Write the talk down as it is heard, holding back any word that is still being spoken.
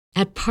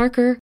At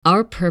Parker,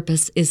 our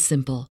purpose is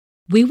simple.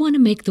 We want to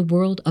make the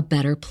world a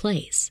better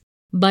place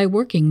by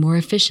working more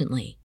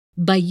efficiently,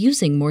 by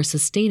using more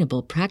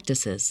sustainable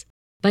practices,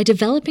 by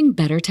developing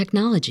better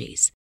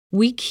technologies.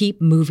 We keep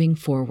moving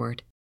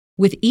forward.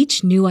 With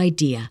each new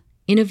idea,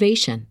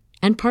 innovation,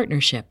 and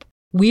partnership,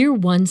 we're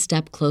one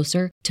step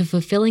closer to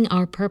fulfilling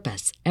our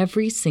purpose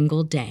every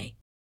single day.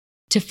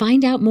 To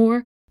find out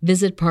more,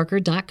 visit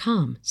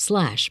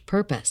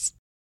parker.com/purpose.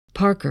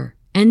 Parker,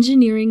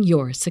 engineering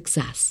your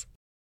success.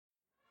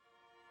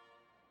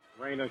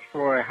 Raina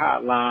Troy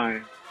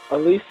Hotline.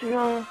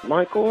 Alicia,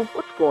 Michael,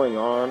 what's going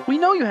on? We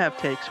know you have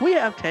takes. We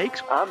have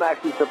takes. I'm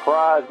actually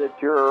surprised that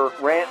your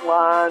rant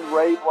line,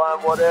 rave line,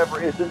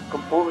 whatever, isn't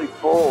completely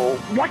full.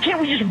 Why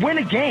can't we just win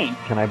a game?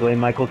 Can I blame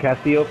Michael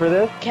Castillo for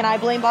this? Can I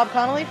blame Bob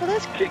Connolly for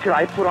this? Could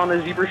I put on a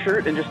zebra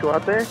shirt and just go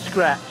out there?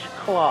 Scratch,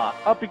 claw,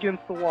 up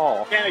against the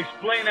wall. Can't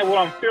explain what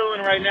I'm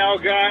feeling right now,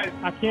 guys.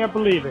 I can't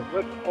believe it.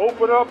 Let's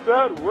open up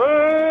that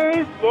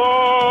race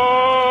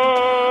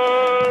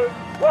line!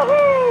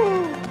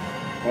 Woohoo!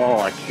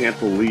 Oh, I can't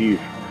believe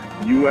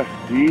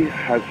USC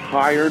has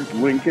hired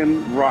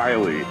Lincoln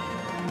Riley.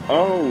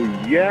 Oh,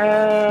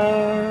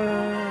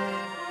 yeah.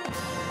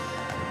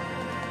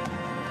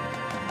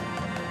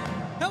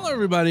 Hello,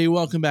 everybody.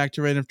 Welcome back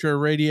to Rain Tour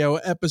Radio,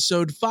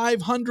 episode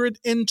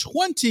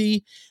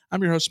 520.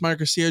 I'm your host, Mike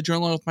Garcia,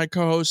 joined along with my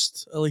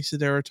co-host, Elisa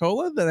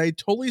Derritola, that I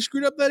totally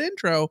screwed up that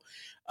intro.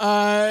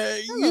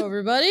 Hello,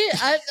 everybody.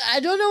 I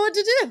don't know what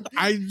to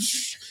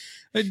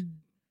do.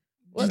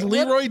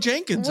 Leroy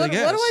Jenkins, I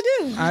guess. What do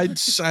I do?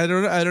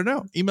 I don't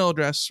know. Email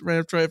address,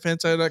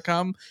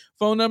 randomtroy@fanside.com.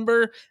 Phone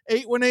number,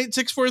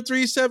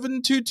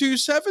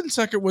 818-643-7227.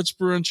 Second Woods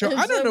Bruin Show.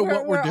 I don't know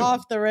what we're doing. We're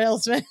off the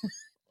rails, man.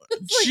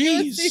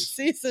 Jeez. USC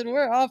season,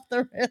 we're off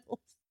the rails.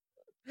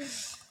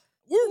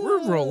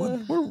 We're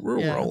rolling.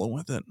 We're rolling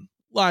with it.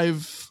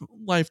 Live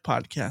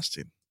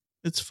podcasting.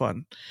 It's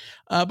fun.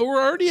 But we're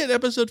already at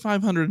episode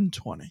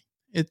 520.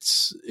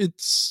 It's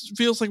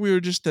feels like we were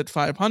just at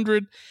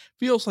 500.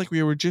 Feels like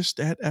we were just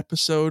at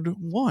episode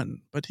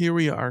 1, but here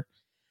we are.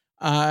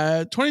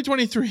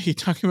 2023,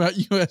 talking about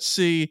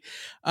USC,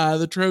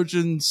 the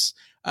Trojans,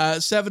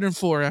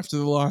 7-4 after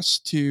the loss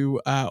to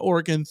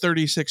Oregon,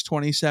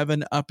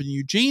 36-27 up in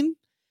Eugene.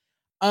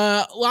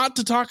 A lot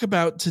to talk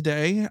about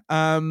today.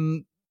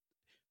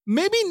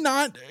 Maybe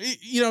not,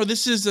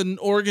 this is an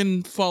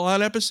Oregon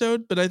fallout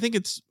episode, but I think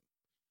it's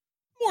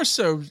more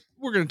so,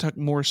 we're going to talk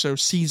more so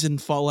season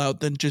fallout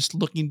than just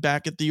looking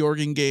back at the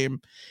Oregon game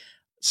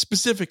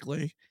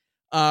specifically.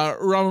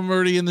 Rama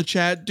Murdy in the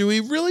chat, do we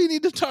really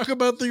need to talk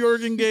about the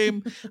Oregon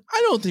game?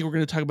 I don't think we're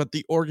going to talk about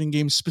the Oregon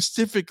game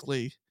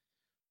specifically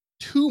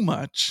too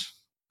much,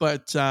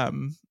 but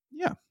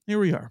here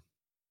we are.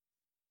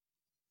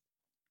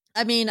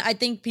 I mean, I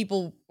think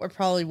people are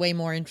probably way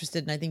more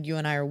interested, and I think you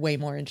and I are way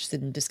more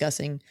interested in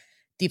discussing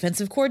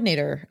defensive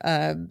coordinator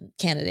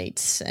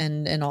candidates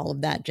and all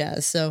of that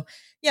jazz. So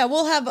yeah,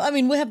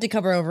 we have to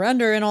cover over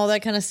under and all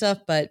that kind of stuff,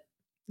 but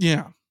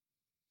yeah.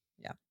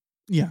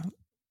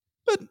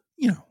 But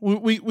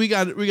we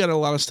got a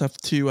lot of stuff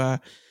to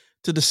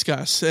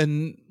discuss,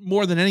 and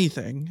more than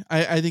anything,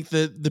 I think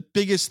the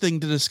biggest thing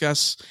to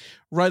discuss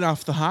right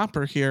off the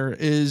hopper here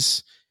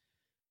is,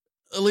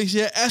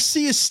 Alicia, SC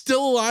is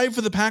still alive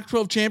for the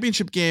Pac-12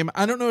 championship game.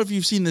 I don't know if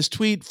you've seen this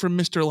tweet from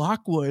Mr.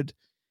 Lockwood.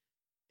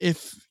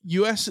 If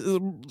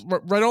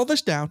write all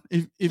this down.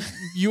 If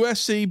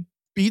USC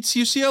beats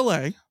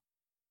UCLA,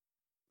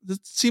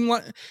 that seemed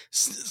like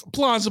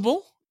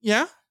plausible.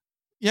 Yeah.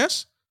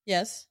 Yes.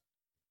 Yes.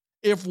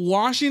 If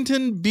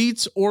Washington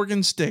beats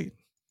Oregon State,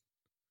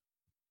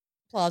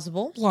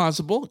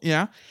 plausible.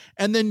 Yeah.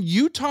 And then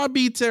Utah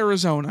beats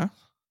Arizona,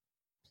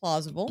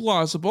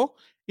 plausible.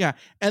 Yeah.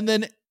 And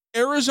then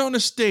Arizona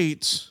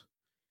State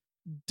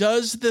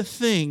does the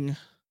thing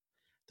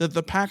that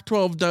the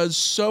Pac-12 does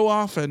so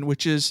often,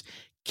 which is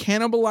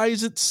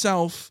cannibalize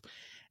itself,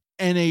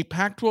 and a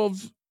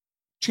Pac-12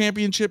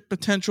 championship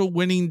potential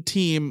winning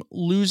team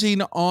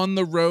losing on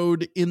the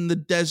road in the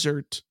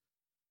desert.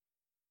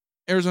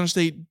 Arizona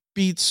State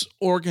beats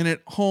Oregon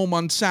at home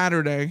on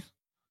Saturday.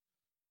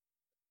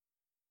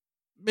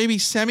 Maybe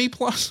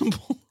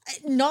semi-plausible.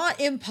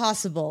 Not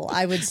impossible,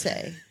 I would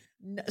say.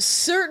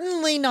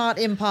 Certainly not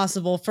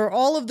impossible, for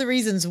all of the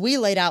reasons we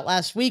laid out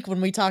last week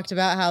when we talked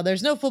about how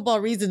there's no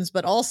football reasons,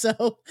 but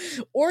also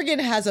Oregon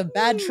has a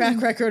bad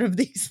track record of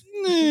these.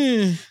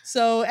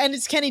 So, and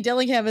it's Kenny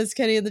Dillingham, as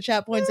Kenny in the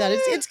chat points out.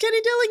 It's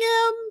Kenny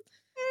Dillingham.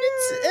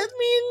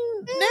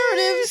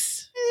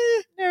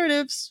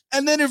 Narratives.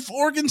 And then if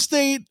Oregon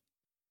State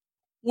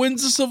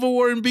wins the Civil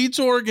War and beats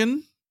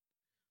Oregon,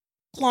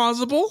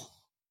 plausible.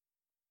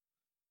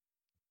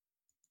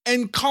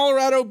 And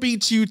Colorado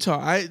beats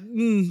Utah.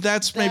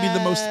 That's maybe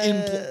the most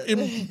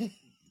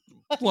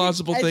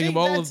implausible thing of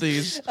all of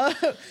these.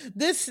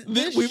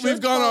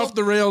 We've gone off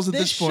the rails at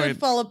this point. This should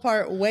fall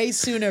apart way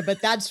sooner, but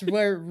that's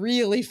where it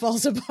really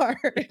falls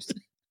apart.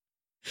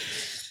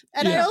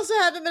 And I also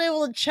haven't been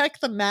able to check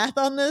the math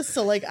on this,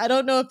 so I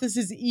don't know if this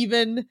is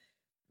even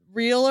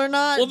real or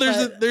not. Well,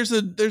 there's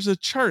a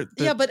chart.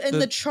 But in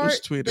the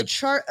chart, tweeted. the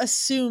chart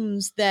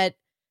assumes that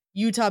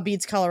Utah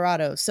beats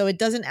Colorado, so it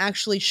doesn't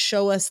actually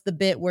show us the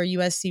bit where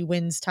USC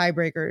wins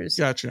tiebreakers.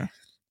 Gotcha.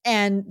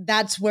 And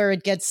that's where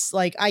it gets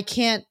like I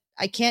can't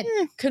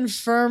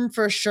confirm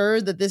for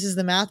sure that this is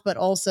the math, but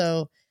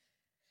also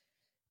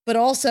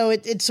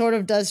it sort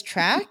of does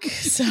track.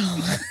 So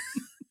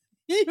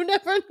you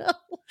never know.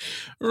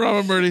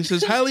 Robert Murdy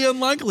says highly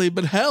unlikely,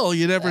 but hell,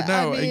 you never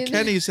know. And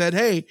Kenny said,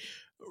 "Hey,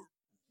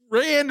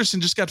 Ray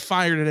Anderson just got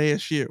fired at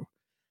ASU,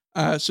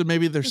 so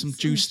maybe there's some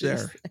juice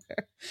there."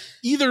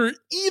 Either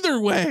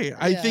way,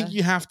 I think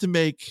you have to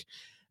make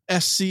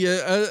SC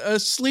a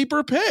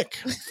sleeper pick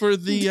for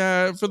the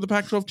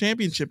Pac-12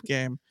 championship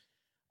game,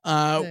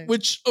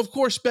 which of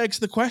course begs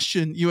the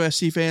question,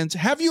 USC fans,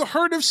 have you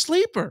heard of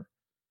Sleeper?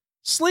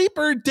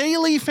 Sleeper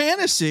Daily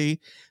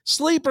Fantasy.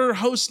 Sleeper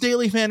hosts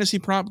daily fantasy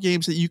prop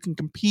games that you can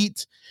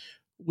compete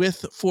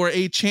with for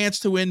a chance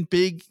to win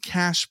big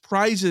cash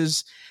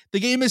prizes. The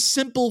game is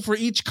simple. For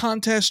each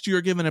contest,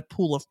 you're given a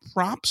pool of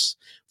props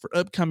for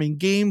upcoming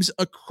games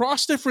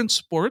across different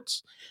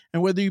sports.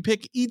 And whether you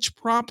pick each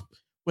prop,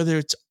 whether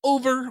it's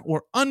over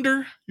or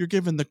under, you're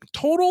given the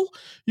total.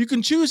 You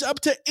can choose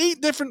up to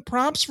 8 different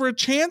props for a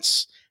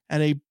chance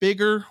at a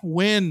bigger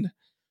win.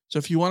 So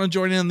if you want to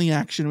join in on the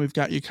action, we've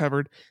got you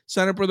covered.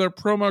 Sign up with our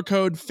promo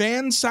code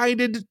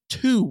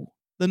FANSIDED2,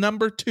 the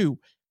number 2,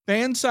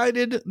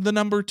 FANSIDED, the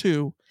number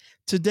 2,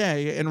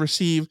 today and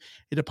receive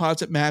a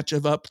deposit match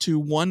of up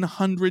to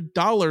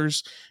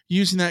 $100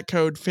 using that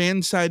code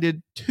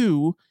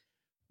FANSIDED2.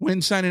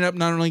 When signing up,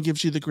 not only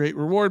gives you the great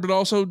reward, but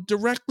also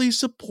directly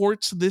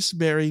supports this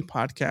very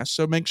podcast.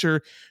 So make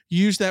sure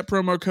you use that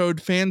promo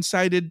code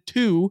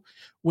FANSIDED2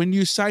 when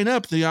you sign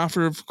up. The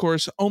offer, of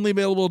course, only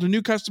available to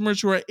new customers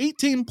who are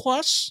 18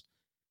 plus,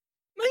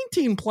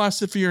 19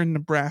 plus if you're in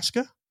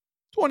Nebraska,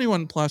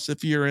 21 plus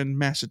if you're in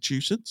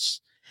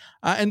Massachusetts,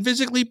 and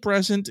physically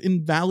present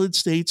in valid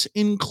states,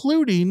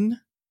 including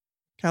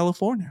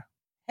California.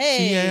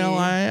 Hey,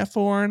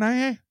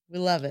 CALIF4NIA. We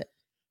love it.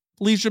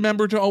 Please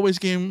remember to always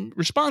game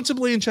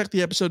responsibly and check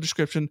the episode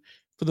description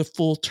for the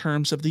full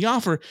terms of the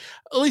offer.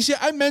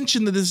 Alicia, I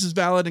mentioned that this is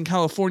valid in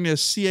California,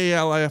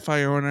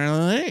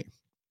 CALIFIRNIA.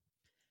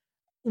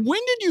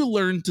 When did you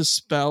learn to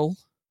spell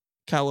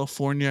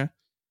California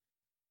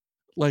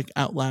like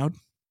out loud?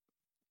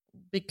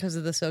 Because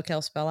of the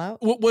SoCal spell out?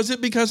 Was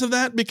it because of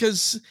that?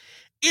 Because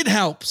it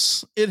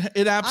helps.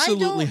 It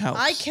absolutely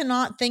helps. I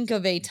cannot think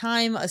of a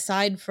time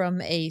aside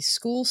from a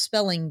school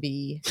spelling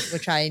bee,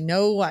 which I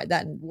know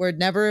that word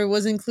never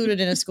was included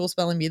in a school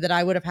spelling bee, that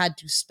I would have had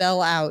to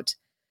spell out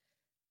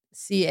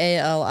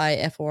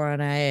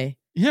CALIFORNIA.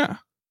 Yeah.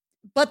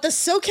 But the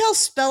SoCal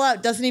spell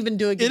out doesn't even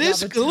do a good job. It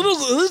is a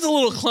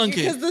little clunky.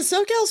 Because the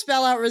SoCal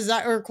spell out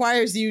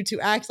requires you to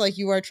act like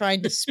you are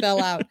trying to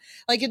spell out.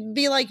 Like it'd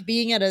be like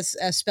being at a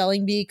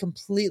spelling bee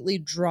completely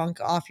drunk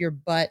off your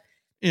butt.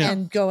 Yeah.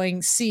 And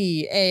going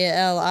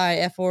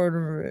CALIF.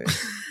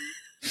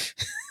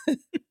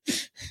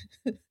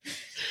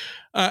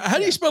 How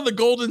do you spell the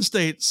Golden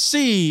State?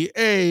 CALIF.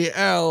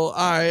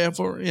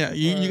 Yeah,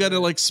 you got to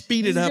like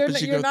speed it up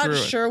as you go through it. You're not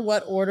sure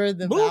what order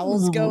the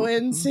vowels go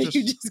in, so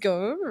you just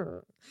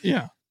go.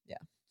 Yeah.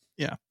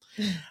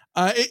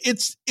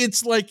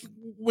 It's like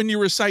when you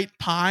recite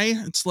pi.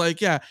 It's like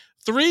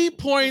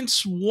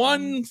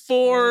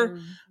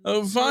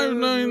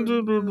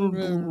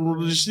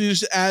 3.1459. You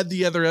just add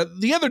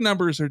the other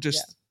numbers are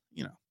just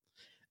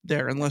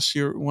there, unless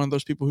you're one of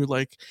those people who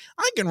like,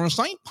 I can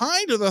recite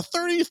pi to the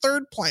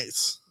 33rd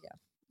place. Yeah,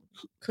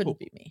 couldn't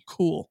be me.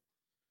 Cool.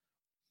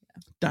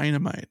 Yeah.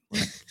 Dynamite.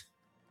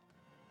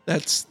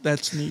 That's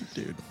neat,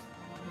 dude.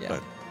 Yeah.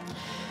 But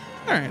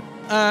all right,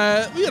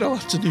 we got a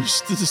lot to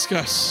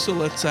discuss, so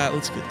let's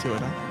get to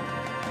it.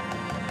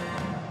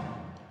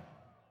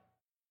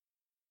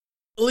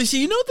 Alicia,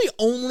 you know the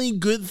only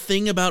good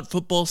thing about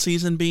football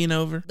season being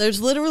over? There's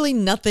literally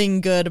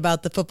nothing good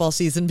about the football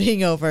season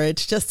being over.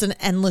 It's just an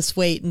endless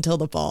wait until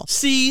the fall.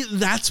 See,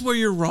 that's where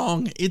you're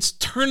wrong. It's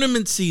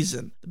tournament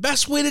season. The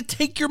best way to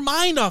take your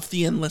mind off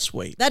the endless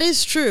wait. That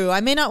is true. I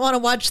may not want to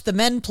watch the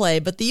men play,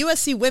 but the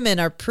USC women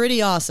are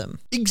pretty awesome.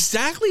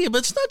 Exactly, but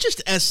it's not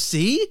just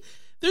SC.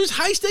 There's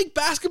high-stake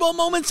basketball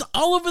moments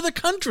all over the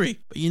country.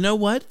 But you know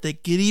what? They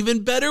get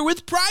even better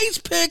with Prize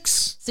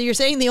Picks. So you're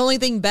saying the only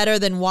thing better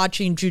than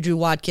watching Juju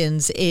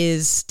Watkins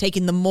is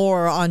taking the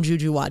more on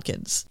Juju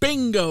Watkins?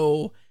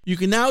 Bingo! You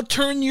can now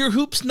turn your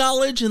hoops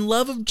knowledge and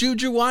love of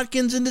Juju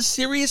Watkins into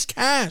serious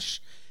cash,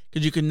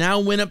 because you can now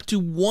win up to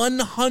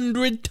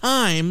 100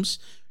 times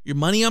your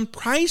money on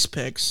Prize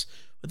Picks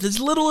with as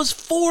little as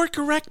 4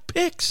 correct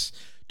picks.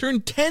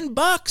 Turn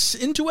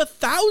 $10 into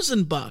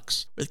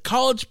 $1,000 with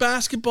college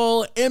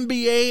basketball,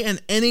 NBA,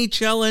 and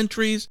NHL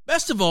entries.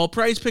 Best of all,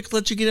 Prize Picks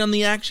lets you get on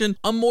the action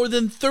on more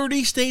than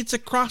 30 states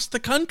across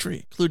the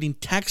country, including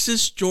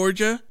Texas,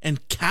 Georgia,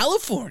 and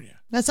California.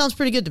 That sounds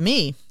pretty good to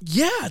me.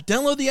 Yeah,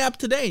 download the app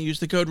today. Use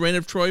the code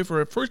RAINOFTROY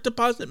for a first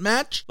deposit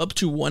match up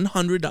to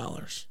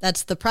 $100.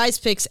 That's the Prize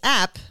Picks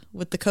app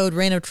with the code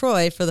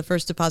RAINOFTROY for the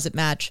first deposit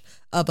match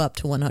of up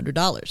to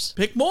 $100.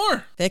 Pick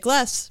more. Pick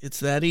less.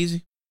 It's that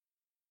easy.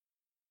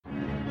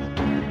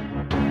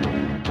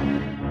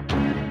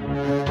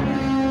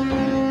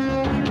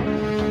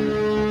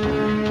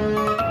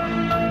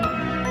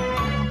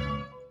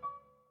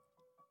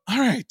 All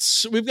right,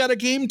 so we've got a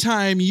game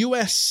time,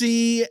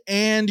 USC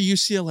and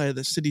UCLA,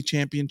 the city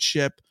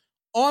championship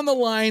on the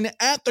line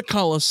at the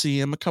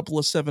Coliseum. A couple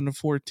of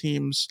 7-4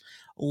 teams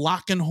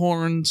locking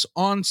horns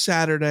on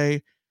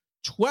Saturday,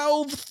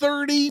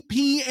 12:30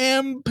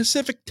 p.m.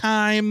 Pacific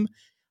time.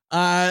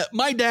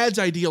 My dad's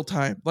ideal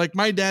time. Like,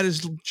 my dad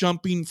is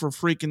jumping for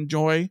freaking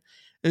joy.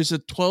 There's a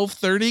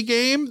 12:30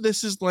 game.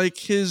 This is like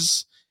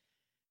his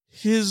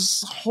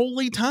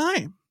holy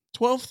time.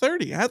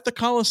 12:30 at the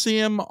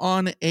Coliseum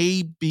on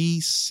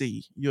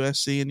ABC,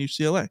 USC and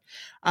UCLA.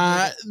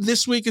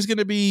 This week is going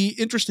to be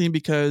interesting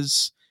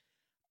because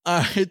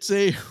it's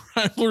a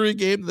rivalry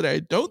game that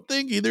I don't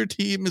think either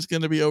team is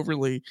going to be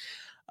overly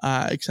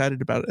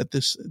excited about at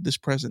this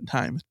present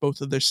time. Both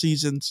of their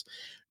seasons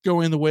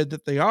going the way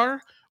that they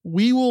are.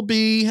 We will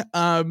be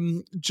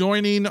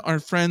joining our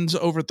friends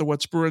over at the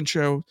What's Brewing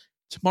Show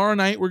tomorrow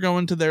night. We're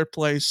going to their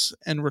place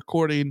and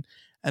recording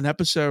an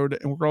episode,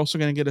 and we're also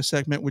going to get a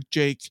segment with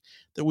Jake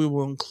that we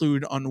will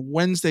include on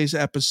Wednesday's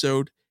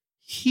episode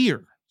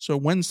here. So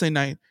Wednesday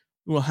night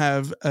we will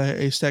have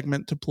a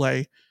segment to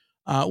play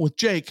with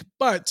Jake,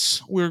 but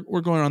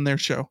we're going on their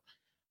show.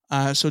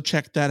 So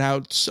check that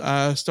out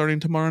starting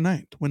tomorrow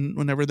night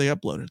whenever they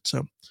upload it.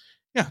 So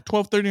yeah,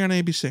 12:30 on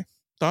ABC.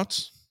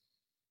 Thoughts?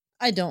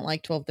 I don't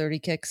like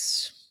 12:30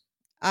 kicks.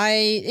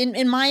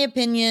 In my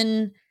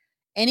opinion,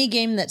 any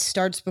game that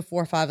starts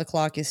before 5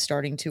 o'clock is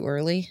starting too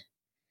early.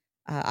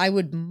 I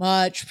would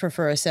much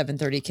prefer a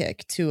 7:30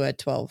 kick to a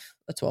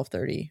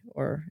 12:30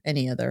 or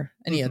any other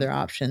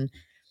option.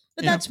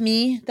 But that's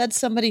me. That's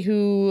somebody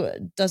who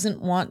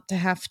doesn't want to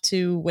have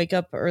to wake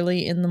up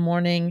early in the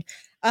morning.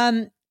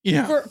 For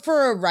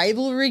a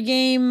rivalry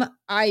game,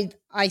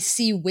 I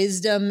see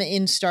wisdom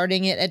in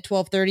starting it at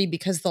 12:30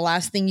 because the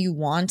last thing you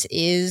want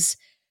is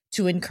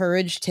to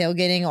encourage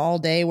tailgating all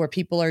day where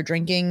people are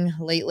drinking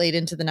late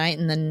into the night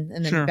and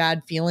then Sure.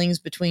 bad feelings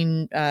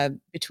between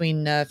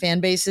fan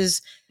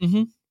bases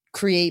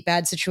create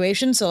bad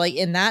situations. So like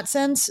in that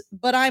sense,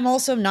 but I'm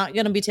also not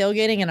going to be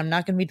tailgating and I'm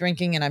not going to be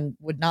drinking and I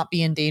would not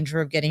be in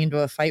danger of getting into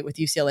a fight with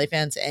UCLA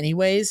fans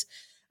anyways.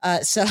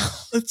 So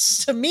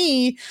to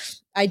me,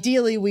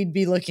 ideally we'd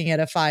be looking at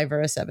a 5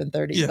 or a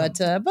 7:30, Yeah. but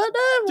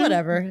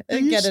whatever.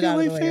 Do Get it out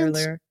of UCLA the way fans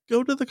earlier.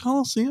 go to the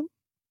Coliseum?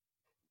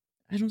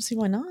 I don't see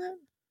why not.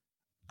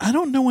 I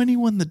don't know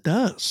anyone that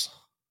does.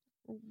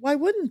 Why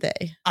wouldn't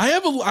they? I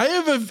have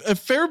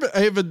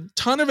a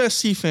ton of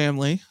SC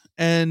family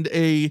and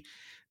a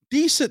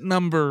decent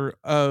number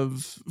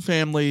of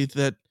family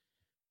that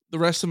the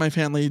rest of my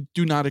family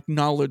do not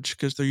acknowledge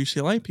because they're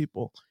UCLA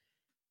people.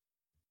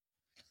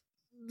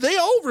 They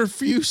all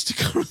refuse to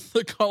go to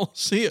the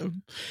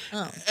Coliseum.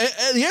 Oh.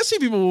 And the SC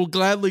people will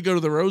gladly go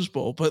to the Rose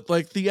Bowl, but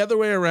like the other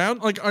way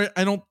around, like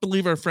I don't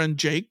believe our friend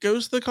Jake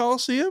goes to the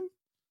Coliseum.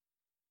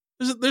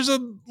 There's a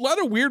lot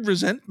of weird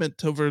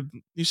resentment over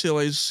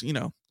UCLA's,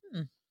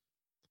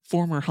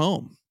 former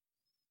home.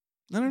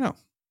 I don't know.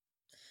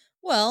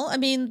 Well, I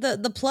mean,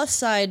 the plus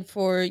side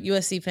for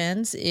USC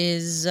fans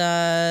is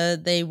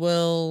they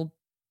will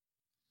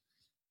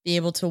be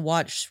able to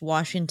watch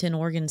Washington,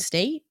 Oregon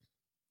State,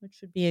 which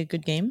would be a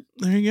good game.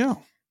 There you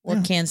go. Or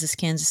Yeah. Kansas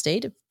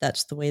State, if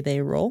that's the way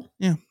they roll.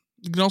 Yeah.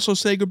 You can also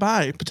say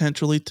goodbye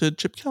potentially to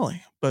Chip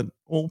Kelly, but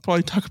we'll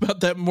probably talk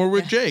about that more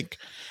with Jake.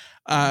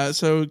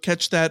 So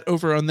catch that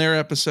over on their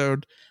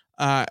episode.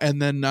 And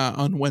then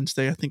on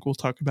Wednesday, I think we'll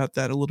talk about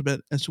that a little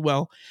bit as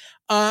well.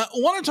 I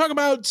want to talk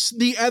about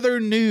the other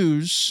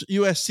news,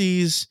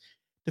 USC's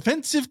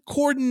defensive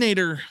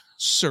coordinator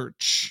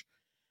search.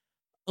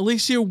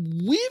 Alicia,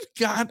 we've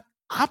got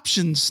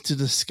options to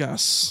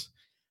discuss.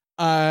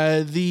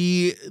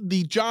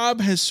 The job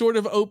has sort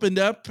of opened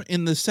up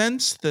in the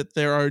sense that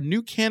there are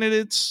new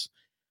candidates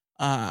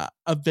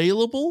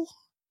available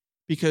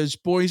because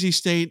Boise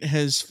State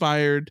has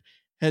fired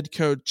head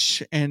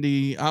coach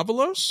Andy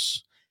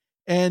Avalos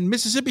and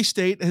Mississippi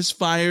State has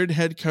fired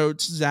head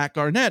coach Zach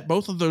Arnett.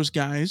 Both of those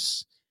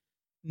guys,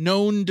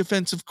 known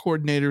defensive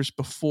coordinators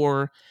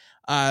before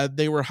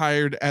they were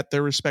hired at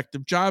their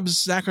respective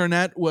jobs. Zach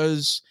Arnett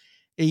was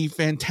a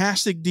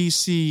fantastic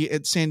DC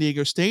at San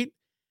Diego State.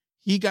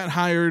 He got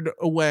hired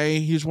away.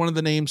 He was one of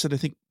the names that I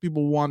think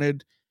people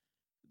wanted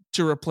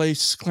to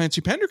replace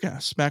Clancy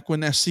Pendergast back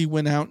when SC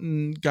went out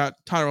and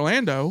got Todd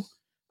Orlando.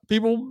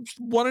 People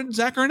wanted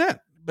Zach Arnett,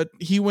 but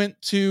he went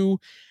to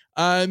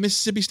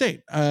Mississippi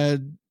State.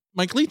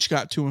 Mike Leach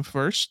got to him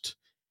first.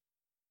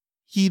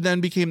 He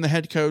then became the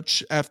head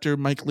coach after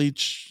Mike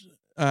Leach,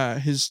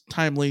 his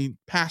timely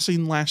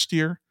passing last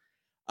year,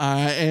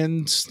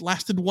 and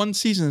lasted one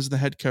season as the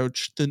head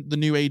coach. The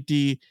new AD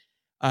in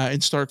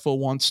Starkville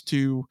wants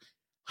to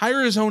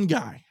hire his own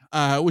guy.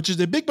 which is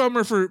a big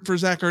bummer for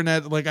Zach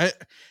Arnett. Like I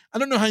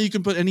don't know how you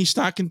can put any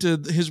stock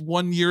into his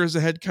 1 year as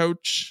a head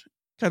coach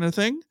kind of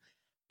thing,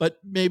 but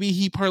maybe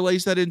he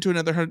parlays that into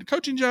another head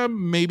coaching job.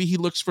 Maybe he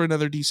looks for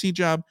another DC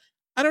job.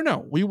 I don't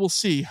know. We will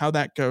see how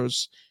that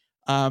goes.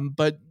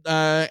 But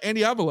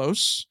Andy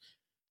Avalos,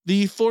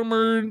 the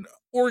former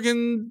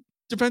Oregon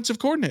defensive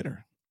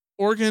coordinator,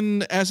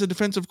 Oregon as a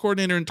defensive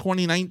coordinator in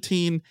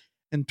 2019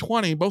 and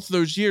 20, both of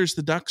those years,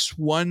 the Ducks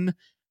won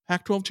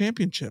Pac-12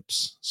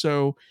 championships.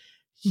 So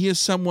he is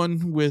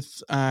someone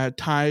with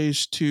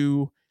ties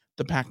to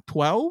the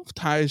Pac-12,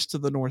 ties to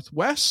the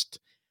Northwest,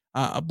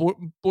 a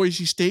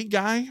Boise State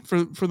guy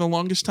for the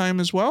longest time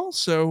as well.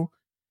 So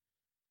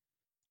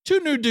 2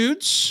 new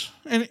dudes.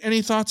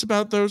 Any thoughts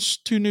about those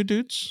 2 new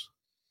dudes?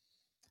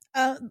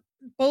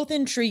 Both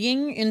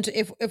intriguing. And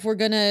if we're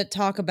going to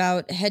talk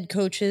about head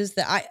coaches,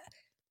 that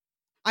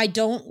I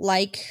don't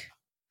like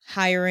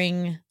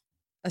hiring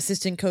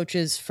assistant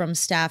coaches from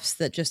staffs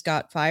that just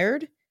got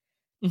fired.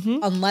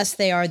 Unless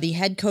they are the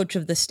head coach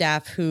of the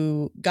staff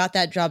who got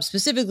that job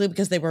specifically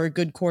because they were a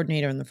good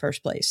coordinator in the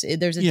first place.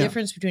 There's a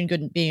difference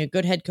between being a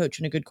good head coach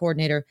and a good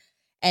coordinator.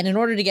 And in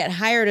order to get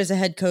hired as a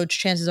head coach,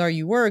 chances are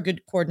you were a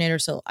good coordinator.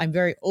 So I'm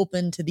very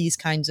open to these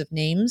kinds of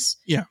names.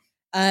 Yeah.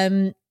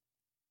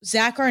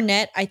 Zach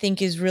Arnett, I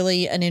think, is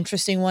really an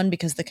interesting one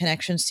because the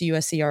connections to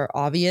USC are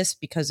obvious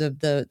because of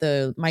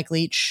the Mike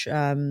Leach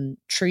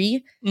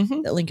tree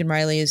that Lincoln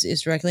Riley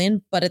is directly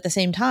in. But at the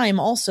same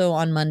time, also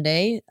on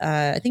Monday,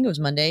 I think it was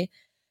Monday,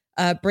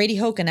 Brady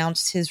Hoke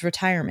announced his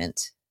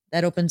retirement.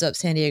 That opens up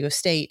San Diego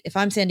State. If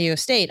I'm San Diego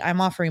State,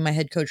 I'm offering my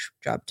head coach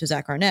job to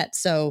Zach Arnett.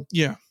 So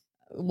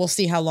we'll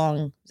see how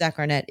long Zach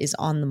Arnett is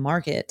on the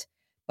market.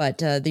 But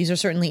these are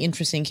certainly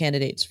interesting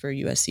candidates for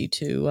USC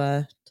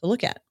to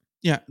look at.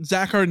 Yeah,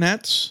 Zach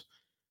Arnett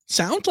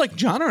sounds like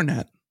John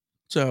Arnett,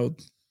 so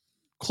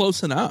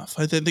close enough.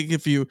 I think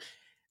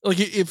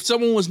if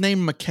someone was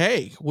named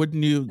McKay,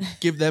 wouldn't you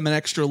give them an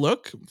extra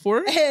look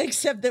for it?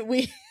 Except that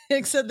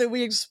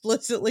we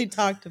explicitly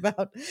talked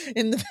about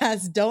in the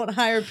past, don't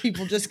hire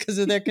people just because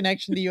of their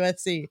connection to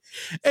USC.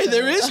 Hey,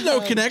 there is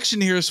no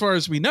connection here as far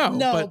as we know.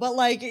 No, but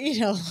like,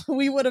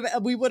 we would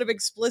have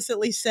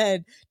explicitly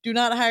said, do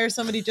not hire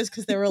somebody just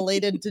because they're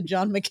related to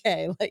John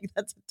McKay. Like,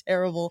 that's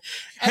terrible.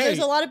 And there's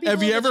a lot of people.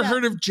 Have you ever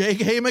heard of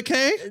J.K.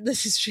 McKay?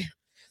 This is true.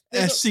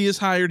 SC has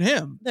hired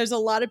him. There's a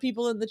lot of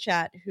people in the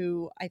chat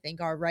who I think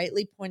are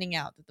rightly pointing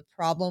out that the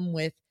problem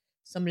with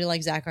somebody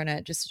like Zach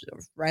Arnett, just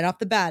right off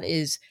the bat,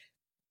 is,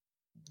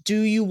 do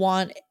you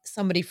want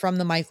somebody from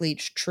the Mike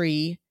Leach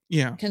tree?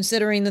 Yeah.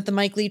 Considering that the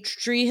Mike Leach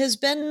tree has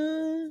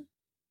been,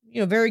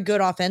 very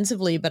good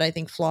offensively, but I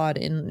think flawed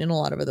in a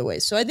lot of other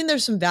ways. So I think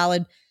there's some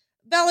valid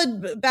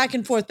back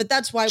and forth, but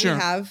that's why we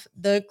have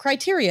the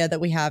criteria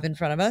that we have in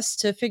front of us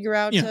to figure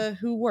out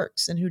who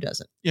works and who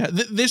doesn't. Yeah.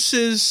 This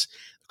is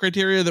the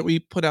criteria that we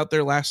put out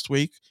there last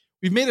week.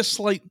 We've made a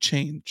slight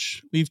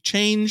change. We've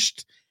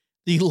changed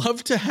the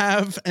love to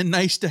have and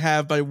nice to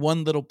have by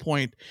one little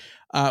point.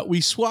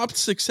 We swapped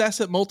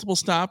success at multiple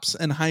stops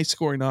and high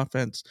scoring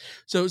offense.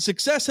 So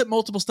success at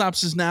multiple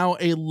stops is now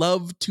a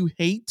love to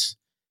hate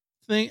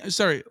thing.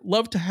 Sorry,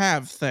 love to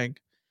have thing.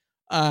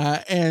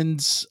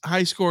 And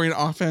high scoring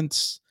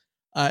offense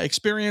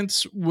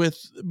experience with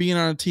being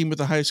on a team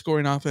with a high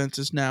scoring offense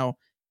is now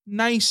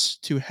nice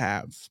to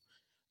have.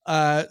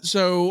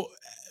 So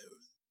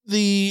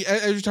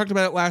as we talked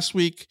about it last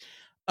week,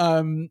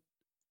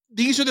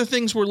 these are the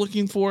things we're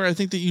looking for. I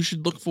think that you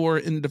should look for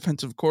in the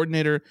defensive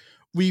coordinator.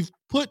 We've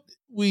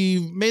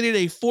made it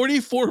a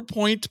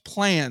 44-point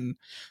plan.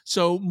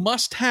 So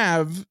must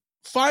have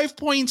 5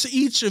 points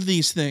each of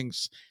these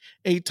things.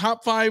 A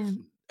top 5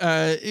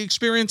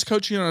 experience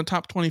coaching on a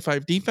top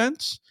 25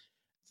 defense.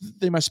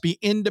 They must be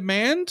in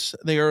demand.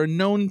 They are a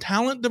known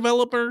talent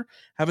developer,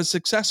 have a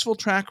successful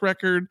track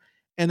record,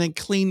 and a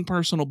clean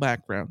personal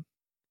background.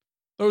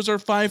 Those are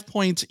 5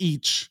 points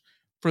each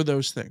for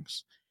those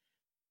things.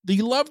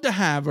 The love to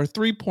have are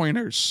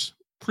 3-pointers.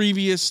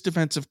 Previous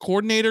defensive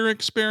coordinator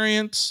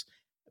experience,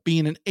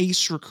 being an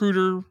ace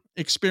recruiter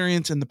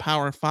experience in the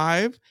Power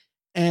 5,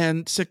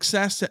 and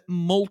success at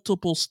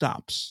multiple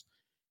stops.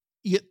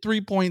 You get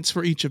 3 points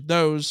for each of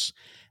those,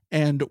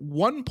 and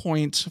 1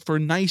 point for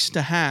nice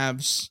to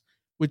haves,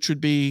 which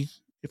would be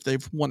if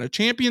they've won a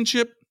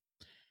championship,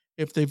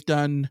 if they've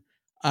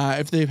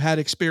had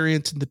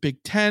experience in the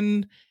Big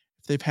Ten,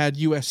 if they've had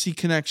USC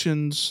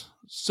connections,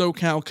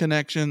 SoCal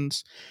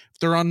connections, if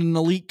they're on an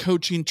elite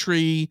coaching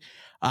tree,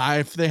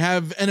 if they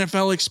have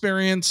NFL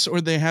experience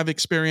or they have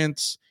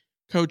experience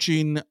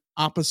coaching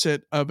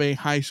opposite of a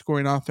high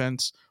scoring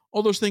offense.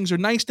 All those things are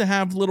nice to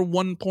have, little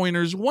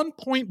 1-pointers,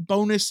 1-point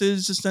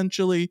bonuses,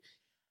 essentially.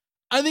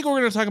 I think we're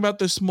going to talk about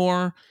this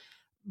more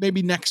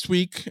maybe next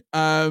week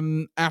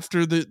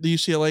after the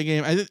UCLA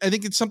game. I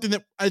think it's something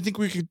that I think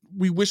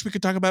we wish we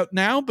could talk about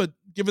now, but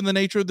given the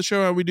nature of the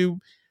show, how we do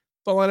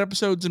Fallout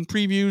episodes and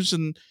previews,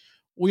 and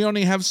we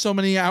only have so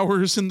many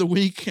hours in the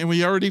week, and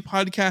we already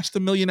podcast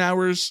 1 million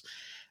hours,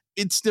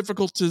 it's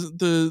difficult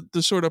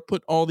to sort of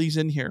put all these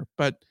in here.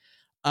 But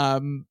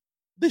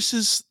this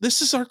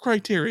is our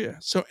criteria.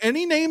 So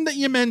any name that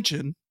you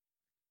mention,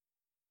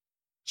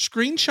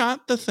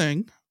 screenshot the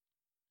thing,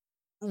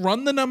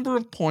 run the number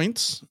of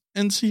points,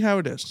 and see how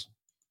it is.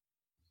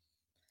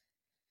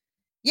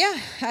 Yeah,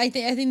 I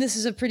think this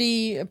is a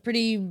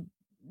pretty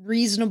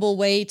reasonable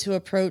way to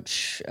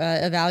approach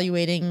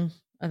evaluating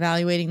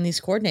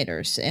these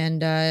coordinators.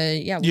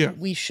 And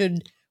we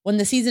should, when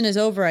the season is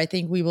over, I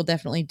think we will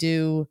definitely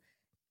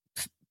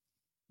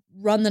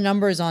run the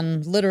numbers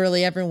on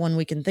literally everyone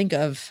we can think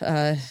of,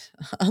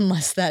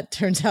 unless that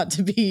turns out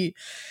to be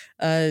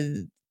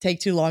take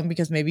too long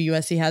because maybe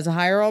USC has a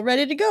hire all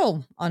ready to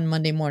go on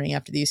Monday morning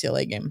after the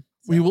UCLA game.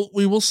 So.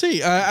 We will see.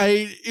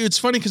 It's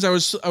funny because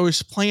I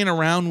was playing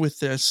around with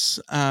this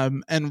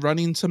and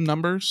running some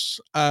numbers.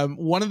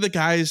 One of the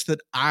guys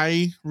that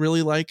I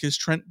really like is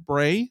Trent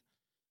Bray,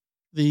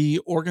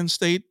 the Oregon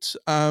State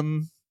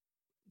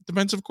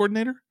defensive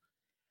coordinator.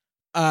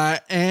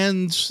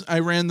 And I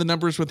ran the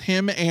numbers with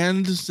him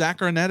and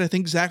Zach Arnett. I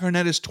think Zach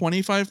Arnett is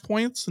 25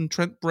 points and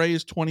Trent Bray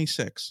is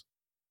 26.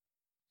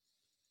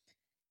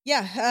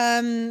 Yeah.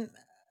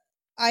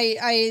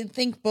 I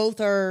think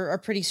both are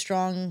pretty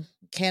strong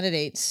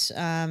candidates.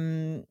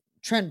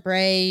 Trent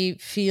Bray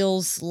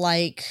feels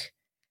like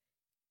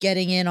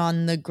getting in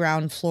on the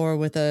ground floor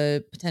with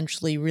a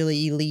potentially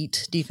really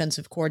elite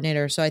defensive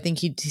coordinator. So I think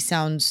he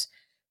sounds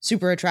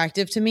super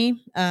attractive to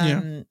me.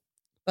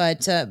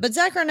 But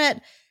Zach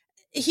Arnett,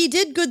 he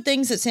did good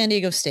things at San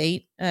Diego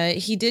State.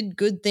 He did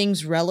good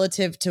things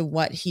relative to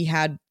what he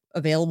had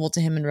available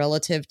to him and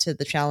relative to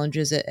the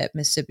challenges at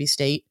Mississippi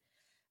State.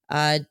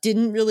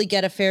 Didn't really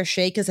get a fair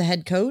shake as a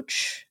head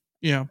coach.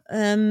 Yeah.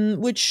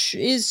 Which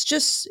is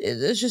just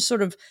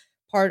sort of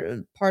part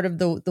of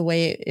the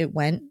way it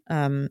went,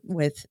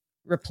 with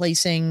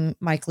replacing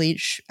Mike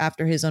Leach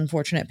after his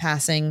unfortunate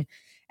passing,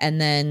 and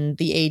then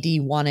the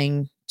AD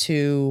wanting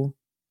to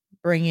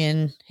bring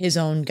in his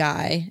own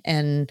guy.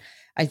 And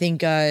I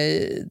think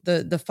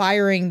the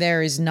firing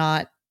there is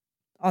not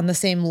on the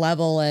same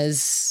level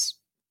as,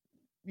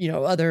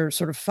 other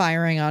sort of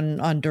firing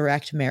on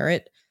direct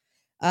merit.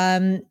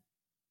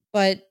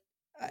 But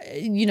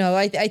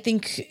I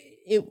think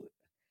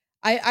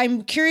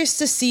I'm curious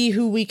to see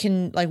who we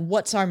can, like,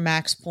 what's our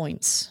max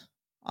points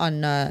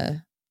on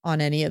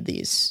any of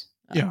these.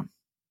 Yeah.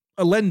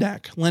 A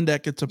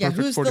Lendak gets a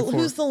perfect 44.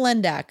 Who's the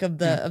Lendak of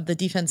the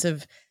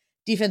defensive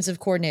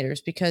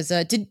coordinators? Because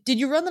did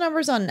you run the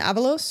numbers on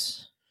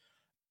Avalos?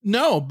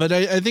 No, but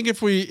I think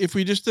if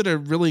we just did a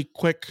really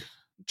quick,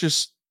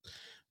 just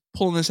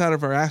pulling this out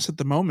of our ass at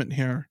the moment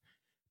here,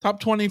 top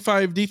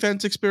 25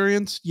 defense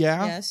experience.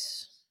 Yeah.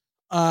 Yes.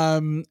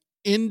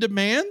 In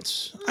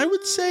demand, I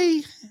would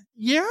say,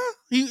 yeah,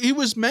 he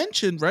was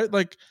mentioned, right?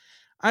 Like,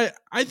 I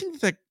think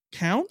that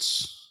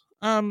counts.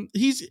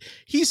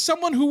 He's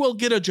someone who will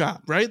get a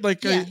job, right?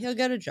 Like, yeah, he'll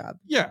get a job.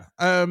 Yeah.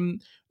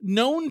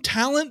 Known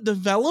talent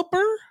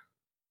developer.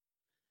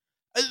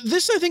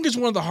 This, I think, is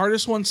one of the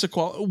hardest ones to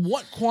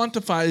what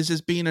quantifies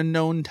as being a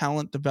known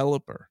talent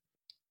developer?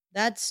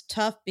 That's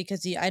tough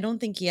because I don't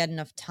think he had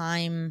enough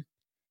time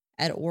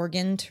at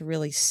Oregon to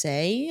really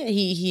say.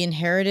 He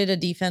inherited a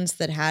defense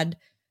that had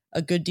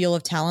a good deal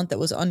of talent that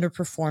was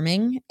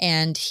underperforming,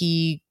 and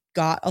he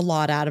got a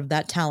lot out of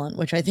that talent,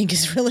 which I think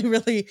is really,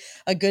 really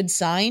a good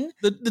sign.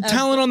 The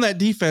talent on that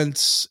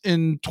defense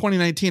in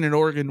 2019 at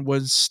Oregon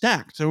was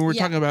stacked. So we're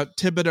talking about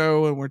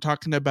Thibodeau, and we're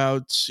talking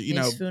about,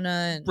 Funa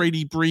and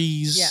Brady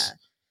Breeze.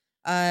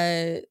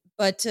 Yeah.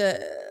 But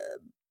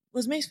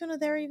was Mace Funa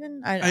there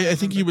even? I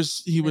think he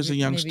was a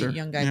youngster. Maybe a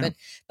young guy.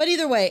 But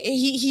either way,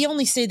 he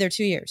only stayed there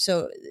 2 years.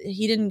 So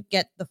he didn't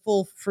get the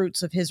full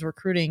fruits of his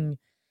recruiting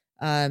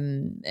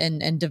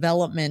and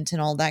development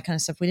and all that kind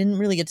of stuff. We didn't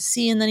really get to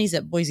see. And then he's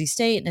at Boise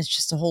State, and it's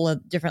just a whole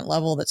different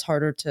level that's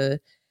harder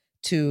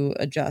to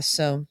adjust.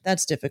 So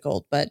that's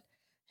difficult. But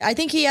I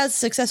think he has a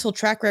successful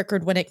track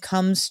record when it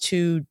comes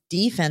to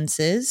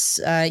defenses.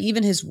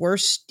 Even his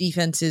worst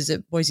defenses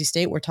at Boise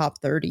State were top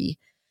 30.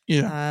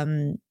 Yeah.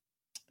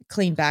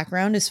 Clean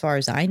background as far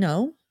as I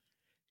know.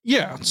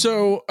 Yeah.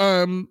 So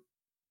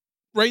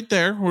right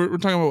there, we're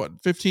talking about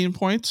what, 15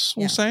 points,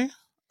 we'll say.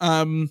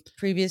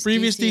 Previous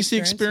DC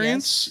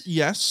experience,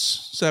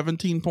 yes,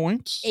 17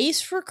 points.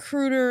 Ace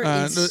Recruiter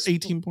is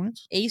 18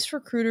 points. Ace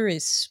Recruiter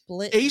is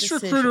split. Ace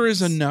Recruiter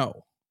is a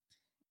no.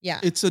 Yeah.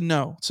 It's a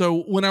no.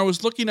 So when I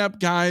was looking up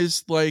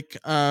guys like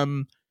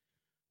Trent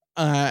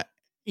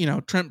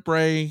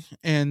Bray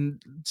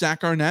and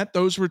Zach Arnett,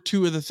 those were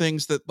two of the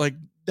things that, like,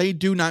 they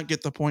do not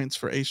get the points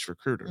for Ace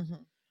Recruiter. Mm-hmm.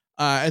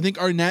 I think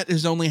Arnett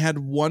has only had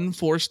one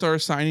 4-star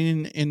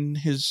signing in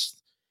his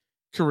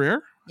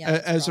career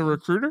as a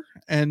recruiter,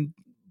 and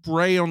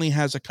Bray only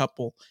has a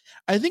couple.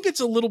 I think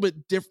it's a little bit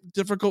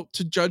difficult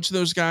to judge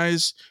those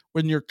guys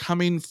when you're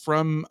coming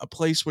from a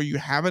place where you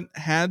haven't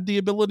had the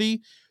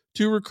ability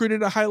to recruit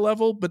at a high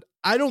level, but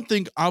I don't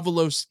think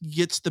Avalos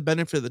gets the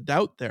benefit of the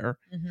doubt there,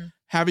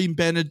 having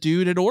been a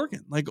dude at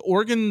Oregon. Like,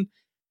 Oregon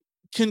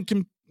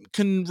can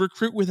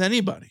recruit with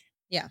anybody.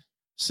 Yeah.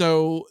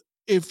 So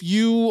if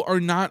you are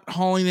not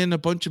hauling in a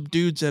bunch of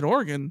dudes at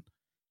Oregon,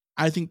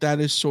 I think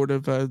that is sort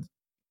of a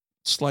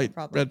slight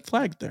red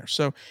flag there.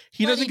 So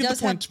he doesn't get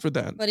the points for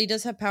that. But he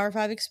does have Power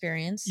 5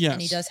 experience. Yes.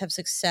 And he does have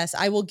success.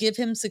 I will give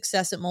him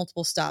success at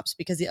multiple stops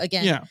because,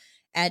 again,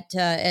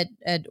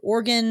 at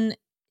Oregon,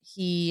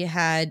 his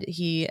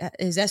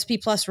SP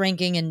plus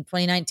ranking in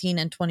 2019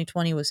 and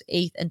 2020 was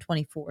 8th and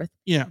 24th.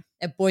 Yeah.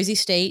 At Boise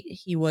State,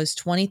 he was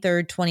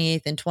 23rd,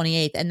 28th, and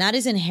 28th. And that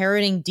is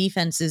inheriting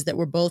defenses that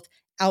were both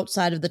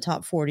outside of the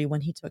top 40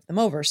 when he took them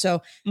over.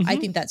 So I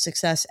think that's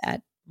success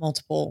at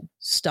multiple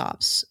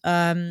stops.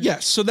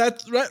 Yes. So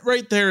that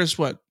right there is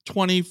what,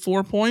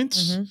 24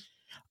 points?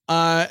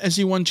 Has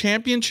he won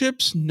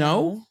championships?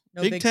 No.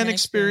 Big Ten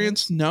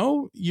experience?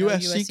 No.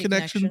 USC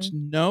connections?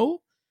 No.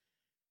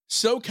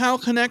 SoCal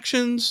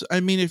connections? I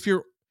mean, if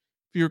you're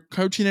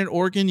coaching at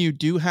Oregon, you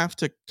do have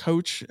to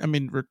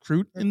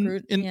recruit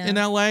in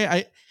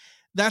LA.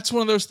 That's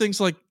one of those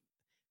things, like,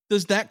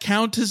 does that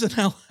count as a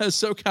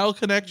SoCal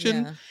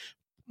connection?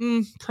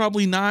 Yeah.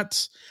 Probably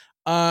not.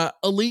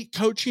 Elite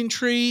coaching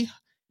tree?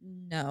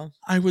 No.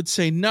 I would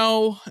say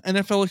no.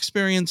 NFL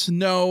experience?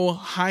 No.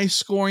 High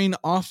scoring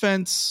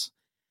offense?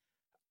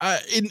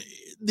 In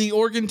the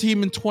Oregon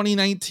team in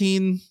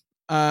 2019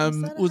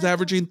 was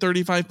averaging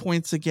 35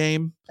 points a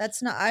game.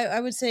 That's not. I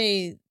would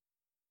say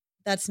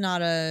that's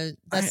not a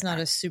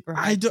super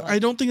high. I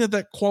don't think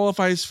that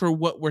qualifies for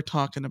what we're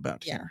talking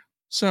about here.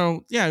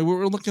 So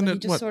we're looking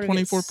at what,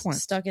 24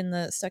 points stuck in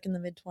the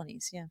mid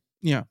 20s. Yeah.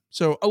 Yeah.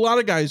 So a lot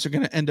of guys are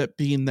going to end up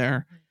being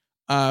there.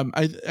 Trent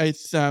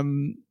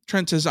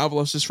says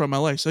Avalos is from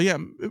LA. So yeah,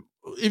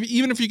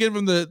 even if you give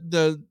him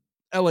the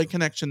LA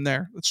connection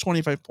there, it's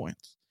 25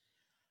 points.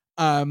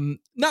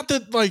 Not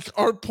that like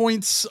our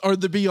points are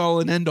the be all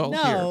and end all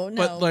here,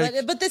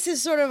 but this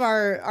is sort of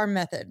our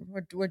method.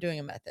 We're doing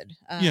a method.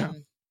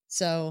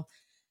 So,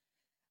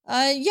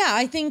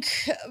 I think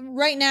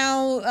right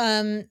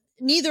now,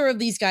 neither of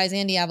these guys,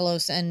 Andy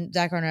Avalos and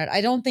Zach Arnett, I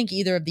don't think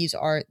either of these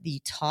are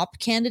the top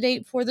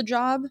candidate for the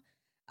job.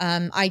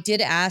 I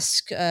did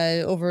ask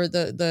over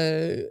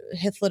the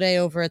Hithliday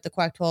over at the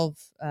Quack 12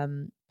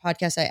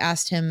 podcast. I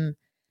asked him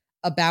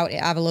about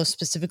Avalos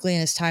specifically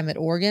in his time at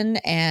Oregon,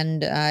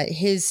 and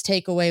his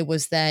takeaway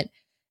was that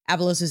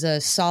Avalos is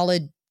a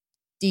solid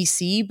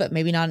DC, but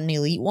maybe not an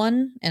elite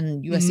one,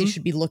 and USC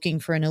should be looking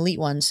for an elite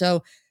one.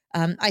 So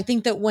I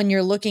think that when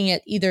you're looking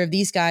at either of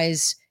these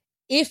guys,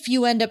 if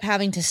you end up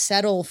having to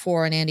settle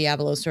for an Andy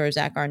Avalos or a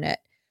Zach Arnett,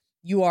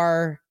 you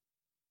are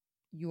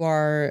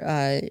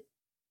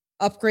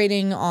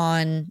upgrading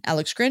on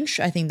Alex Grinch.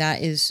 I think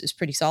that is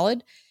pretty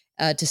solid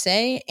to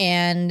say,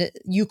 and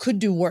you could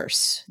do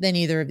worse than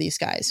either of these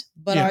guys.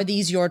 But are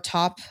these your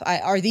top?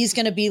 Are these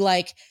going to be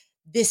like,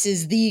 this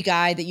is the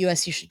guy that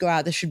USC should go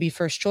out, this should be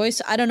first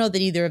choice? I don't know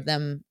that either of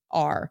them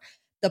are.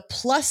 The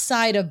plus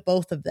side of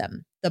both of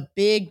them, the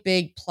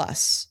big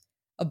plus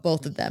of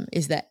both of them,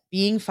 is that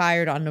being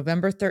fired on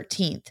November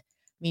 13th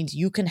means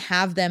you can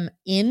have them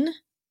in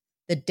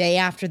the day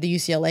after the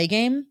UCLA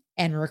game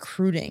and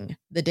recruiting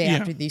the day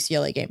after the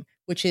UCLA game,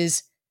 which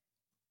is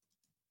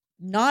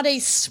not a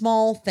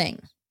small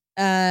thing.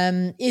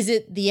 Is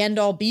it the end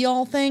all be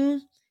all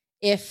thing?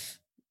 If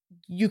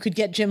you could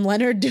get Jim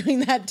Leonard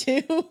doing that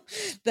too,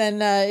 then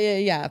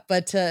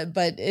but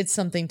it's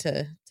something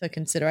to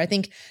consider. I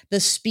think the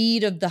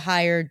speed of the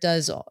hire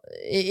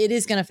it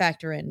is going to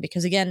factor in,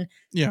 because again,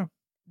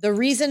 the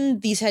reason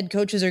these head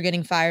coaches are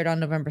getting fired on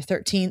November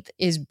 13th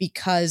is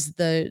because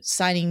the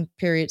signing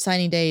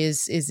day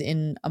is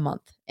in a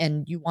month,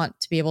 and you want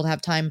to be able to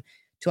have time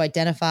to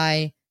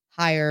identify,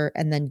 hire,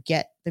 and then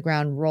get the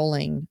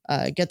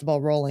ball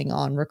rolling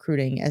on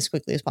recruiting as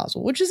quickly as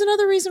possible, which is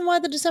another reason why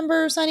the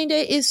December signing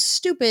day is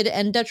stupid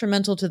and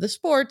detrimental to the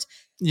sport.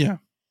 Yeah.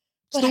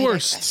 It's the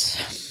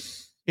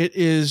worst. It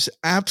is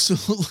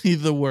absolutely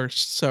the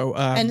worst. So,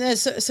 and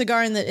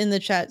Sagar in the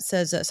chat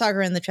says,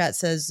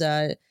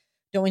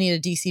 don't we need a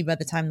DC by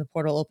the time the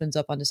portal opens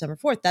up on December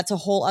 4th? That's a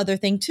whole other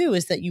thing too,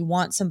 is that you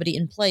want somebody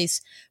in place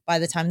by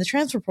the time the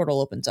transfer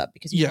portal opens up,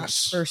 because you want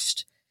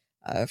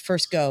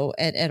first go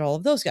at all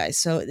of those guys.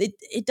 So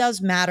it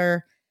does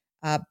matter.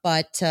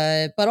 But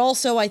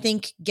also I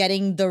think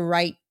getting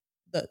the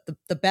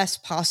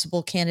best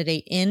possible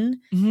candidate in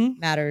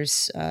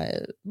matters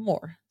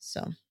more.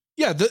 So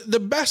the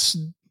best,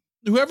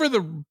 whoever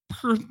the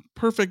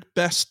perfect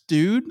best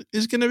dude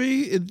is going to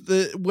be,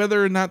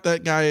 whether or not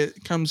that guy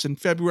comes in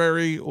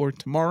February or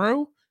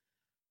tomorrow,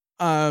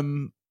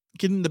 getting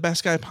the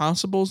best guy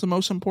possible is the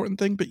most important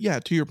thing. But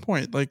to your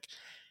point, like,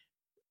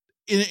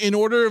 in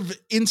order of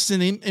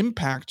instant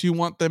impact, you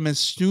want them as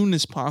soon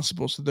as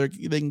possible so they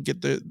can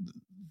get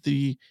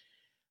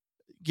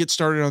get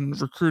started on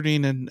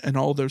recruiting and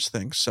all those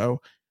things.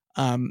 So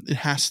it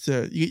has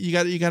to, you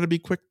got to be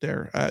quick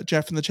there.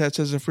 Jeff in the chat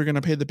says, if we're going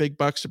to pay the big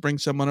bucks to bring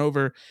someone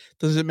over,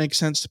 does it make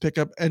sense to pick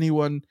up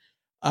anyone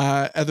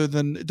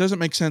it doesn't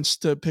make sense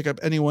to pick up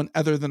anyone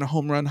other than a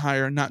home run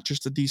hire, not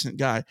just a decent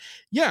guy.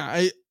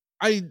 Yeah,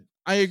 I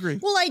agree.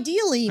 Well,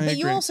 ideally, but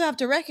you also have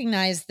to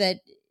recognize that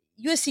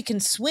USC can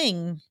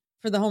swing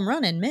for the home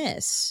run and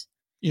miss.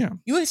 Yeah.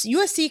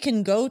 USC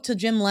can go to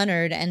Jim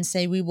Leonard and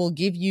say, we will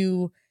give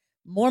you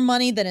more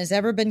money than has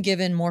ever been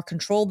given, more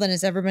control than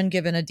has ever been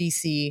given a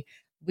DC.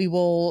 We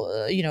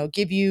will,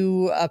 give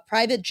you a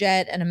private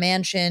jet and a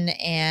mansion,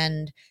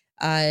 and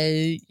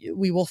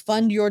we will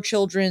fund your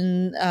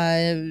children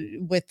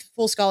with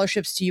full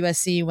scholarships to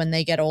USC when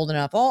they get old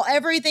enough.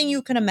 Everything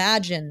you can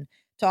imagine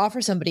to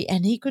offer somebody.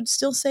 And he could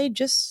still say,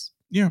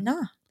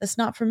 nah, that's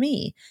not for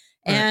me.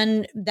 Right.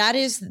 And that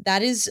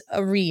is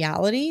a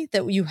reality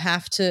that you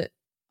have to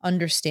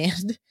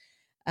understand.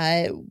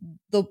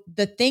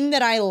 The thing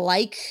that I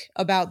like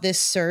about this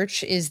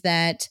search is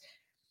that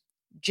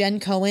Jen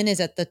Cohen is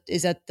at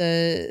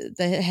the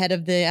head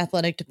of the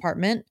athletic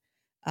department.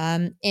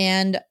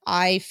 And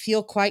I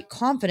feel quite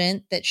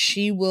confident that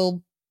she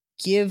will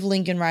give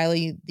Lincoln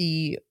Riley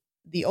the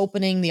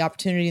opening, the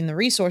opportunity, and the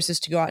resources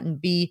to go out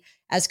and be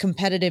as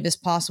competitive as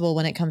possible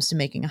when it comes to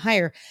making a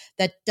hire.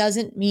 That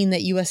doesn't mean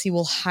that USC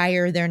will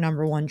hire their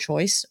number one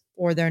choice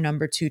or their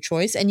number two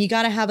choice. And you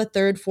got to have a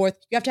third, fourth.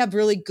 You have to have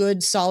really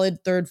good,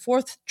 solid third,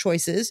 fourth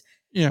choices.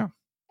 Yeah.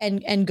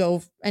 And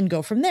go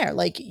from there.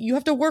 Like, you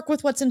have to work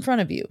with what's in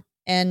front of you.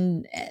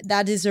 And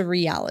that is a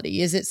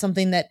reality. Is it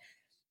something that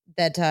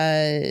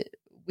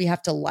we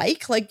have to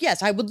like? Like,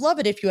 yes, I would love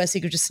it if USC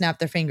could just snap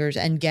their fingers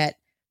and get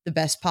the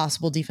best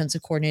possible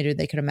defensive coordinator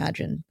they could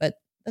imagine, but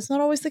that's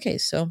not always the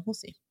case. So we'll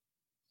see.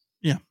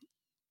 Yeah,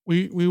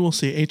 we will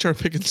see. HR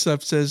Pickett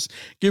Stuff says,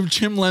 give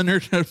Jim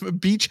Leonard a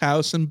beach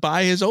house and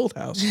buy his old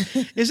house.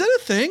 Is that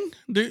a thing?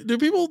 Do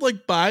people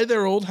like buy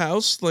their old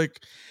house, like,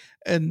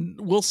 and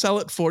we'll sell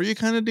it for you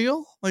kind of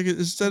deal? Like,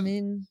 is that? I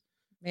mean,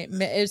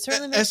 it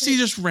certainly makes SC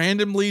just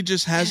randomly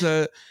just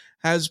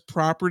has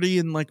property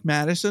in like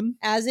Madison.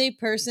 As a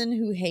person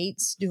who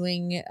hates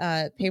doing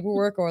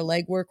paperwork or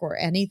legwork or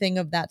anything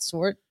of that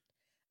sort,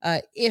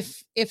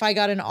 if I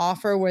got an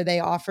offer where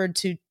they offered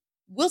to,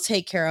 we'll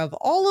take care of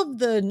all of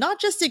the, not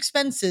just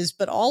expenses,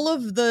 but all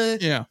of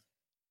the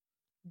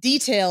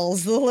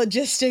details, the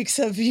logistics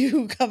of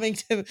you coming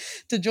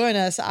to join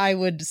us, I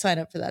would sign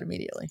up for that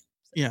immediately.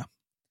 Yeah.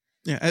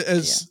 Yeah.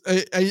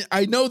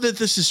 I know that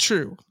this is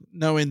true,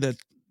 knowing that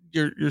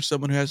you're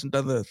someone who hasn't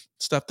done the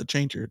stuff to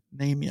change your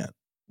name yet.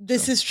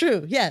 This is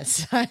true.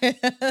 Yes.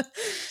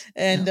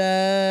 And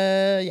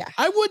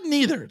I wouldn't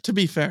either, to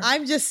be fair.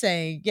 I'm just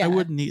saying, yeah. I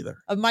wouldn't either.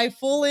 My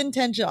full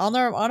intention on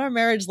our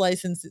marriage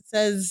license, it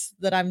says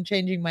that I'm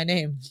changing my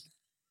name.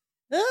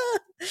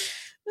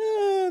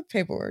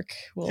 Paperwork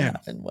will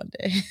happen one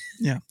day.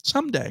 Yeah.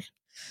 Someday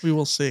we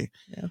will see.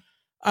 Yeah.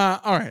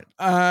 All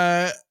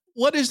right.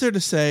 What is there to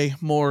say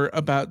more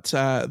about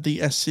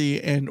the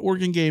SC and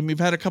Oregon game? We've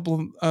had a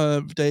couple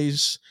of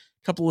days,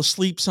 couple of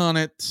sleeps on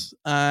it.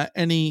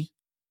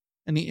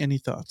 Any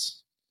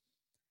thoughts?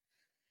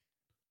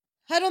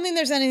 I don't think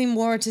there's anything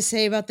more to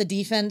say about the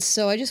defense.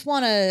 So I just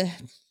want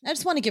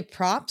to give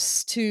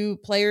props to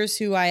players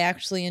who I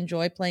actually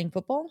enjoy playing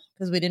football,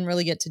 because we didn't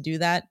really get to do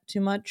that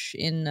too much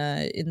in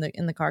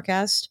the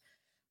CarCast.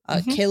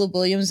 Caleb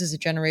Williams is a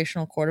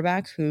generational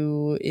quarterback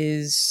who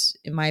is,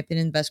 in my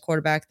opinion, the best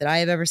quarterback that I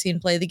have ever seen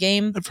play the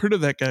game. I've heard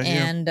of that guy.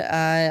 And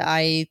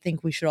I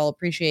think we should all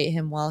appreciate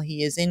him while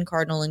he is in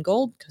Cardinal and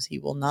Gold, because he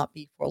will not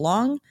be for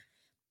long.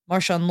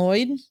 Marshawn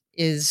Lloyd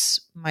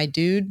is my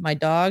dude, my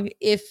dog.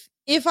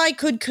 If I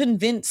could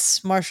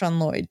convince Marshawn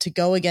Lloyd to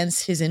go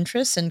against his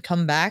interests and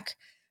come back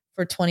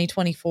for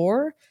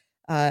 2024,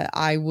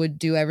 I would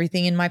do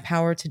everything in my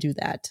power to do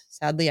that.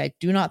 Sadly, I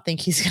do not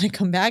think he's going to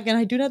come back, and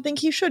I do not think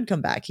he should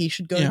come back. He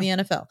should go to the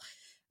NFL,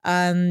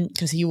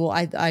 because he will.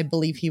 I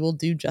believe he will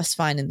do just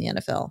fine in the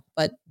NFL.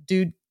 But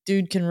dude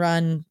can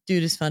run.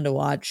 Dude is fun to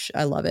watch.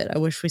 I love it. I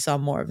wish we saw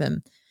more of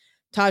him.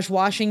 Taj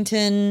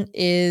Washington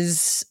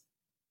is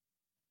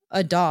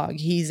a dog.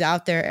 He's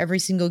out there every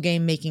single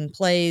game making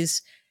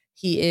plays.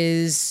 He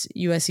is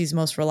USC's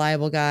most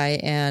reliable guy,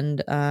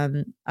 and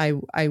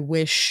I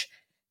wish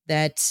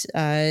that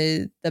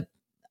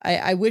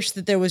I wish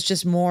that there was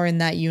just more in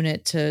that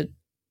unit to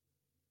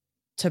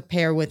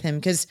pair with him,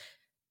 because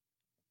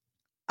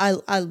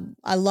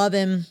I love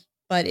him,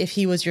 but if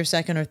he was your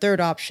second or third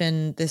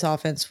option, this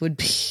offense would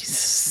be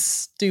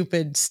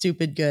stupid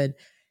good,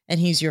 and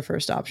he's your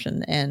first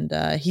option, and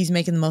he's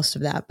making the most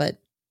of that. But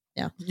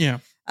yeah.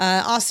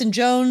 Austin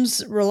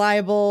Jones,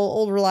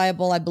 old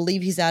reliable. I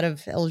believe he's out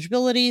of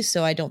eligibility,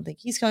 so I don't think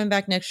he's coming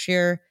back next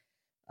year.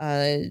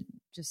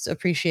 Just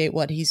appreciate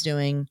what he's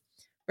doing.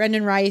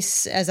 Brendan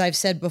Rice, as I've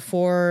said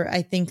before,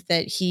 I think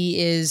that he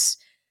is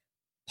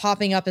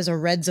popping up as a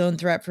red zone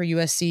threat for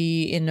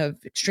USC in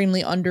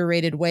extremely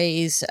underrated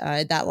ways.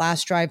 That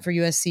last drive for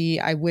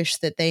USC, I wish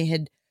that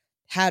they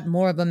had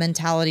more of a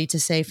mentality to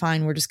say,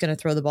 fine, we're just going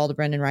to throw the ball to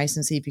Brendan Rice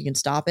and see if you can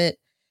stop it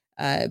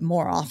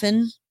more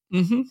often.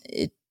 Mm-hmm.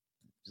 It's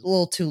a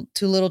little too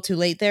little too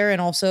late there. And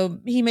also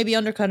he maybe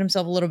undercut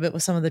himself a little bit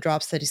with some of the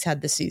drops that he's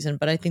had this season,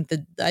 but I think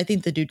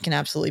the dude can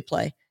absolutely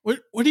play.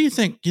 What do you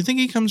think? Do you think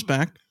he comes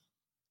back?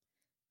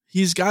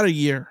 He's got a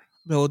year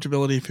of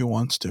eligibility if he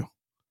wants to.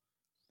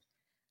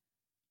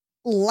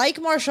 Like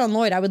Marshawn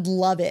Lloyd, I would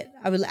love it.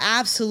 I would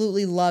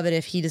absolutely love it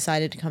if he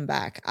decided to come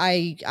back.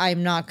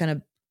 I'm not going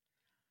to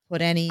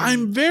put any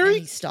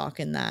stock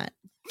in that.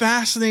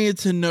 Fascinated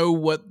to know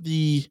what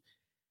the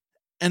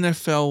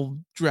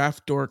NFL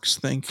draft dorks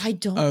think I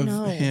don't of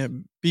know.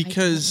 him,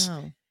 because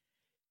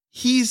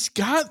he's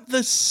got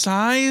the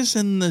size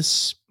and the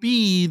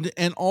speed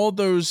and all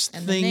those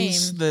And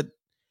things that,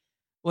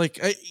 like,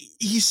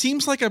 he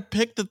seems like a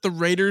pick that the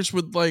Raiders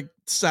would like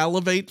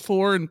salivate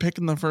for and pick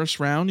in the first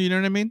round. You know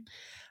what I mean?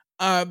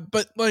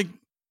 But like,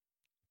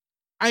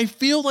 I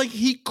feel like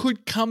he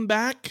could come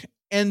back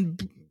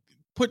and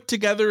put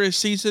together a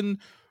season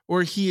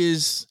where he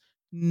is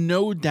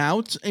no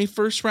doubt a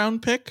first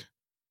round pick.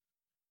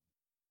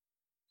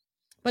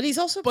 But he's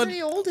also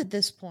pretty old at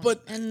this point.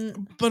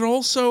 But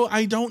also,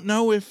 I don't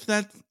know if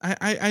that,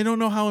 I don't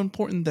know how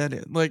important that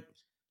is. Like,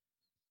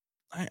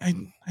 I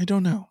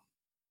don't know.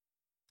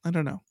 I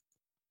don't know.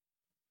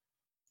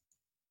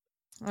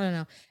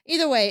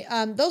 Either way,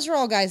 those are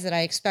all guys that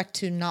I expect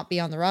to not be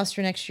on the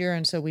roster next year,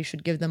 and so we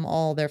should give them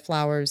all their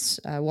flowers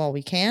while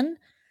we can.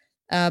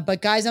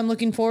 But guys, I'm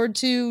looking forward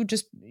to,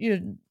 just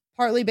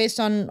partly based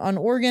on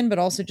Oregon, but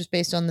also just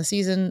based on the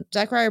season.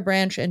 Zachariah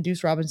Branch and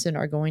Deuce Robinson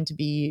are going to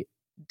be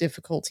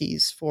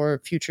difficulties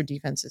for future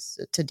defenses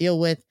to deal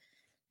with,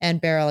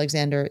 and Bear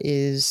Alexander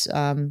is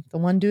the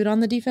one dude on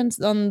the defense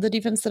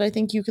that I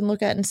think you can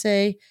look at and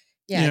say,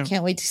 I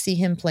can't wait to see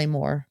him play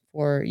more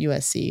for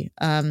USC.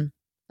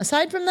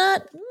 Aside from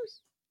that,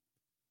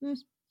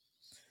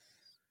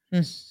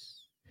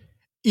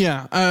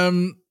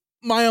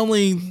 my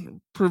only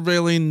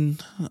prevailing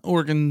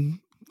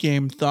Oregon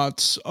game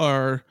thoughts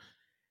are,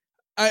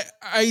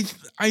 I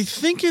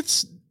think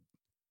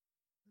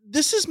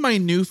this is my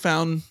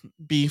newfound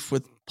beef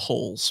with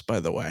polls, by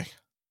the way.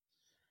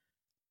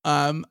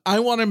 I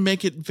want to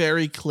make it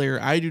very clear.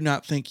 I do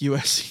not think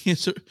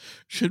USC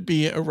should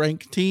be a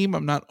ranked team.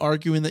 I'm not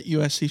arguing that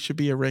USC should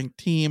be a ranked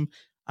team.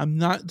 I'm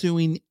not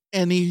doing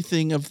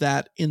anything of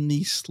that in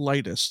the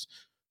slightest.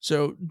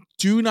 So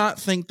do not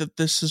think that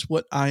this is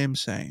what I am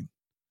saying.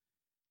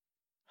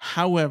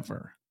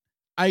 However,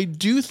 I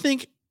do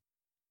think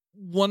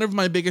one of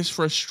my biggest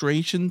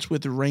frustrations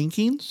with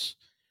rankings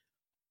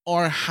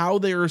are how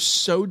they are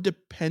so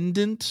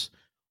dependent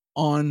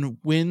on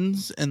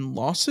wins and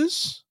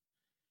losses.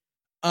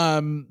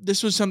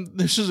 This was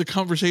a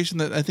conversation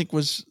that I think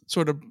was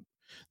sort of,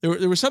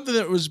 there was something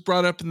that was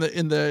brought up in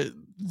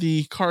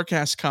the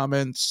CarCast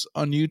comments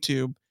on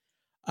YouTube.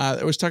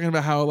 That was talking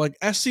about how, like,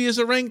 SC is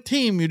a ranked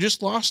team. You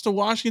just lost to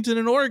Washington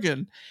and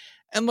Oregon.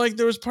 And like,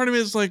 there was part of me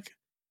that's like,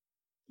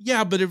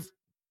 yeah, but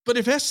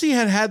if SC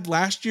had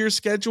last year's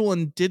schedule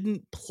and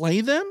didn't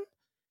play them,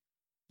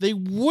 they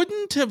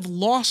wouldn't have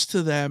lost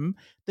to them.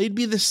 They'd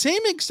be the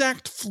same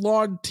exact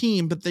flawed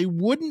team, but they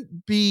wouldn't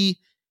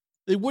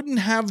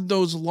have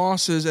those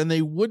losses, and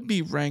they would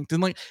be ranked.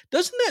 And like,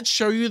 doesn't that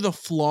show you the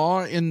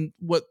flaw in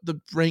what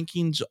the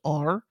rankings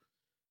are?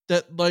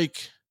 That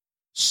like,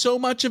 so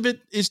much of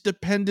it is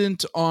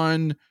dependent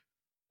on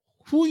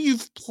who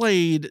you've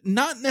played,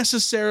 not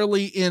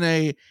necessarily in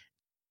a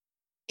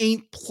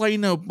ain't play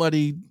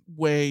nobody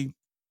way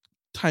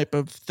type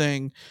of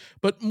thing,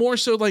 but more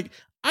so like,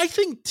 I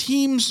think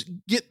teams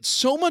get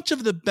so much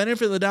of the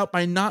benefit of the doubt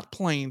by not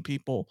playing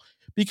people,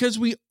 because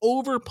we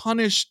over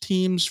punish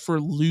teams for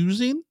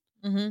losing.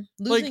 Mm-hmm.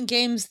 Losing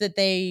games that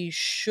they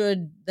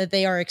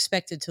are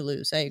expected to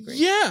lose. I agree.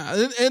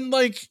 Yeah. And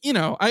like,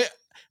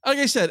 like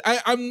I said,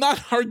 I'm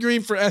not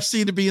arguing for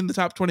SC to be in the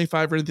top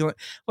 25 or anything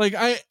like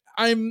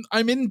I'm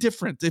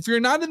indifferent. If you're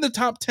not in the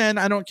top 10,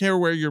 I don't care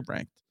where you're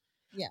ranked.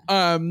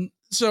 Yeah.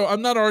 So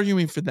I'm not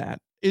arguing for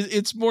that.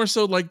 It's more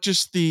so like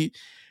just the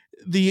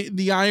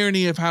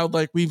irony of how,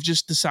 like, we've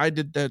just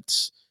decided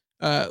that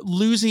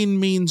losing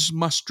means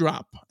must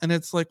drop. And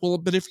it's like, well,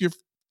 but if you're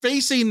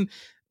facing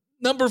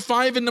number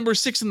 5 and number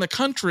 6 in the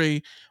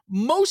country,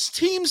 most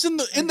teams in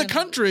the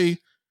country,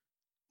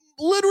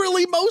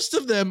 literally most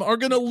of them, are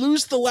going to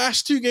lose the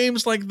last 2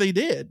 games like they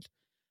did.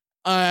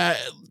 And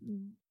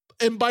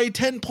by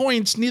 10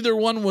 points, neither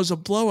one was a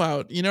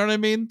blowout. You know what I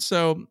mean?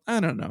 So I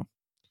don't know.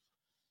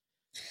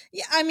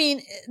 Yeah, I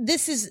mean,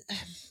 this is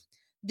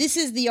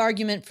the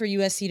argument for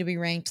USC to be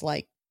ranked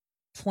like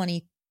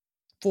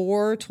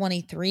 24,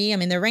 23. I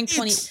mean, they're ranked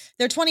 20.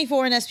 They're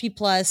 24 in SP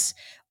plus.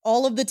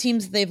 All of the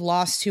teams that they've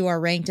lost to are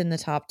ranked in the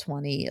top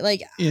 20.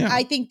 Like, yeah.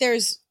 I think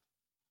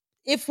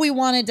if we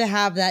wanted to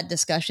have that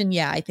discussion,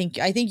 yeah, I think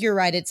you're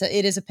right. It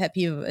is a pet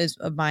peeve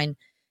of mine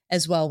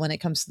as well when it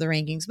comes to the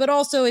rankings. But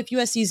also, if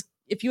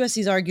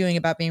USC's arguing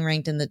about being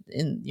ranked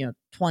in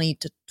 20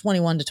 to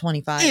 21 to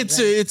 25,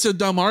 it's a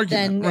dumb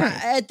argument. Then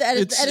right. at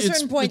a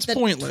certain point, that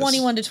pointless.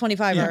 21 to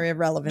 25 are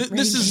irrelevant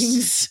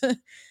rankings.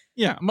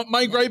 Yeah,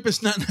 my gripe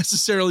is not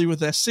necessarily with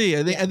SC.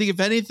 I think if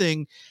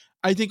anything,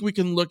 I think we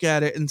can look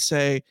at it and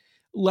say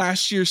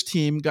last year's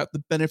team got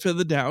the benefit of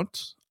the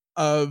doubt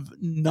of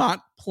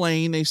not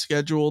playing a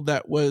schedule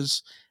that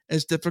was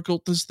as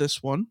difficult as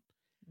this one.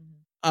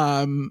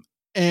 Mm-hmm.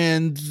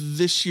 And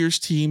this year's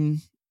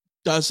team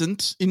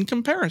doesn't in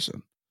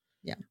comparison.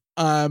 Yeah.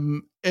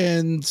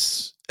 And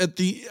I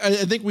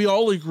think we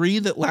all agree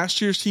that last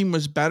year's team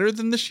was better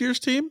than this year's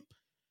team,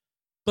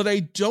 but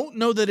I don't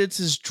know that it's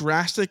as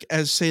drastic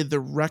as, say, the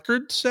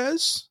record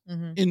says,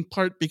 mm-hmm. in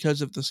part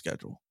because of the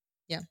schedule.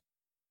 Yeah.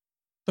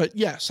 But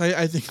yes,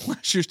 I think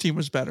last year's team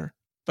was better.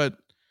 But,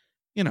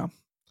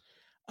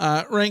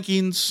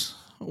 rankings,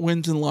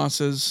 wins and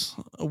losses,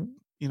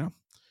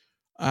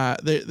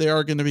 they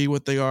are going to be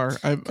what they are.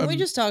 Can we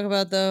just talk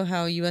about, though,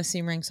 how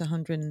USC ranks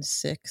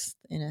 106th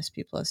in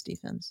SP Plus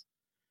defense?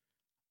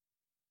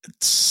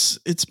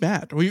 It's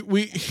bad.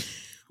 We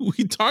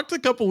talked a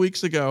couple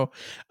weeks ago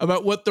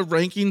about what the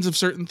rankings of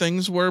certain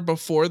things were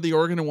before the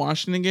Oregon and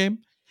Washington game,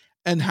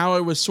 and how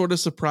I was sort of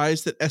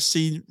surprised that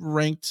SC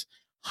ranked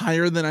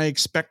higher than I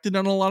expected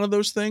on a lot of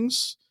those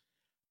things.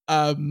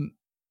 And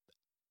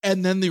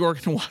then the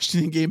Oregon and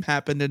Washington game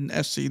happened, and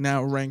SC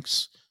now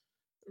ranks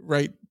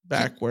right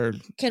back where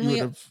you would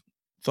have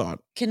thought.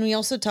 Can we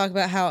also talk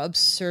about how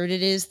absurd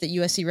it is that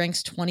USC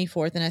ranks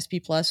 24th in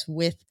SP Plus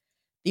with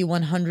the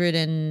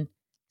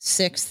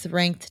 106th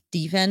ranked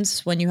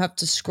defense when you have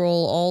to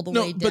scroll all the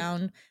way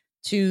down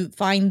to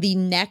find the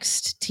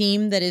next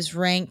team that is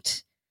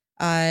ranked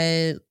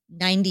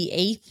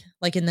 98th,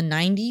 like in the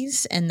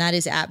 90s, and that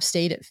is App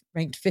State at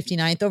ranked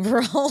 59th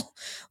overall.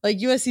 Like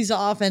USC's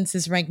offense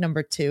is ranked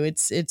number 2.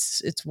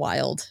 It's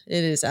wild.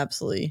 It is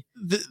absolutely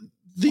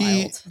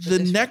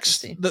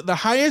the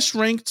highest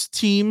ranked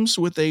teams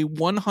with a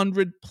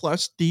 100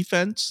 plus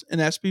defense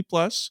in SP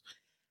Plus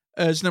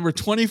is number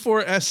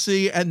 24 SC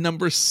and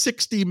number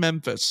 60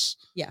 Memphis.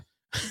 Yeah.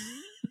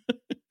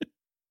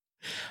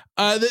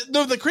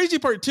 The crazy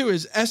part too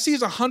is SC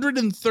is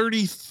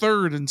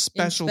 133rd in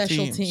special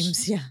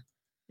teams. Yeah.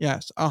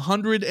 Yes,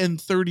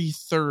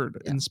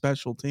 133rd in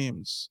special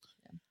teams.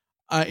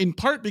 Yeah. In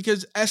part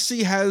because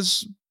SC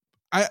has,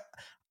 I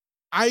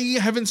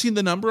haven't seen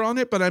the number on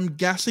it, but I'm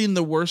guessing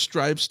the worst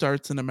drive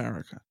starts in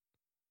America.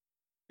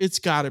 It's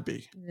got to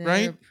be. They're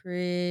right?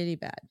 Pretty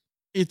bad.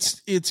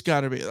 It's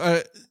got to be.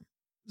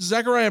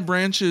 Zachariah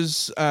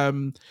Branch's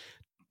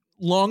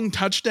long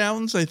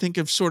touchdowns, I think,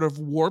 have sort of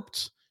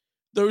warped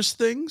those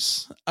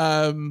things,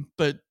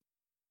 but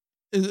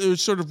it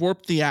sort of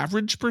warped the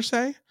average per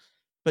se.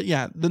 But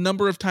yeah, the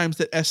number of times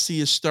that SC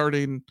is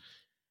starting,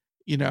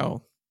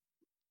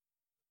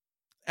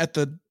 at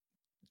the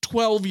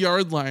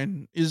 12-yard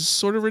line is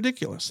sort of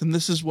ridiculous. And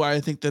this is why I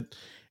think that,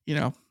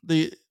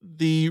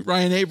 the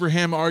Ryan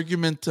Abraham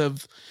argument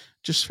of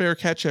just fair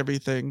catch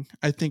everything,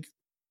 I think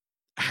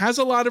has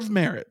a lot of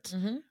merit.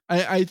 Mm-hmm.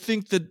 I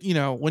think that,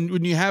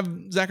 when you have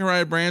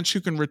Zachariah Branch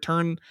who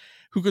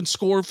can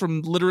score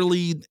from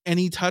literally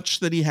any touch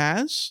that he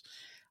has,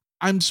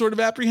 I'm sort of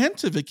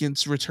apprehensive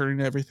against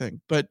returning everything.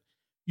 But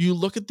you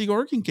look at the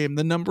Oregon game,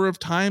 the number of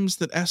times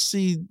that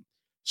SC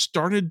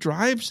started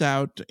drives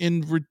out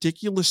in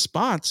ridiculous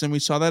spots, and we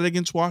saw that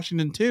against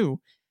Washington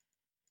too.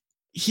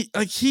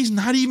 He's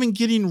not even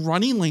getting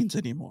running lanes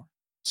anymore.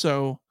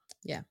 So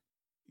yeah,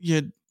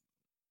 and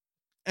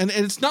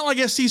it's not like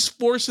SC's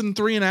forcing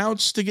 3 and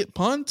outs to get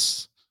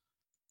punts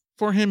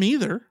for him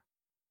either.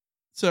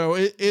 So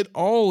it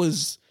all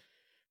is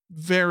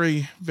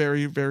very,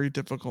 very, very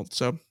difficult.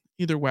 So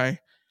either way,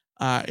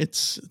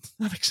 it's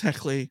not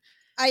exactly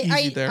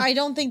easy there. I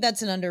don't think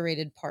that's an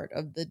underrated part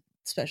of the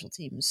special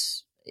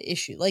teams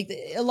issue. Like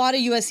a lot of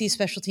USC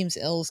special teams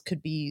ills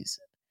could be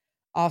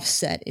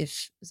offset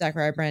if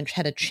Zachariah Branch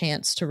had a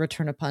chance to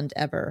return a punt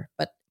ever,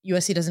 but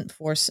USC doesn't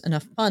force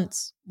enough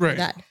punts for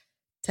that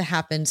to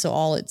happen.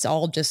 So it's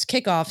all just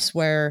kickoffs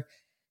where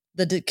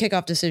the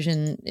kickoff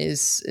decision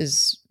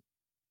is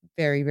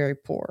very, very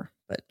poor.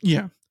 But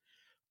yeah.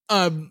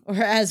 Or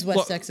as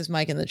West Texas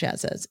Mike in the chat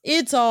says,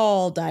 it's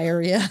all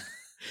diarrhea.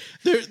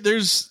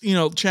 There's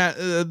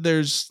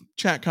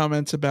chat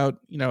comments about,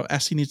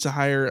 SC needs to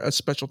hire a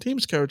special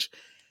teams coach.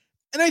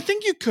 And I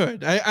think you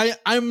could.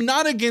 I'm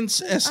not against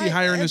SC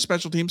hiring a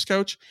special teams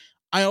coach.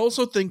 I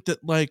also think that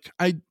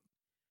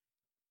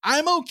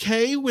I'm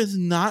okay with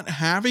not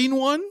having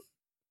one.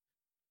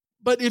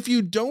 But if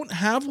you don't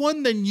have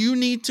one, then you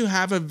need to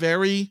have a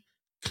very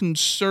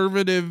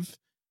conservative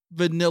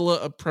vanilla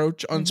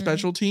approach on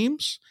special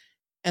teams.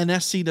 And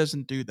SC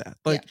doesn't do that.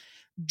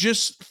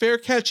 Just fair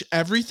catch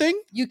everything.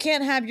 You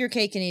can't have your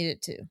cake and eat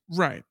it too.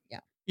 Right.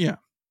 Yeah.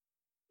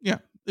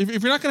 If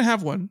you're not going to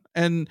have one,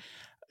 and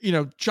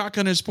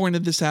Shotgun has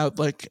pointed this out,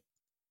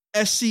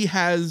 SC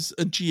has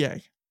a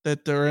GA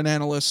that they're an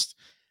analyst.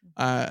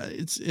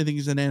 I think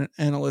he's an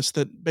analyst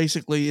that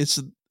basically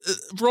it's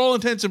for all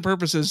intents and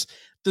purposes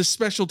the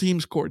special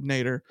teams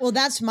coordinator. Well,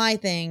 that's my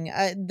thing.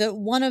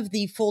 One of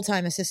the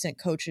full-time assistant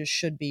coaches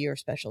should be your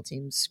special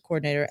teams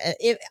coordinator.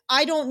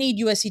 I don't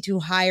need USC to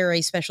hire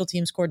a special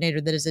teams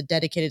coordinator that is a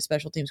dedicated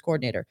special teams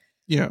coordinator.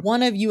 Yeah.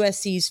 One of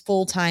USC's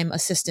full-time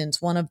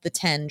assistants, one of the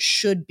 10,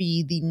 should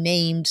be the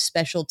named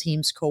special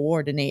teams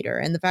coordinator.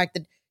 And the fact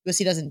that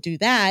USC doesn't do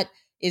that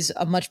is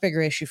a much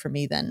bigger issue for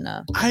me than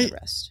the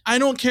rest. I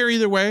don't care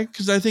either way,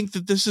 because I think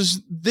that this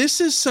is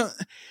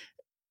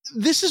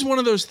one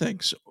of those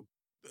things.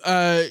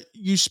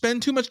 You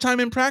spend too much time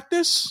in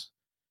practice,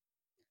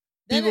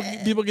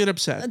 people get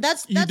upset.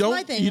 That's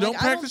my thing. You don't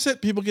practice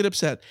it, people get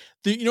upset.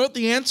 You know what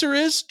the answer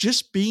is?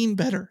 Just being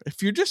better.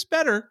 If you're just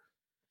better,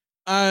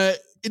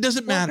 it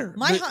doesn't matter.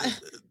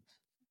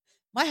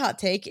 My hot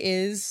take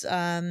is,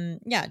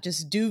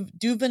 just do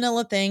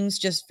vanilla things,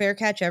 just fair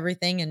catch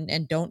everything,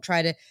 and don't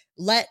try to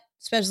let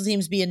special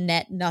teams be a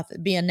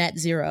net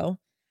zero.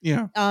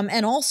 Yeah.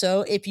 And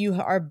also if you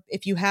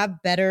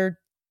have better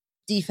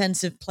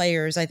defensive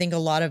players, I think a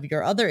lot of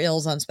your other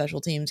ills on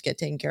special teams get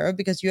taken care of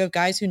because you have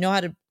guys who know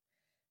how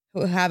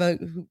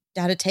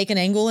to take an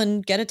angle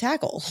and get a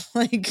tackle,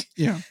 like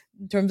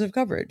in terms of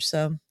coverage.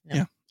 So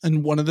yeah.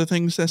 And one of the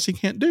things SC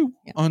can't do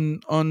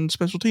on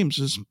special teams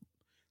is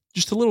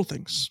just the little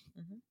things,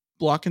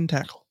 block and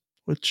tackle,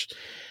 which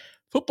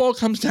football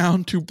comes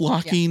down to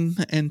blocking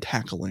and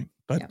tackling.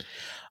 But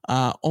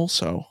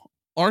also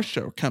our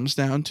show comes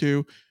down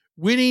to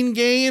winning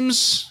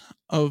games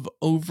of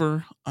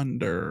over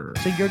under.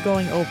 So you're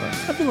going over.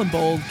 I'm feeling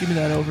bold. Give me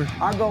that over.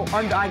 I'll go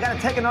under. I got to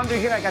take an under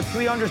here. I got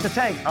 3 unders to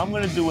take. I'm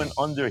going to do an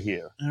under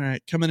here. All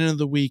right. Coming into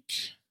the week,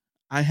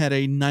 I had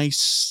a nice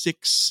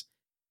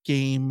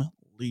 6-game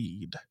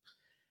lead.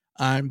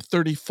 I'm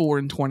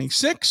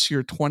 34-26.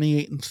 You're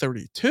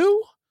 28-32.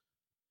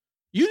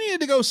 You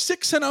needed to go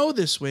 6-0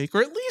 this week,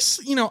 or at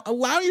least,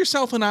 allow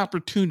yourself an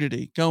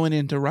opportunity going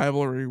into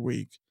rivalry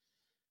week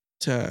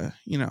to,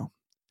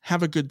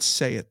 have a good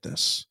say at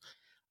this.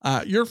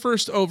 Your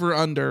first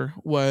over-under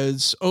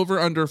was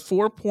over-under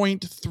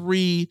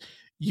 4.3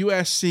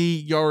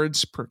 USC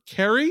yards per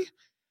carry.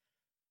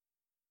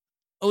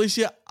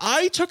 Alicia,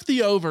 I took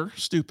the over,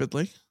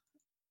 stupidly,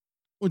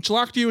 which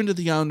locked you into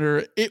the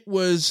under. It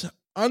was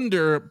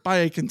under by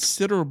a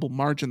considerable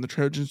margin. The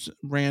Trojans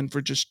ran for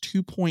just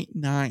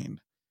 2.9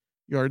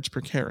 yards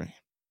per carry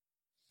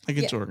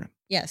against Oregon.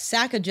 Yeah,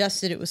 sack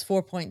adjusted, it was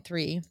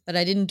 4.3, but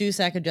I didn't do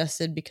sack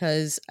adjusted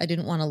because I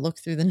didn't want to look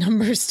through the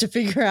numbers to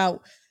figure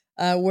out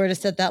where to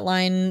set that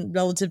line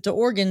relative to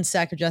Oregon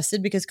sack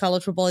adjusted, because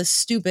college football is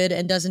stupid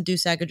and doesn't do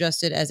sack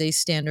adjusted as a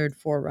standard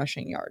for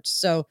rushing yards.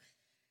 So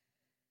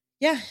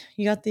yeah,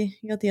 you got the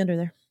under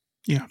there.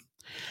 Yeah.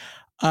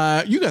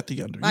 You got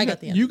the under. I got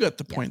the under. You got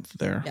the point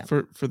there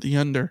for the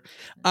under.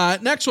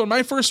 Next one.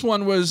 My first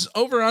one was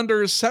over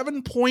under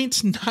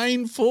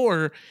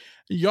 7.94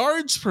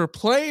 yards per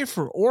play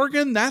for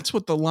Oregon. That's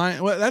what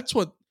that's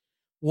what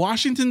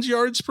Washington's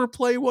yards per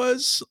play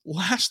was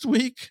last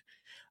week.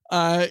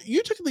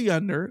 You took the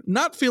under,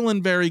 not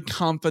feeling very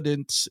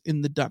confident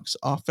in the Ducks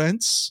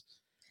offense,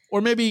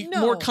 or maybe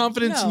more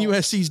confidence in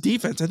USC's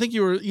defense. I think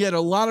you had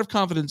a lot of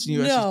confidence in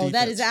USC's defense. No,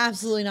 that is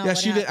absolutely not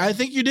what happened. I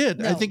think you did.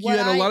 No, I think you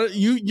had a lot of,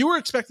 you were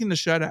expecting the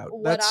shutout.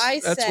 What I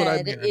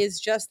said is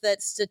just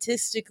that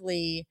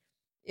statistically,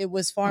 it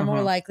was far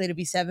more likely to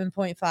be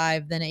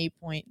 7.5 than 8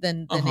 point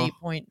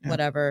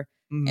whatever.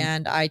 Mm-hmm.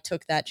 And I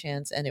took that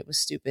chance and it was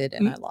stupid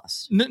and I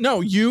lost.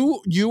 No,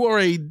 you are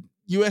a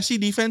USC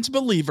defense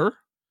believer,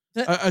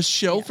 a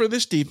shill for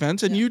this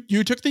defense, and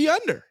you took the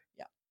under.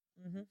 Yeah.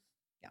 Mm-hmm.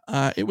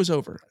 It was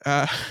over.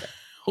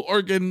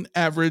 Oregon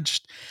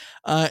averaged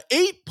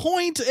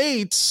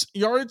 8.8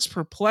 yards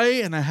per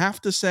play, and I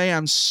have to say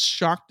I'm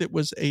shocked it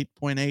was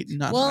 8.8,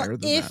 not higher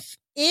than that.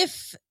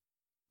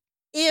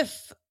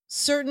 If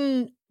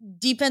certain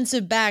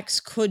defensive backs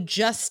could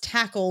just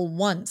tackle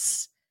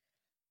once,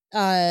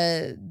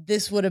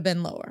 this would have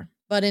been lower.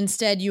 But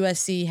instead,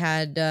 USC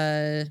had,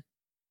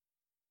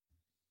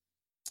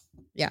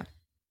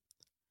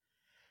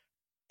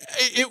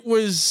 It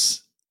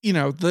was,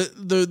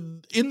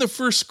 the in the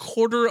first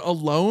quarter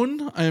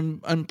alone,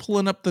 I'm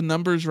pulling up the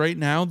numbers right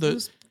now. It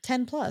was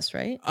 10 plus,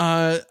 right?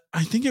 I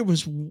think it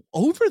was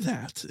over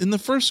that in the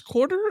first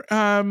quarter.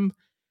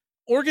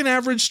 Oregon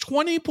averaged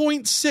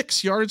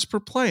 20.6 yards per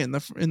play in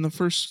the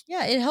first.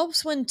 Yeah, it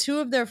helps when two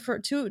of their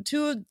two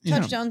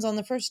touchdowns on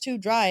the first 2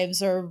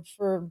 drives are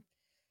for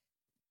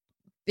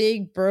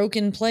big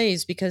broken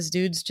plays because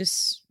dudes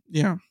just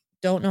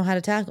don't know how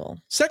to tackle.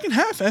 Second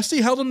half, SC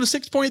held them to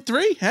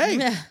 6.3.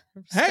 Hey,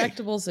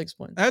 respectable 6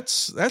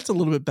 points. That's a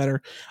little bit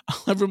better.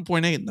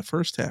 11.8 in the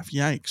first half.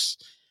 Yikes.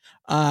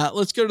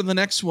 Let's go to the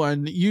next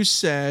one. You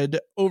said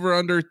over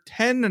under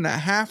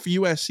 10.5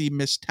 USC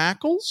missed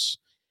tackles.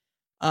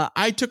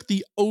 I took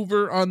the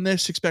over on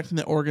this, expecting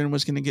that Oregon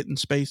was going to get in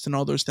space and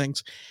all those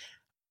things.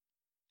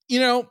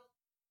 This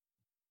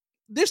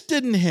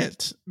didn't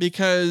hit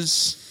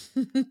because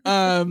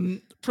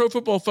Pro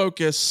Football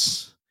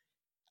Focus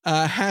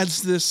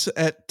has this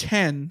at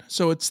 10,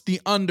 so it's the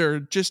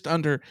under, just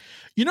under.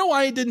 You know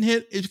why it didn't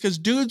hit? It's because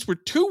dudes were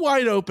too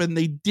wide open.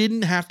 They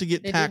didn't have to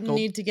get tackled. They didn't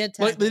need to get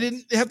tackled. They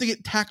didn't have to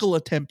get tackle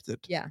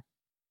attempted. Yeah.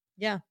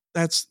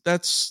 That's.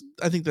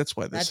 I think that's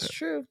why this. That's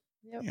true.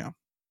 Yep. Yeah.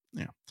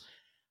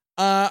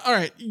 All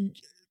right.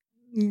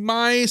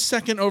 My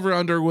second over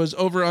under was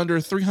over under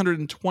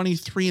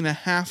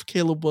 323.5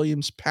 Caleb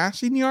Williams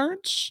passing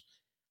yards.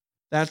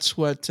 That's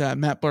what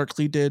Matt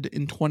Barkley did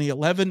in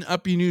 2011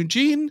 up in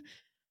Eugene.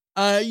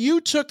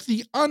 You took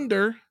the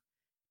under.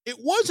 It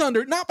was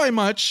under, not by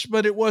much,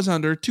 but it was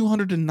under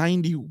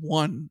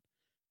 291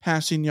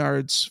 passing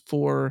yards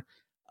for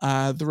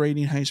the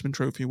reigning Heisman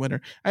Trophy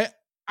winner.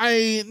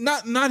 I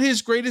not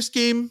his greatest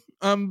game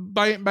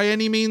by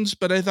any means,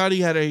 but I thought he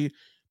had a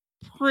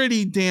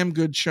pretty damn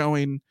good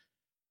showing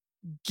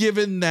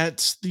given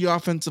that the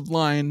offensive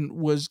line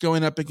was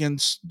going up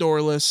against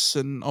Dorless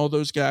and all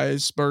those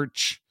guys,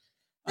 Birch,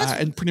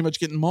 and pretty much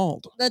getting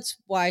mauled. That's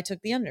why I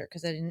took the under,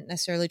 because I didn't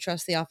necessarily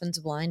trust the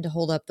offensive line to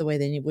hold up the way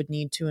they would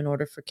need to in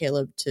order for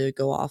Caleb to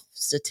go off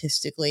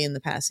statistically in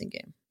the passing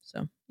game.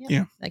 So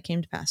yeah. That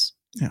came to pass.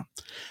 Yeah.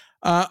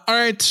 All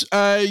right.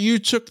 You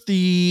took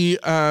the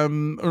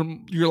or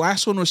your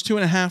last one was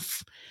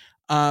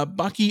 2.5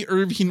 Bucky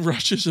Irving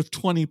rushes of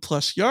 20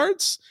 plus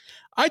yards.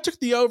 I took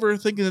the over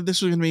thinking that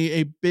this was going to be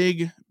a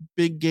big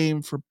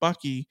game for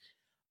Bucky.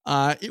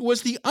 It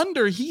was the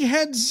under. He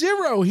had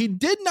 0. He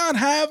did not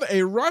have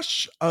a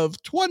rush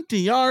of 20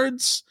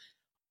 yards.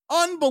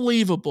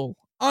 Unbelievable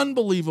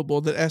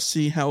that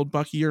SC held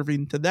Bucky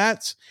Irving to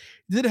that.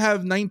 He did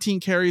have 19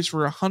 carries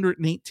for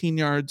 118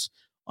 yards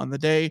on the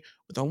day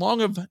with a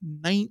long of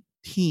 19.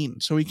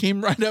 So he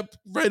came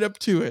right up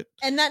to it.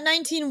 And that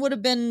 19 would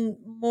have been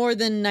more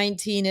than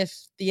 19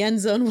 if the end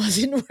zone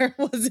wasn't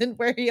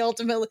where he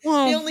ultimately, he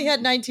only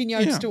had 19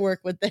 yards to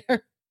work with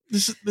there.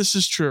 This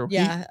is true.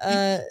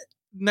 Yeah.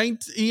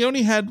 He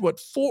only had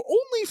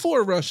only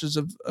 4 rushes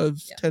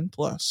of 10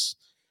 plus.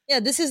 Yeah,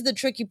 this is the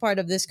tricky part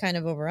of this kind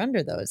of over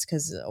under though. It's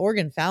because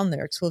Oregon found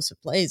their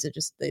explosive plays.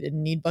 They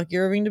didn't need Bucky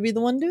Irving to be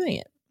the one doing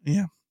it.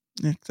 Yeah,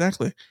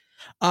 exactly.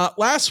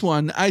 Last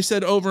one, I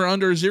said over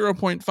under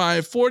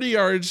 0.5, 40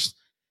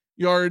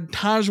 yard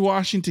Taj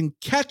Washington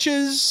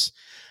catches.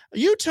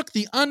 You took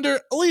the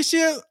under.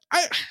 Alicia,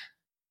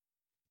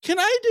 can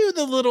I do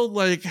the little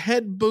like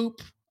head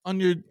boop on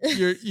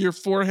your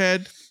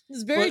forehead?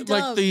 It's very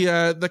dumb.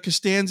 Like the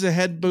Costanza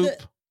head boop.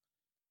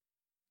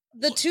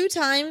 The 2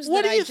 times.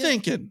 What are you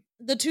thinking?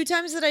 The 2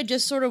 times that I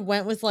just sort of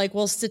went with like,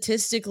 well,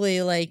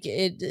 statistically, like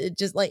it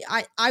just like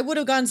I would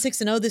have gone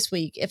 6-0 this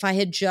week if I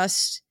had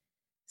just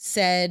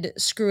said,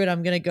 screw it,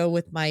 I'm going to go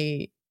with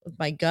my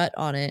gut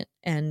on it.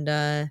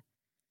 And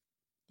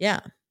yeah.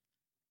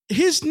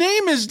 His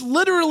name is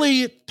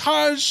literally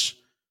Taj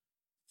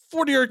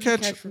 40-yard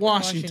catch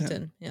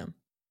Washington. Yeah.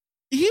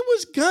 He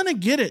was going to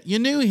get it. You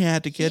knew he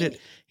had to get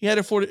it. He had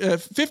a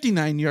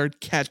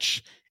 59-yard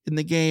catch in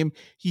the game.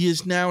 He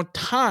is now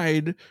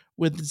tied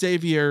with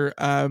Xavier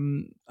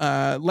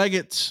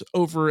Leggett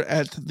over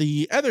at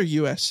the other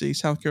USC,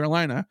 South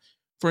Carolina,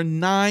 for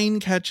 9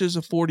 catches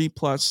of 40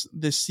 plus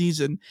this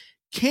season.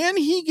 Can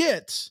he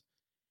get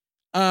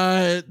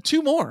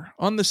 2 more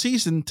on the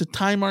season to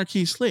tie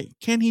Marquise Lee?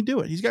 Can he do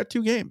it? He's got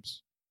 2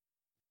 games.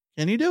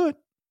 Can he do it?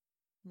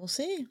 We'll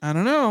see. I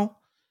don't know.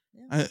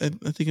 Yeah. I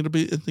think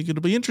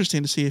it'll be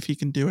interesting to see if he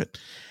can do it.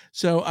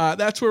 So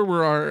that's where we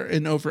are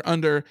in over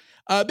under.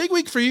 Big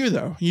week for you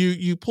though.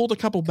 You pulled a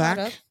couple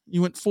back.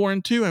 You went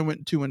 4-2. I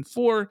went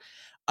 2-4.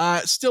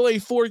 Still a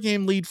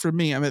 4-game lead for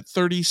me. I'm at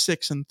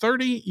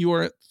 36-30. You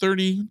are at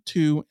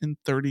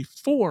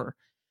 32-34.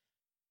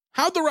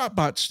 How'd the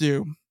Rotbots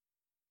do?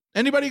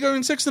 Anybody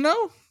going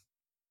 6-0?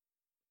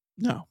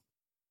 No.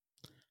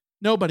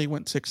 Nobody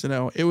went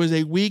 6-0. It was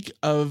a week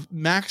of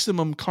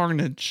maximum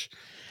carnage.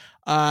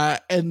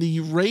 And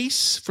the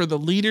race for the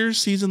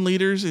season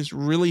leaders is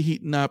really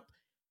heating up.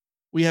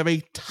 We have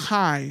a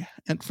tie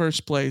at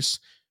first place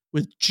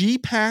with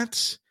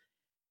G-Pat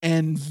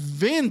and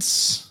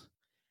Vince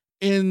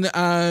in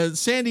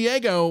San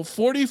Diego.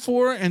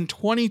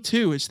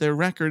 44-22 is their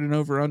record in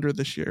over under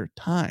this year.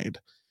 Tied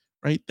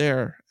right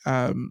there.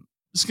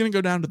 It's going to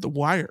go down to the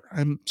wire.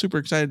 I'm super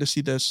excited to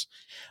see this.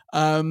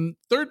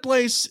 Third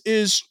place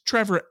is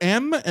Trevor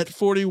M at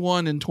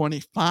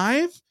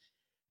 41-25.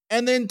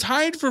 And then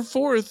tied for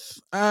 4th,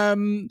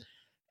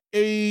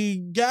 a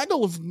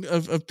gaggle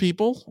of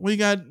people. We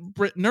got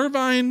Britt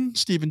Nervine,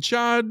 Stephen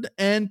Chod,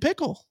 and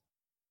Pickle.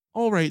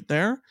 All right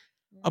there.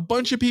 A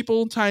bunch of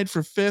people tied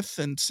for 5th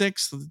and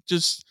 6th.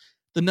 Just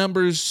the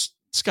numbers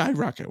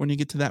skyrocket when you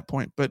get to that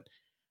point. But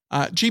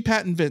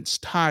G-Pat and Vince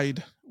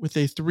tied with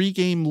a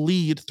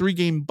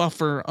 3-game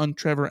buffer on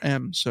Trevor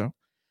M. So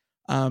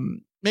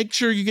make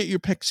sure you get your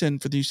picks in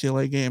for the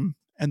UCLA game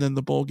and then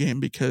the bowl game,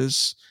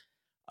 because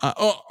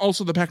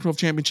also the Pac-12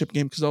 championship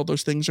game, because all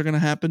those things are going to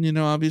happen,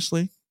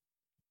 obviously.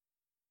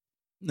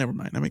 Never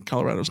mind. I mean,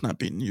 Colorado's not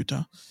beating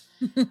Utah.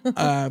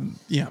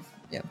 Yeah.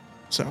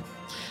 So,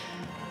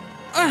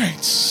 all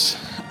right.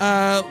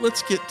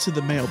 Let's get to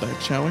the mailbag,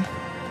 shall we?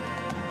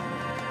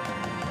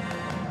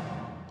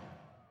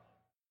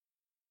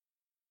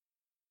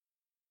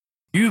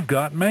 You've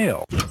got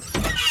mail.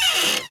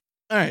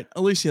 All right,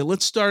 Alicia,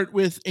 let's start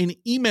with an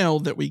email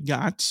that we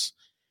got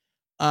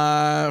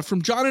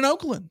from John in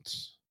Oakland.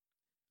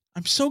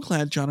 I'm so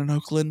glad John in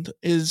Oakland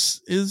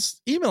is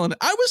emailing.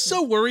 I was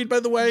so worried, by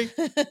the way,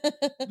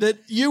 that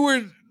you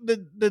were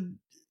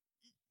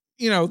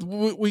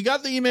we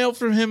got the email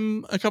from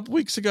him a couple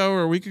weeks ago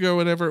or a week ago,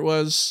 whatever it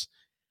was.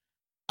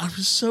 I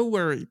was so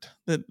worried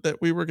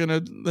that we were gonna.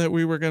 That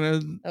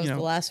was the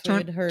last we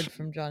had heard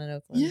from John in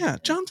Oakland. Yeah,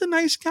 John's a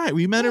nice guy.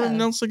 We met him in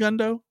El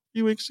Segundo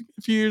a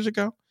few years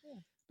ago. Yeah.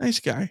 Nice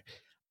guy.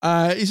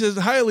 He says,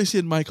 "Hi, Alicia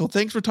and Michael.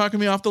 Thanks for talking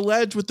me off the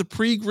ledge with the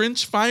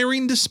pre-Grinch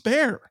firing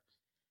despair.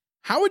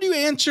 How would you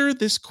answer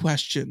this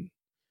question?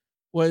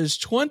 Was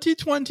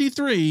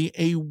 2023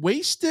 a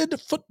wasted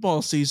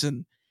football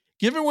season,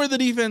 given where the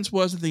defense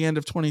was at the end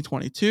of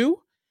 2022?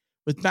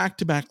 With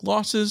back-to-back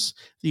losses,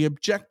 the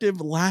objective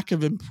lack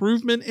of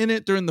improvement in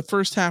it during the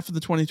first half of the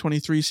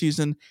 2023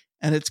 season,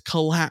 and its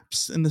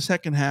collapse in the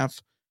second half,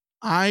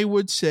 I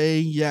would say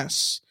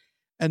yes.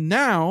 And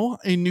now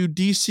a new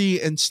DC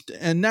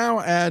and now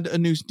add a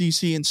new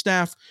DC and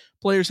staff,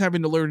 players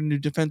having to learn a new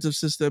defensive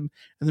system,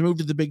 and the move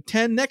to the Big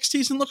Ten next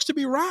season looks to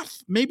be rough,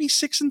 maybe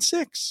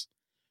 6-6.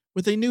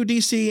 With a new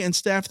DC and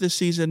staff this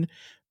season,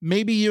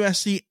 maybe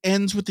USC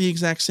ends with the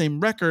exact same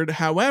record.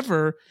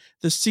 However,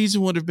 the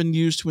season would have been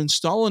used to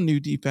install a new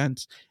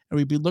defense, and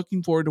we'd be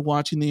looking forward to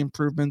watching the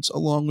improvements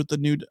along with the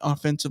new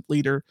offensive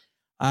leader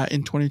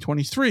in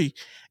 2023.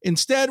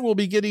 Instead, we'll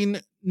be getting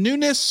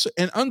newness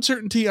and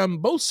uncertainty on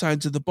both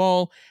sides of the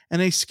ball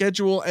and a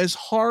schedule as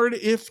hard,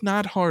 if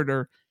not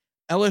harder.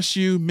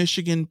 LSU,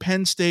 Michigan,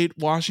 Penn State,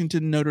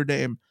 Washington, Notre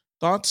Dame.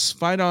 Thoughts?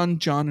 Fight on,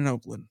 John in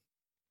Oakland.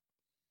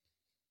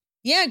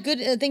 Yeah, good.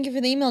 Thank you for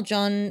the email,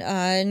 John,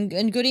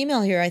 and good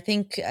email here. I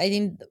think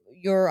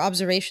your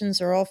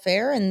observations are all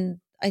fair, and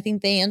I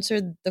think they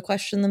answered the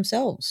question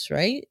themselves.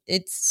 Right?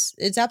 It's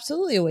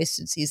absolutely a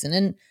wasted season,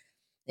 and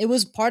it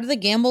was part of the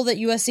gamble that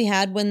USC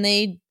had when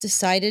they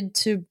decided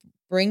to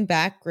bring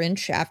back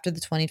Grinch after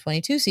the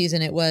 2022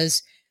 season. It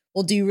was,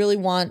 well, do you really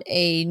want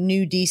a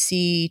new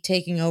DC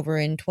taking over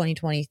in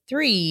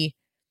 2023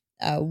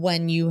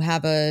 when you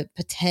have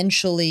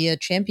potentially a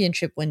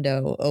championship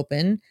window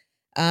open?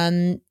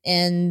 And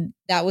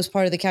that was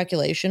part of the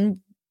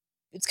calculation.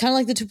 It's kind of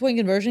like the 2-point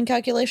conversion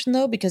calculation,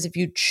 though, because if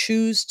you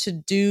choose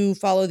to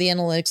follow the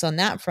analytics on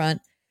that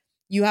front,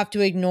 you have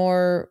to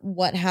ignore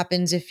what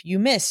happens if you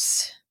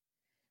miss.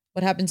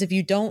 What happens if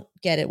you don't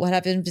get it? What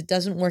happens if it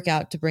doesn't work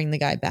out to bring the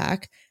guy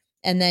back?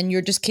 And then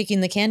you're just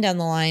kicking the can down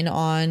the line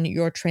on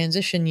your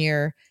transition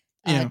year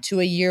to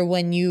a year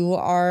when you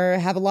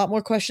have a lot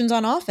more questions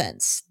on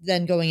offense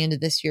than going into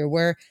this year,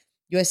 where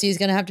USC is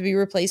going to have to be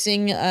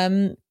replacing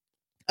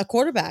a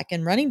quarterback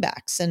and running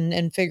backs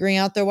and figuring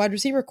out their wide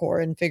receiver core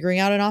and figuring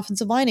out an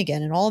offensive line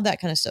again and all of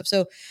that kind of stuff.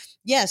 So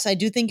yes, I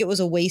do think it was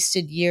a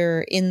wasted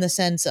year in the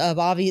sense of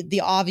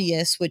the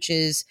obvious, which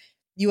is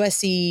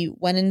USC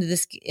went into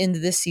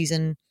this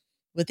season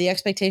with the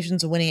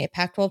expectations of winning a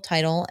Pac-12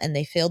 title, and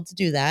they failed to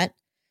do that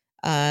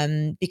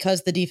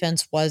because the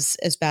defense was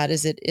as bad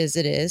as it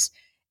is.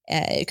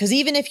 Because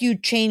even if you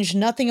change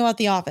nothing about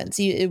the offense,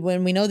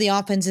 when we know the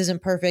offense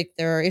isn't perfect,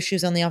 there are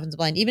issues on the offensive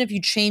line. Even if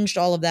you changed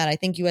all of that, I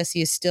think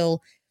USC is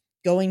still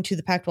going to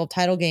the Pac-12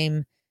 title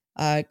game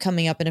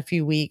coming up in a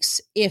few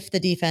weeks if the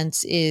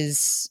defense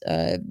is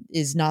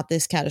not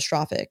this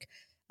catastrophic.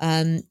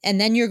 And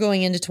then you're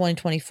going into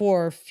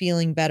 2024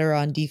 feeling better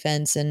on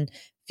defense and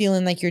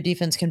feeling like your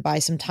defense can buy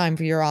some time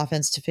for your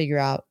offense to figure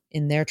out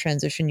in their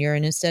transition year.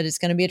 And instead, it's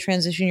going to be a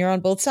transition year on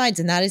both sides,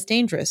 and that is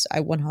dangerous. I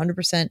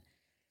 100%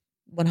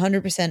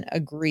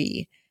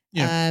 agree.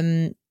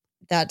 Yeah.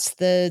 That's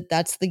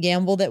the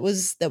gamble that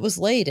was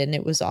laid, and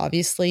it was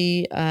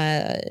obviously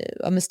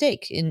a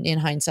mistake in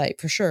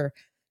hindsight for sure.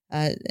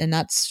 And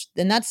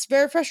that's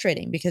very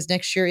frustrating because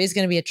next year is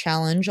going to be a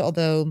challenge.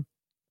 Although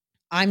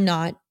I'm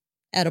not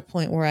at a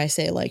point where I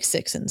say like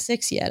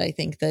 6-6 yet. I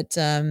think that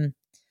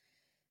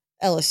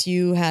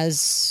LSU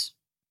has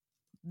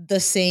the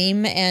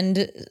same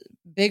and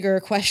bigger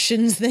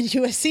questions than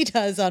USC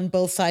does on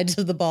both sides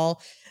of the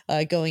ball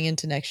going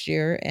into next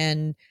year.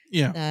 And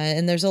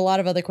and there's a lot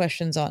of other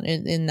questions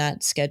in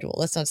that schedule.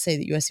 Let's not say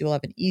that USC will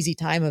have an easy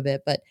time of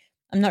it, but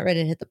I'm not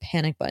ready to hit the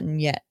panic button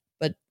yet.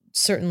 But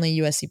certainly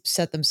USC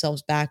set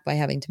themselves back by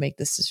having to make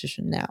this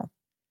decision now.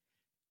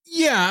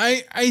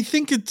 Yeah, I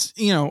think it's,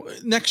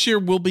 next year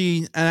will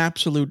be an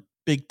absolute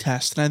big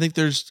test. And I think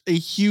there's a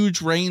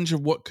huge range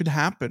of what could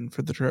happen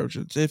for the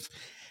Trojans.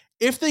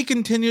 If they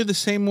continue the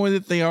same way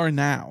that they are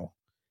now,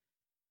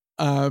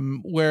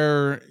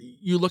 where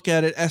you look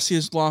at it, SC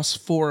has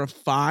lost 4 of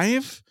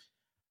 5.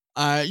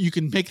 You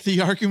can make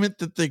the argument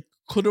that they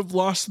could have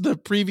lost the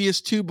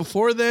previous 2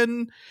 before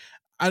then.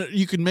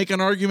 You can make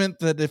an argument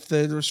that if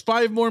there's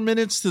 5 more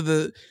minutes to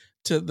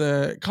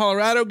the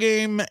Colorado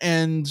game,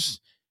 and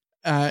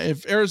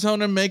if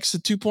Arizona makes a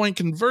 2-point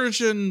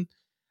conversion,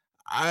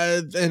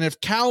 and if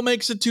Cal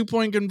makes a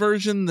 2-point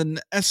conversion, then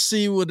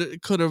SC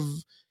could have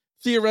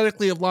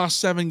theoretically have lost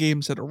 7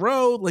 games in a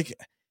row. Like,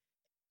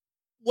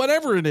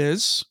 whatever it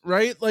is,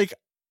 right? Like,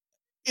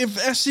 if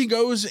SC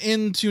goes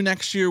into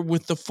next year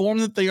with the form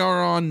that they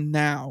are on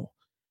now,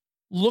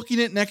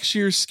 looking at next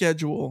year's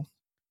schedule,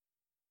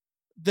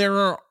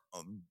 there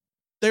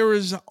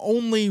is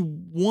only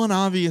one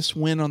obvious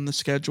win on the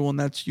schedule, and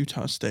that's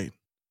Utah State.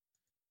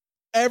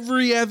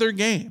 Every other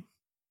game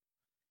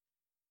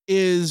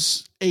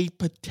is a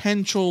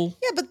potential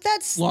but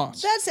that's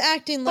loss. That's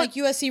acting like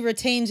USC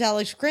retains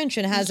Alex Grinch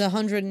and has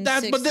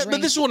 106. But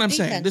this is what I'm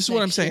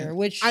saying. Year,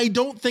 which I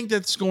don't think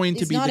that's going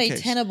to be the case. It's not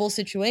a tenable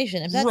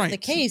situation. If that's the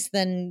case,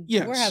 then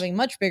we're having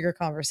much bigger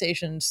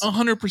conversations.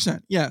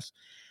 100%. Yes.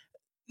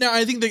 Now,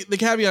 I think the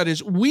caveat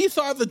is we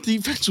thought the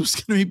defense was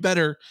going to be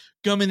better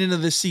coming into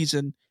this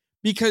season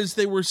because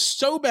they were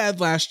so bad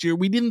last year.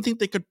 We didn't think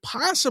they could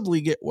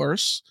possibly get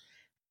worse.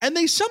 And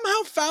they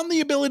somehow found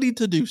the ability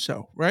to do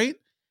so, right?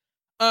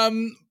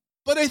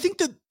 But I think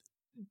that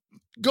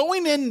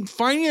going in,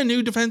 finding a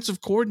new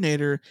defensive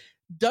coordinator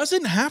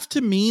doesn't have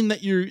to mean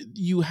that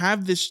you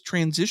have this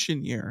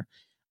transition year.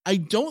 I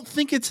don't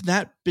think it's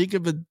that big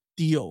of a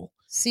deal.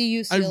 See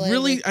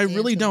UCLA. I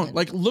really don't.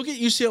 Like, look at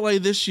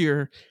UCLA this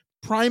year.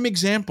 Prime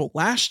example.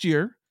 Last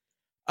year,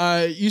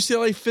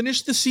 UCLA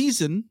finished the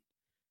season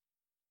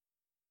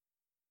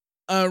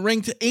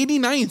ranked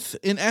 89th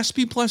in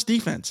SP plus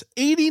defense.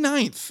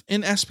 89th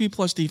in SP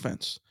plus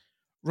defense.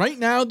 Right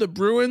now, the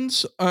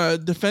Bruins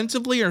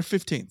defensively are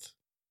 15th.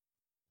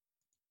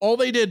 All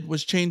they did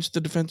was change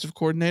the defensive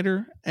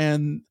coordinator,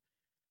 and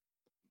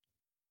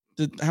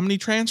how many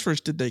transfers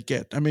did they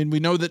get? I mean, we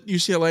know that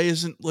UCLA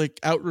isn't like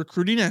out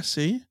recruiting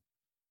SC.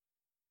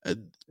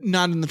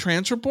 Not in the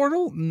transfer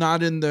portal,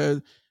 not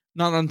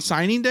on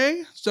signing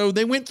day. So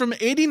they went from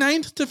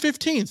 89th to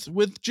 15th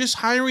with just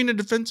hiring a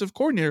defensive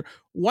coordinator.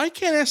 Why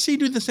can't SC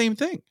do the same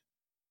thing?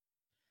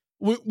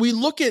 We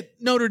look at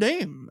Notre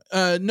Dame.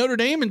 Notre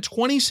Dame in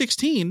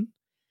 2016,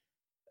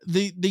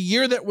 the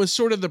year that was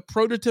sort of the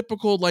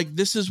prototypical, like,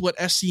 this is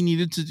what SC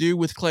needed to do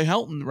with Clay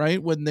Helton,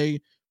 right? When they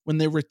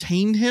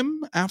retained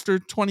him after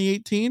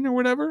 2018 or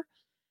whatever.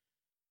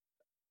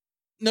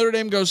 Notre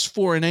Dame goes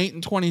 4-8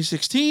 in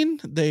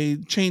 2016. They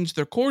changed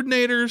their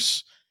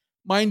coordinators.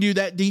 Mind you,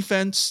 that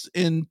defense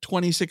in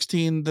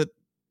 2016,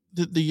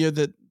 the year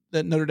that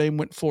Notre Dame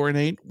went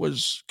 4-8,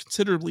 was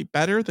considerably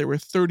better. They were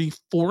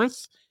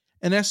 34th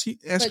in SP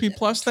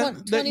plus that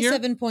year.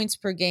 27 points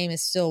per game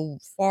is still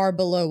far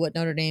below what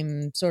Notre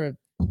Dame sort of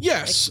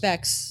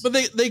expects. But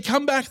they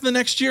come back the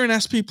next year in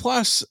SP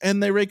plus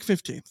and they rank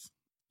 15th.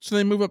 So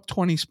they move up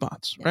 20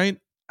 spots, right?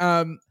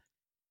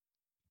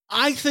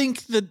 I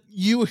think that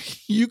you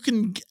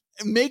can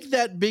make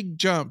that big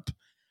jump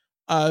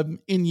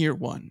in year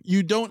one.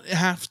 You don't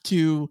have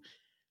to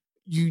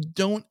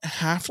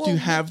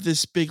have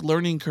this big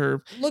learning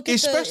curve,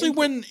 especially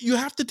when you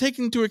have to take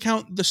into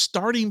account the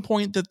starting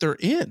point that they're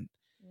in.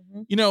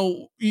 Mm-hmm. You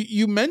know,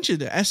 you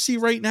mentioned it. SC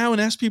right now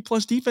in SP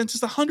plus defense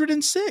is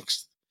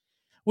 106th.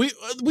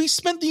 We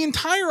spent the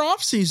entire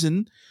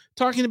offseason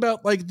talking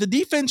about, like, the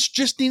defense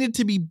just needed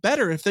to be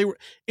better. If they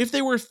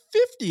were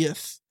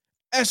 50th,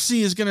 SC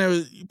is going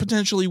to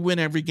potentially win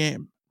every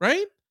game,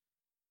 right?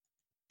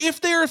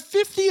 If they're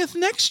 50th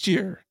next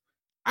year,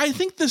 I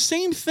think the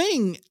same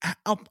thing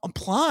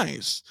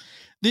applies.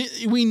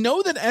 We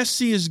know that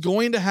SC is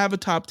going to have a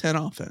top 10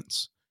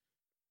 offense.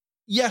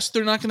 Yes,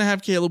 they're not going to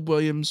have Caleb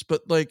Williams,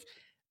 but, like,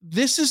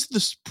 this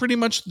is pretty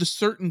much the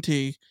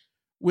certainty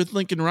with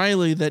Lincoln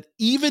Riley that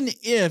even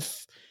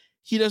if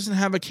he doesn't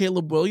have a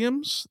Caleb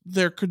Williams,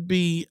 there could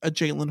be a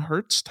Jalen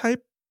Hurts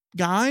type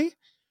guy,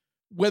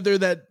 whether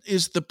that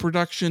is the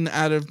production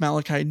out of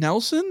Malachi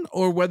Nelson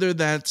or whether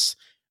that's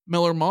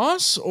Miller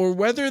Moss or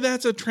whether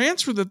that's a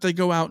transfer that they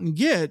go out and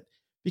get,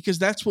 because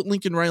that's what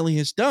Lincoln Riley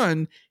has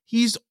done.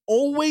 He's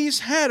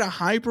always had a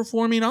high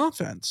performing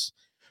offense.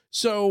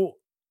 So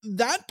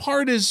that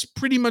part is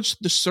pretty much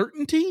the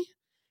certainty.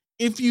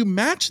 If you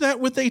match that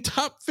with a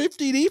top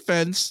 50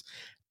 defense,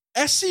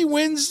 SC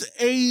wins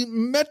a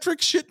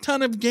metric shit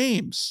ton of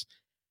games.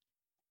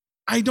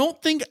 I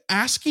don't think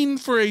asking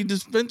for a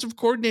defensive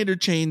coordinator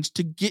change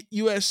to get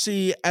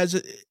USC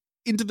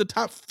into the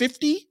top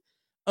 50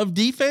 of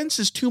defense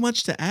is too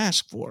much to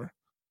ask for.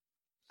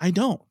 I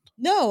don't.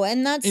 No,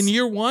 and that's in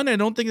year one. I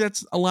don't think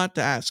that's a lot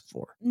to ask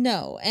for.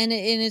 No, and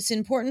it's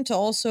important to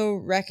also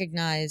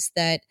recognize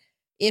that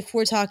if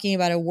we're talking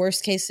about a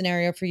worst case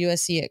scenario for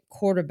USC at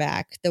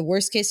quarterback, the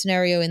worst case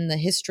scenario in the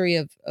history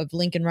of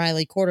Lincoln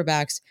Riley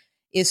quarterbacks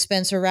is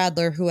Spencer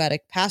Rattler, who had a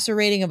passer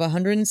rating of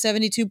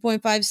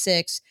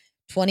 172.56,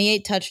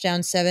 28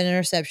 touchdowns, 7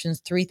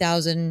 interceptions,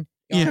 3,000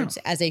 yards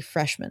as a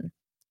freshman.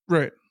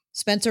 Right.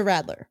 Spencer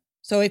Rattler.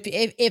 So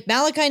if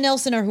Malachi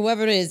Nelson or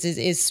whoever it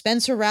is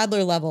Spencer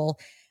Rattler level,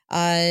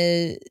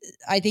 I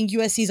think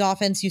USC's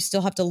offense, you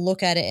still have to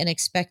look at it and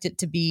expect it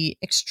to be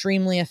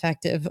extremely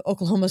effective.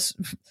 Oklahoma's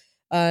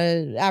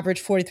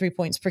averaged 43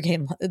 points per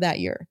game that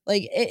year.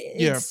 Like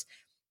it's,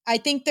 I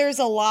think there's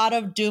a lot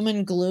of doom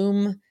and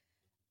gloom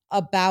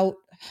about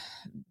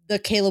the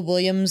Caleb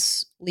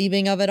Williams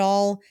leaving of it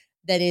all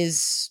that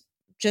is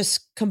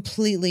just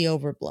completely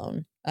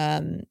overblown.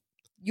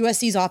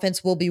 USC's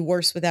offense will be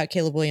worse without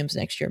Caleb Williams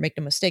next year. Make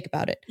no mistake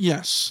about it.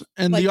 Yes,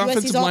 and the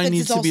offensive line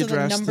needs to be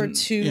addressed. The number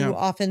two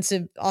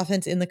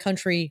offense in the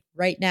country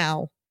right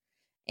now,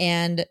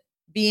 and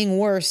being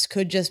worse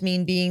could just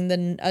mean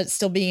being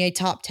still being a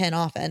top 10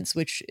 offense,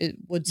 which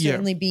would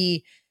certainly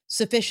be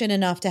sufficient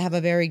enough to have a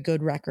very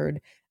good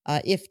record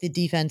if the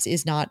defense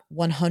is not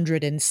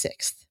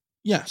 106th.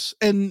 Yes,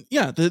 and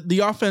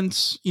the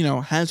offense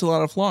has a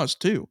lot of flaws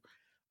too.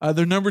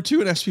 They're number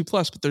 2 in SP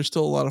plus, but there's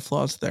still a lot of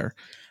flaws there.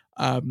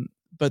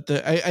 But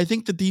I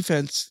think the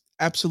defense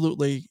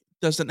absolutely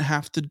doesn't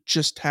have to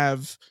just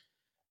have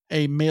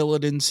a mail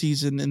it in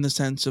season in the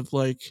sense of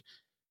like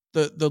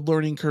the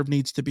learning curve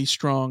needs to be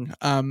strong.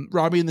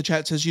 Robbie in the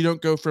chat says you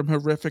don't go from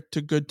horrific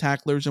to good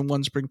tacklers in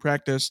one spring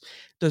practice.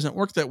 Doesn't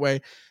work that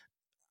way.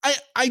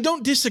 I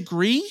don't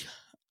disagree,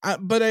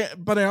 but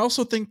I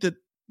also think that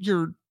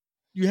you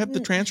have the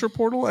transfer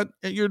portal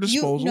at your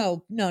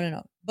disposal.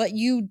 No. But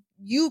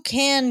you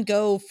can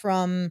go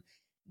from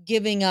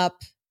giving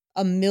up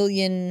a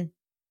million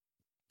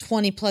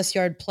 20+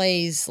 yard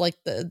plays, like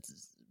the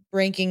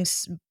ranking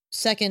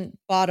second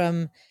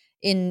bottom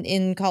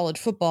in college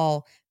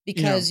football,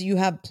 because you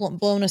have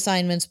blown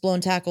assignments,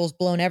 blown tackles,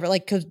 blown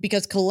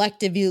because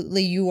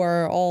collectively you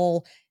are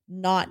all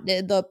not,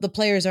 the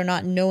players are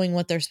not knowing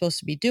what they're supposed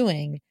to be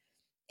doing,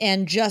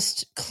 and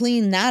just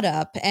clean that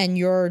up and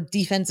your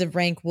defensive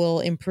rank will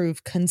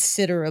improve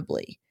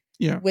considerably.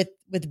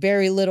 With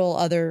very little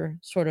other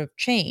sort of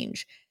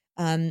change.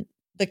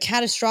 The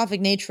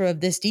catastrophic nature of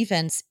this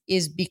defense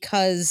is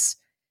because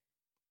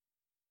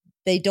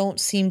they don't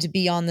seem to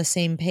be on the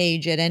same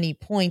page at any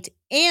point,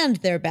 and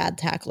they're bad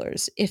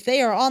tacklers. If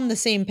they are on the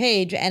same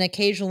page and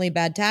occasionally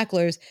bad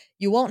tacklers,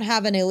 you won't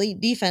have an elite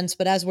defense.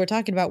 But as we're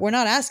talking about, we're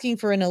not asking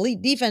for an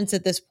elite defense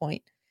at this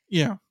point.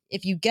 Yeah.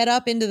 If you get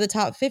up into the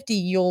top 50,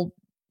 you'll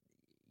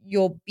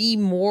be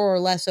more or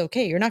less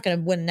okay. You're not going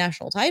to win a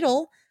national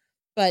title,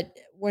 but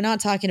we're not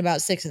talking about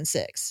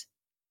 6-6.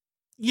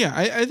 Yeah,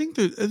 I think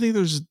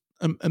there's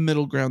a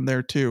middle ground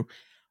there too.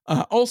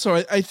 Also,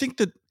 I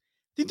think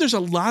there's a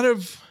lot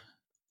of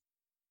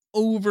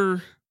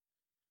over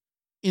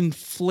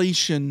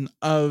inflation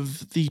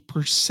of the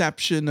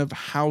perception of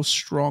how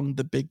strong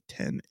the Big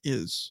Ten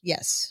is.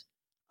 Yes.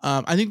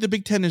 I think the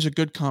Big Ten is a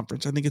good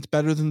conference. I think it's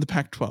better than the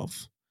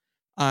Pac-12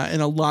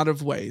 in a lot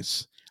of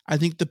ways. I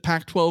think the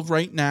Pac-12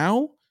 right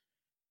now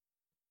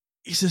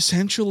is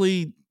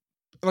essentially,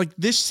 like,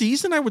 this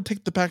season, I would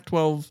take the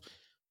Pac-12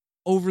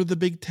 over the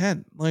Big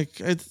Ten. Like,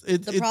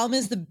 the problem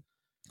is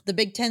the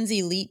Big Ten's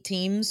elite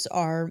teams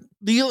are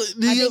the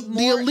elite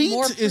more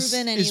proven is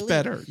elite.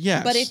 better.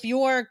 Yes. But if you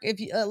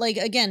like,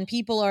 again,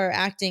 people are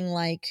acting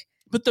like,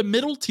 but the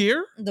middle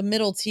tier is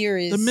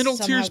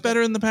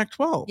better in the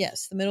Pac-12.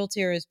 Yes. The middle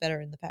tier is better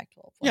in the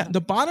Pac-12. Yeah.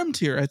 The bottom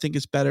tier, I think,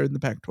 is better in the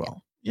Pac-12.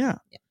 Yeah.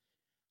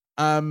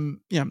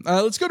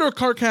 Let's go to a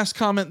CarCast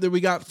comment that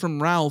we got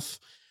from Ralph.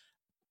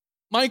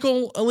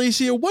 Michael,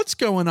 Alicia, what's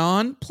going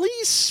on?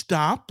 Please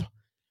stop.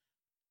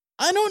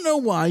 I don't know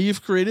why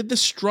you've created the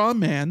straw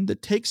man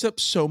that takes up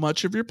so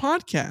much of your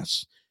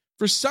podcasts.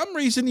 For some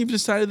reason, you've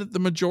decided that the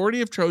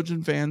majority of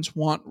Trojan fans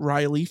want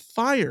Riley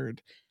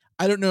fired.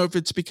 I don't know if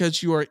it's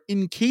because you are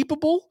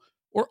incapable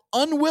or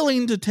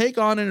unwilling to take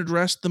on and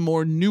address the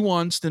more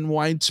nuanced and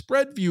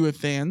widespread view of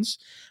fans,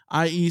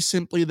 i.e.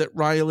 simply that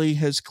Riley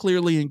has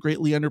clearly and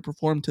greatly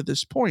underperformed to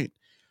this point.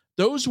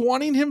 Those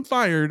wanting him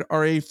fired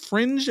are a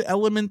fringe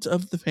element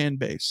of the fan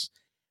base.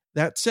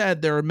 That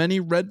said, there are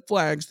many red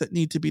flags that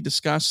need to be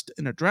discussed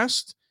and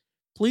addressed.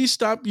 Please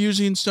stop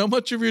using so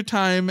much of your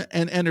time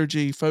and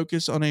energy.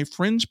 Focus on a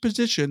fringe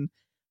position.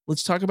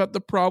 Let's talk about the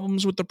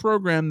problems with the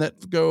program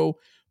that go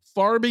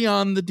far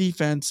beyond the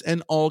defense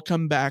and all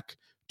come back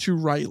to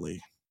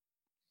Riley.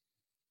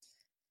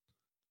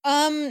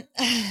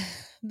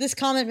 This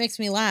comment makes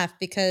me laugh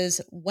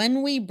because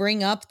when we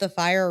bring up the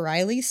fire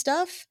Riley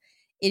stuff,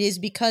 it is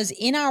because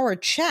in our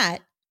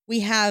chat,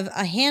 we have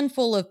a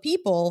handful of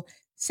people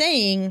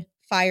saying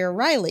fire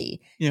Riley.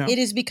 Yeah. It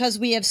is because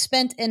we have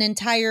spent an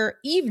entire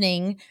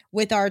evening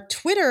with our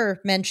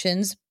Twitter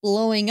mentions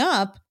blowing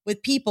up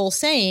with people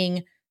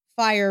saying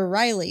fire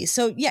Riley.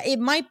 So yeah, it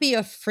might be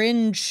a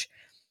fringe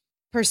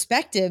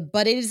perspective,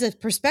 but it is a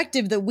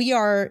perspective that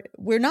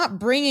we're not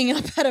bringing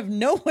up out of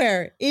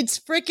nowhere. It's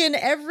freaking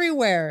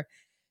everywhere.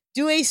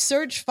 Do a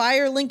search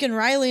fire Lincoln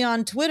Riley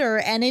on Twitter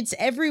and it's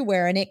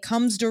everywhere, and it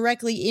comes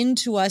directly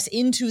into us,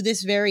 into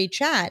this very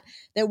chat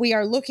that we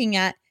are looking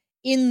at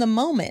in the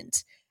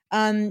moment.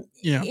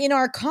 In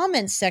our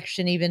comments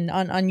section, even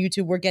on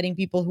YouTube, we're getting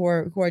people who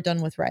are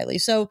done with Riley.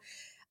 So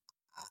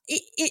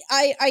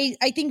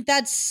I think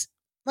that's,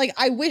 like,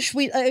 I wish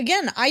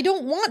I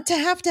don't want to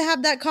have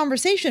that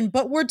conversation,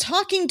 but we're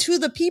talking to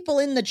the people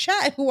in the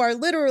chat who are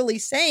literally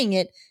saying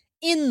it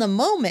in the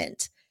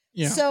moment.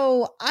 Yeah.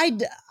 So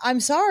I'm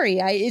sorry.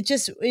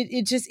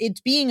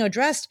 It's being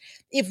addressed.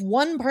 If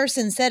one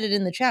person said it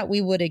in the chat,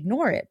 we would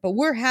ignore it, but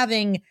we're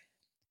having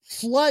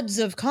floods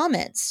of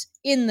comments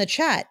in the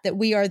chat that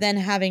we are then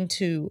having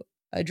to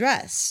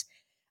address.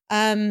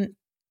 I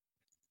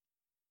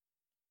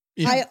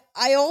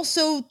would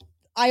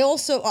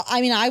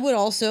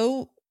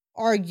also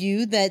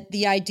argue that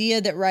the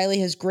idea that Riley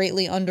has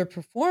greatly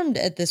underperformed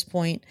at this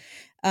point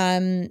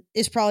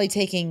is probably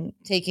taking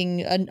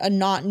a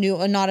not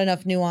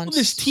enough nuance.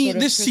 Well,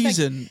 this season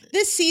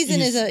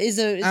is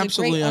a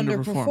great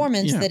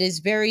underperformance that is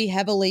very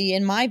heavily,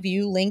 in my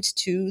view, linked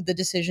to the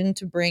decision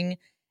to bring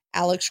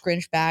Alex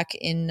Grinch back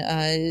in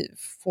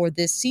for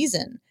this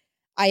season.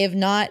 I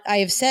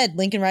have said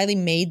Lincoln Riley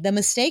made the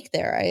mistake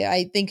there.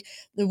 I think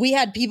we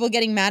had people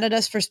getting mad at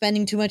us for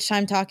spending too much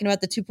time talking about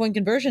the 2-point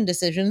conversion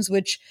decisions,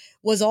 which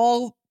was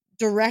all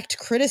direct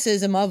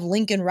criticism of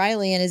Lincoln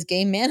Riley and his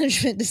game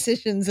management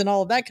decisions and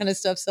all of that kind of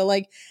stuff. So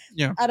like,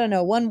 Yeah. I don't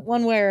know, one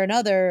way or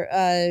another,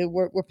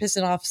 we're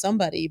pissing off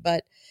somebody,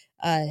 but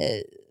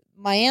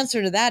my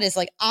answer to that is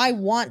like, I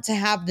want to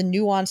have the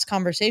nuanced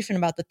conversation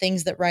about the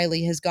things that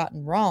Riley has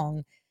gotten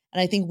wrong.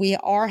 And I think we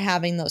are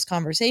having those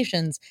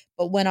conversations,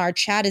 but when our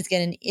chat is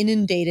getting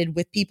inundated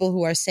with people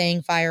who are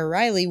saying fire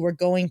Riley, we're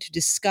going to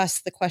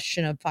discuss the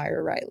question of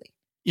fire Riley.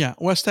 Yeah.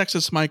 West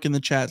Texas Mike in the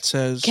chat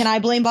says, can I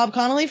blame Bob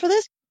Connolly for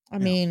this? I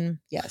mean,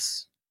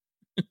 yes,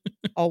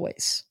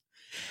 always.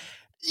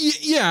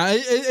 Yeah.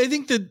 I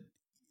think that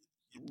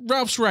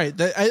Ralph's right.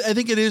 I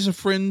think it is a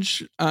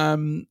fringe,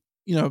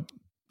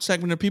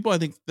 segment of people. I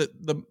think that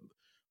the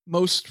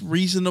most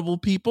reasonable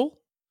people,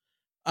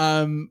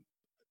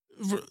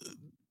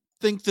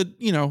 think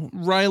that,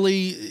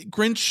 Riley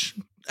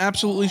Grinch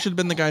absolutely should have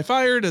been the guy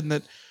fired, and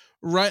that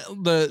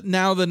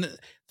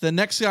the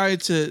next guy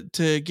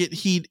to get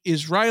heat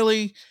is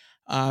Riley,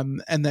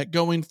 and that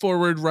going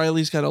forward,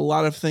 Riley's got a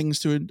lot of things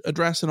to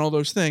address and all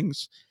those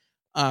things.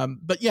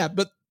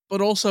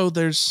 But also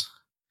there's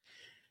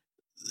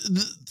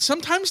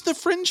sometimes the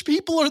fringe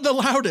people are the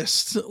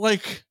loudest.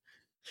 Like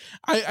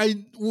I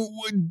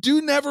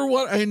never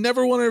want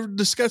to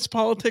discuss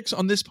politics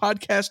on this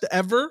podcast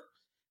ever.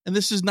 And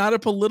this is not a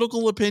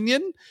political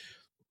opinion,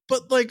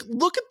 but like,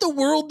 look at the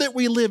world that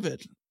we live in.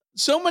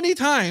 So many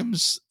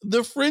times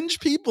the fringe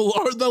people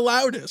are the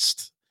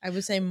loudest. I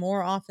would say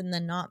more often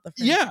than not. The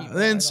fringe people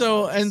and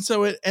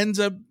so it ends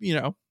up,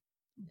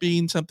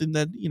 being something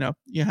that,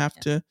 you have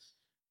to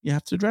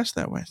address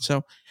that way.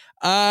 So,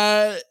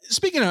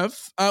 speaking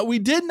of, we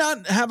did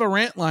not have a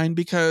rant line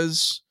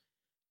because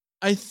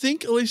I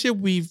think, Alicia,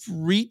 we've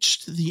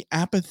reached the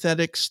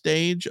apathetic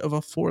stage of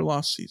a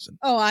 4-loss season.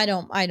 Oh, I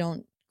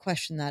don't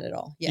question that at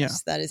all.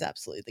 Yes, that is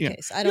absolutely the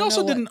case. I don't. We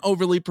also didn't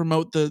overly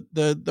promote the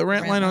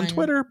rant line on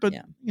Twitter, but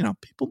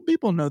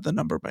people know the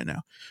number by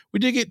now. We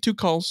did get 2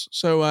 calls,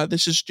 so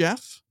this is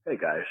Jeff. Hey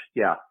guys,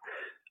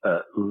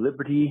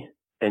 Liberty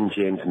and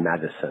James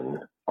Madison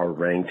are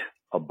ranked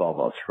above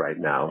us right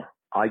now.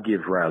 I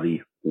give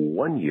Riley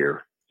 1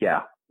 year,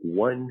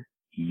 1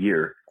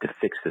 year to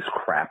fix this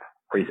crap,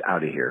 or he's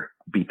out of here.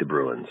 Beat the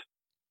Bruins.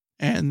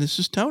 And this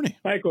is Tony.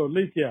 Michael,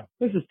 Alicia,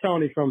 this is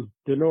Tony from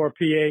Denora,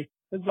 PA.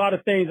 There's a lot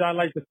of things I'd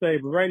like to say,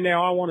 but right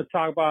now all I want to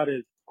talk about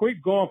is quit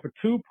going for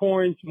 2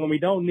 points when we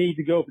don't need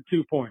to go for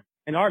 2 points.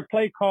 And our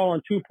play call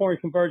on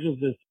 2-point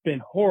conversions has been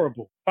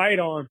horrible. Fight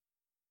on.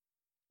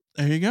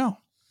 There you go.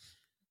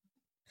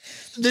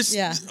 This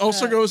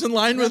also goes in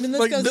line with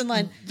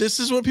this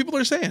is what people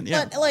are saying.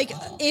 Yeah. But like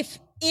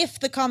if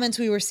the comments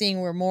we were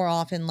seeing were more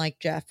often like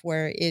Jeff,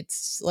 where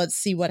it's let's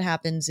see what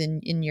happens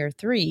in year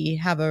 3,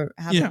 have a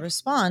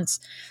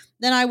response,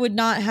 then I would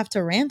not have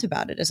to rant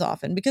about it as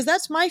often, because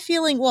that's my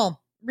feeling.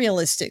 Well,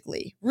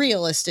 realistically,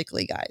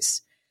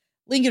 guys,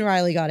 Lincoln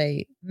Riley got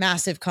a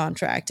massive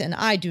contract, and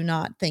I do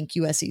not think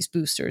USC's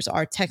boosters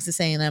are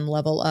Texas A&M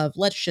level of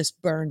let's just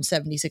burn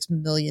 $76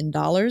 million.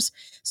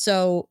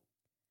 So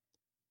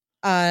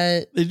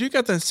they do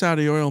got that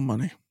Saudi oil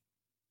money.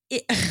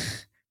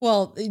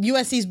 Well,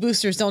 USC's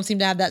boosters don't seem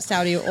to have that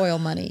Saudi oil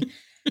money.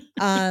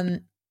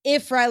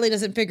 If Riley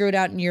doesn't figure it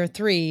out in year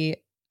 3,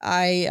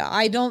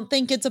 I don't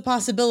think it's a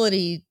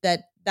possibility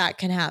that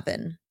can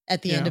happen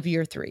at the end of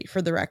year 3,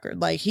 for the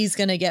record. Like, he's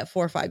going to get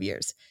 4 or 5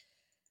 years.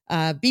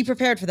 Be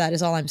prepared for that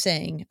is all I'm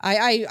saying.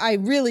 I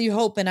really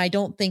hope, and I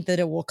don't think that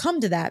it will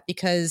come to that,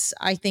 because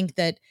I think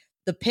that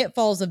the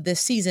pitfalls of this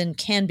season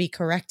can be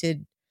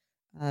corrected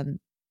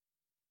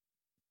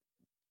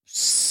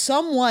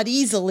somewhat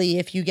easily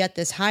if you get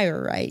this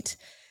hire right.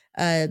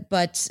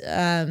 But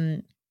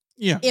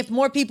if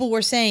more people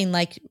were saying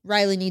like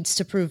Riley needs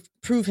to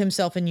prove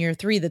himself in year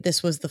 3 that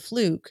this was the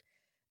fluke,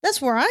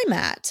 that's where I'm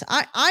at.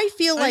 I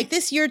feel like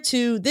this year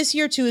 2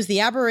 is the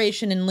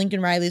aberration in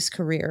Lincoln Riley's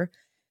career.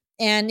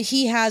 And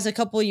he has a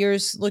couple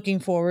years looking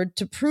forward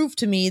to prove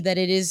to me that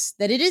it is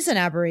an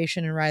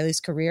aberration in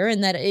Riley's career,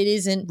 and that it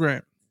isn't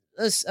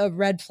a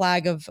red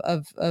flag of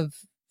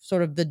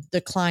sort of the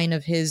decline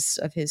of his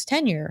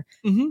tenure.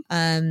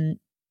 Mm-hmm.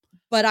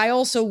 But I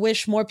also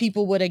wish more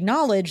people would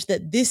acknowledge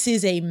that this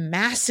is a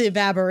massive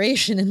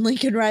aberration in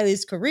Lincoln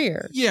Riley's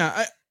career.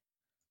 Yeah,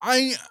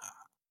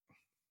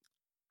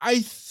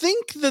 I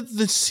think that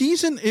the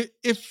season,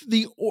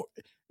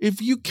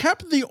 if you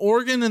kept the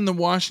Oregon and the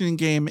Washington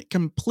game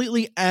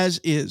completely as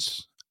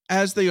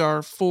they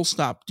are, full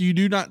stop, you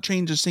do not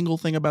change a single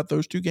thing about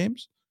those 2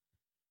 games.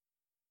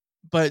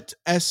 But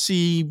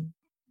SC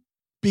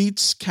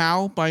beats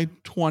Cal by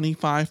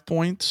 25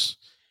 points.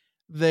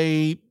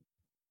 They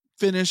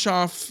finish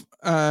off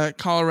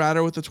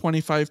Colorado with a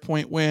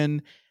 25-point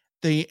win.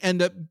 They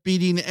end up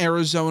beating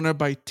Arizona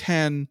by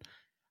 10.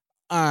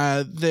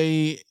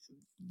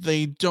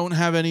 They don't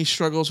have any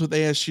struggles with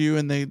ASU,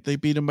 and they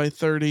beat them by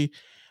 30.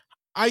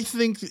 I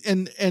think,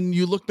 and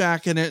you look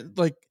back and it,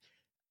 like,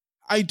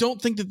 I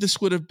don't think that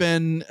this would have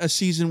been a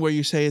season where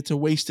you say it's a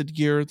wasted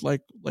year,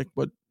 like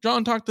what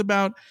John talked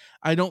about.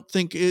 I don't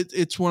think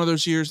it's one of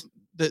those years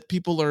that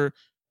people are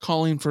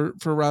calling for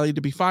Riley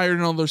to be fired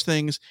and all those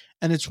things.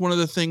 And it's one of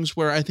the things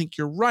where I think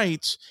you're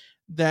right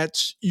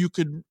that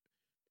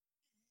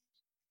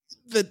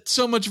that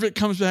so much of it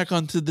comes back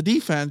onto the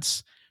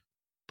defense,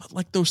 but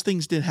like those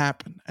things did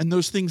happen, and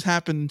those things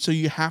happen. So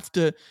you have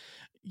to,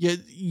 you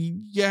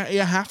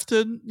have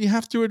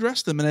to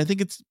address them. And I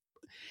think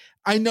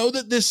I know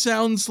that this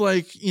sounds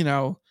like,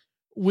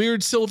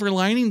 weird silver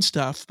lining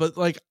stuff, but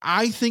like,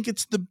 I think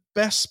it's the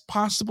best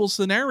possible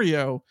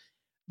scenario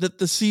that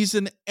the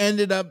season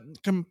ended up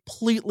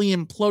completely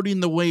imploding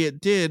the way it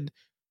did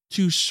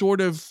to sort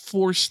of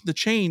force the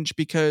change,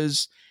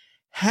 because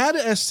had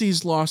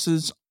SC's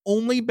losses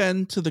only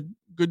been to the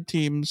good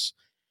teams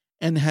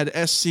and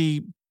had SC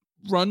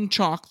run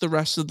chalk the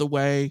rest of the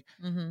way,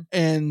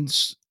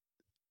 and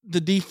the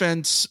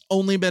defense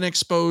only been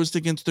exposed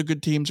against the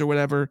good teams or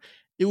whatever,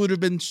 it would have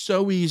been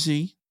so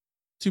easy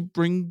to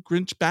bring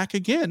Grinch back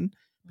again,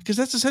 because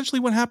that's essentially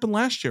what happened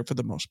last year for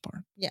the most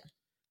part. Yeah.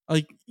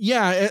 Like,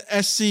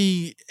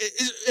 SC,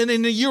 and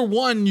in year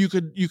one, you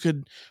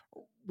could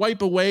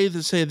wipe away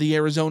the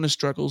Arizona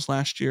struggles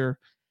last year.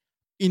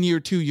 In year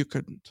two, you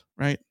couldn't,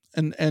 right?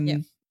 And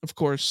of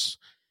course,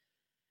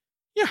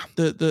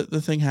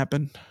 the thing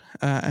happened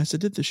as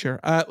it did this year.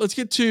 Let's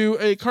get to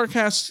a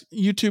CarCast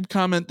YouTube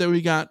comment that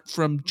we got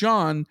from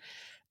John.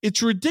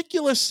 It's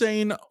ridiculous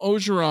saying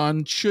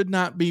Ogeron should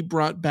not be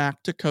brought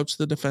back to coach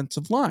the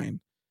defensive line.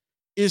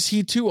 Is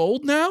he too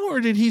old now, or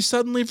did he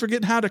suddenly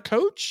forget how to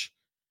coach?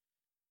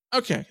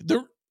 Okay,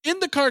 in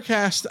the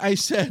CarCast, I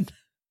said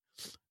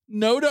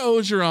no to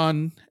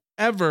Ogeron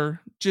ever.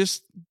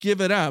 Just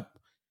give it up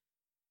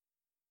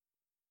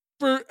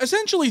for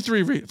essentially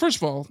 3 reasons. First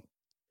of all,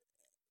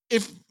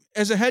 if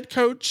as a head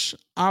coach,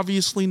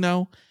 obviously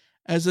no.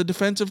 As a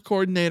defensive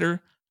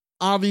coordinator,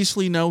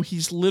 obviously no.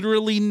 He's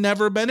literally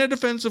never been a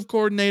defensive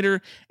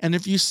coordinator. And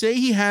if you say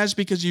he has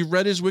because you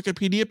read his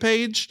Wikipedia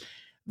page,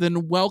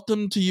 then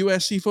welcome to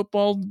USC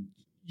football.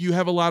 You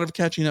have a lot of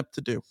catching up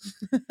to do.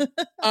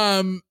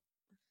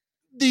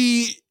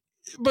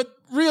 But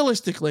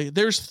realistically,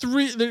 there's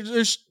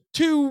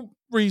 2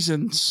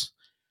 reasons.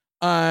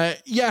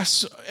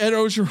 Yes, Ed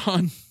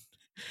Ogeron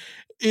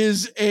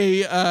is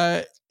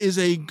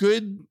a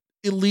good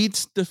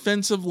elite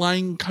defensive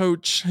line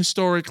coach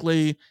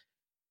historically.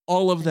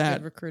 All of that.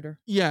 Good recruiter.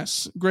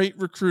 Yes, great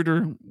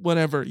recruiter,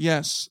 whatever.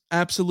 Yes,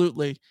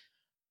 absolutely.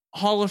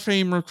 Hall of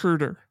Fame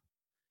recruiter.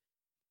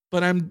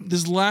 But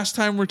this is the last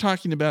time we're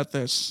talking about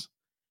this.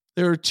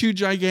 There are 2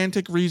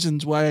 gigantic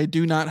reasons why I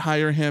do not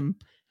hire him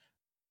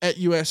at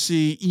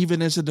USC,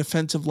 even as a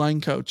defensive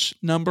line coach.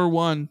 Number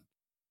 1,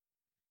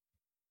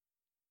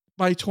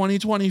 by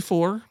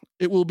 2024,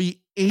 it will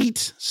be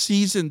 8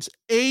 seasons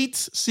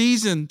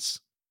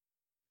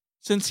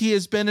since he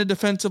has been a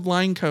defensive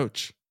line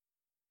coach.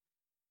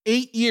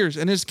 8 years.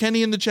 And as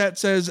Kenny in the chat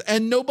says,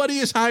 and nobody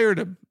has hired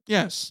him.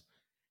 Yes.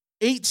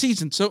 8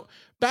 seasons. So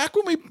back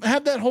when we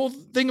had that whole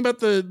thing about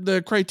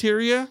the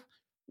criteria,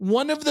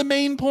 one of the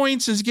main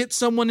points is get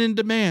someone in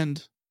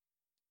demand.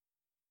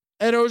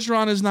 Ed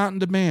Ogeron is not in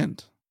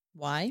demand.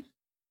 Why?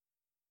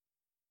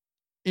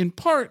 In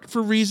part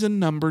for reason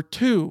number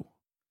 2.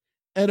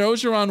 Ed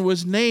Ogeron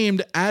was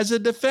named as a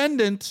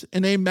defendant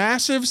in a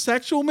massive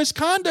sexual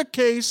misconduct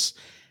case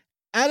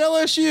at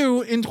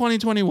LSU in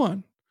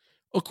 2021.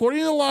 According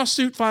to the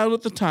lawsuit filed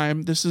at the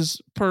time, this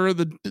is per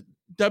the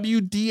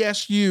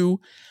WDSU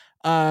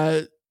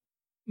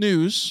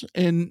news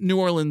in New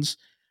Orleans,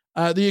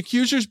 the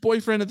accuser's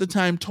boyfriend at the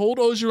time told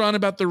Ogeron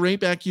about the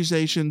rape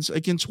accusations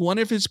against one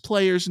of his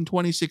players in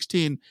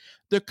 2016.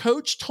 The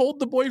coach told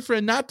the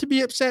boyfriend not to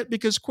be upset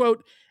because,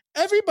 quote,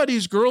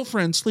 everybody's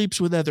girlfriend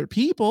sleeps with other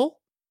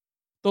people,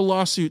 the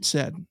lawsuit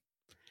said.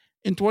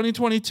 In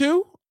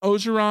 2022,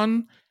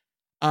 Ogeron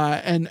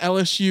and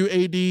LSU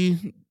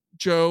AD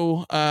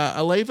Joe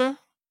Aleva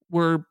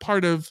were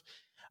part of,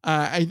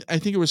 I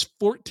think it was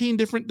 14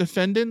 different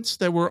defendants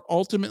that were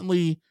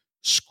ultimately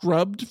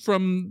scrubbed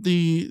from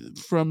the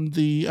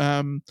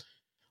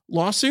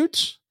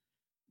lawsuit,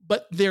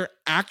 but their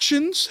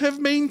actions have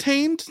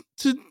maintained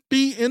to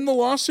be in the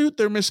lawsuit.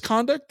 Their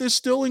misconduct is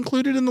still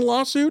included in the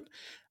lawsuit.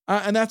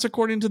 And that's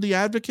according to the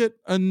Advocate,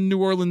 a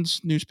New Orleans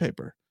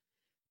newspaper.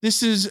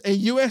 This is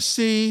a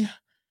USC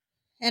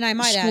and I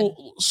might add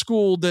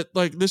school that,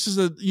 like, this is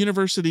a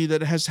university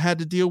that has had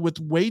to deal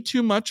with way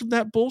too much of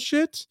that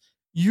bullshit.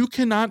 You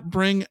cannot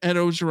bring Ed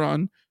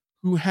Ogeron,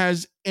 who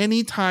has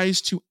any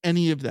ties to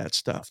any of that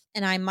stuff.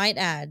 And I might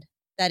add,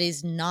 that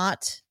is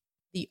not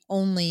the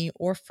only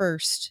or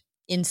first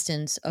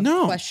instance of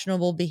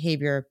questionable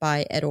behavior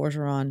by Ed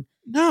Ogeron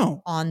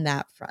on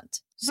that front.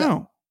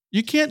 So,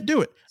 you can't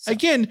do it. So,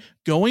 again,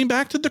 going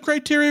back to the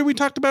criteria we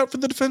talked about for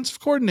the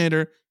defensive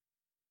coordinator,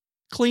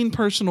 clean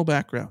personal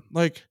background.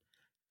 Like,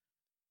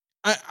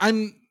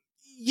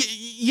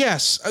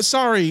 yes,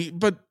 sorry,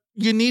 but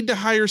you need to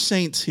hire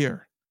saints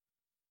here.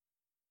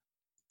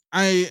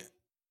 The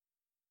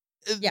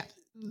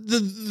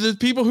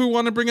people who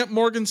want to bring up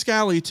Morgan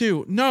Scalley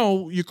too.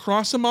 No, you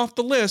cross them off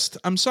the list.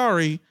 I'm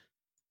sorry.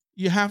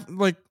 You have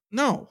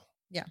no.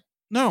 Yeah.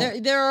 No.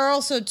 There are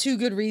also two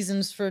good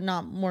reasons for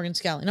not Morgan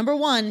Scalley. Number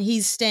one,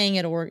 he's staying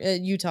at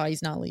Utah.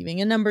 He's not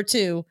leaving. And number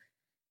two,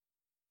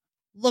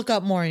 look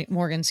up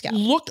Morgan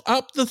Scalley. Look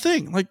up the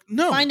thing. Like,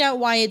 no. Find out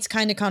why it's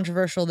kind of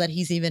controversial that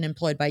he's even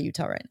employed by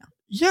Utah right now.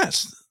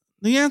 Yes.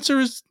 The answer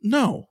is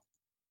no.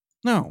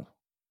 No.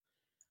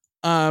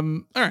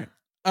 All right.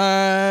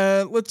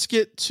 Let's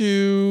get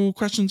to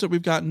questions that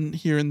we've gotten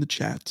here in the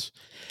chat.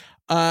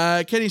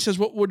 Kenny says,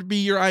 what would be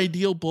your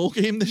ideal bowl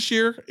game this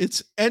year?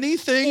 It's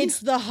anything. It's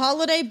the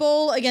Holiday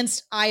Bowl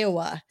against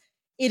Iowa.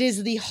 It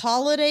is the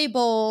Holiday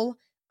Bowl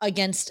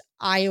against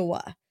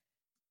Iowa.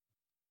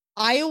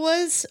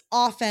 Iowa's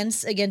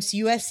offense against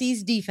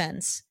USC's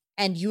defense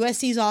and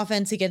USC's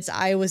offense against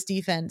Iowa's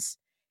defense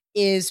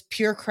is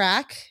pure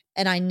crack,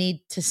 and I need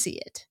to see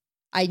it.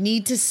 I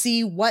need to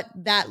see what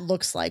that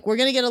looks like. We're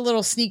going to get a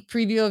little sneak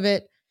preview of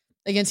it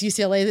against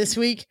UCLA this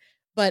week,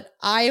 but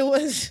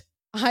Iowa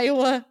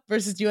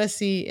versus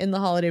USC in the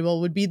Holiday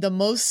Bowl would be the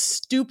most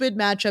stupid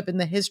matchup in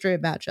the history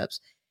of matchups,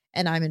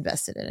 and I'm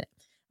invested in it.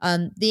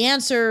 The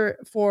answer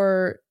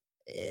for,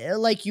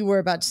 like you were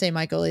about to say,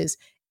 Michael, is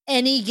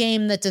any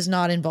game that does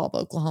not involve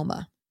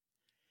Oklahoma.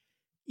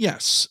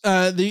 Yes.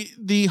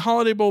 The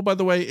Holiday Bowl, by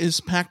the way,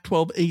 is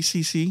Pac-12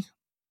 ACC.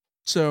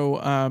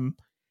 So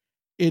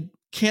it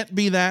can't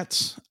be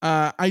that.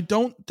 I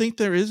don't think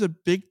there is a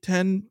Big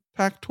Ten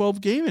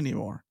Pac-12 game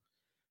anymore.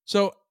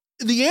 So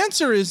the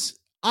answer is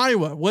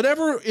Iowa,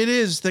 whatever it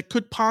is that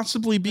could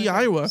possibly be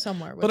Iowa.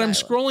 Somewhere with but I'm Iowa.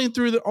 scrolling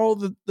through all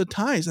the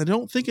ties. I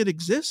don't think it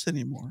exists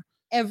anymore.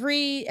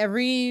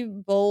 Every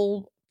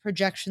bowl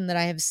projection that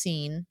I have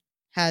seen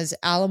has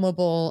Alamo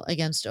Bowl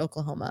against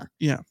Oklahoma.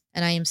 Yeah.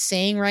 And I am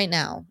saying right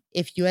now,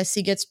 if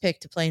USC gets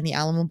picked to play in the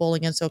Alamo Bowl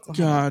against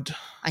Oklahoma, God,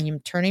 I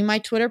am turning my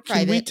Twitter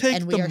private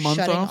and we are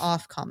shutting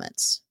off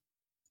comments.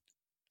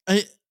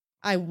 We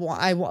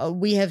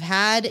have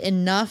had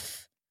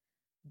enough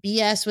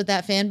BS with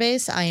that fan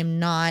base. I am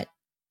not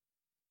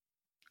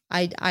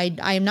going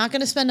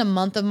to spend a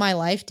month of my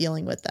life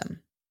dealing with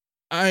them.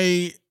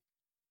 Our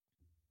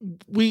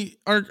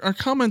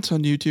comments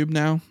on YouTube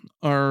now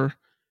are,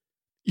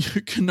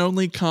 you can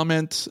only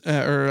comment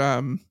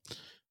or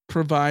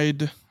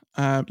provide,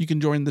 you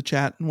can join the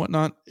chat and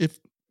whatnot if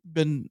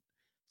been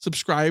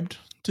subscribed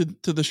to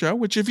the show,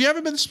 which if you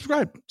haven't been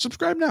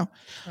subscribe now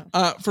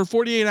for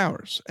 48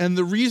 hours. And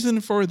the reason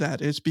for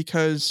that is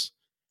because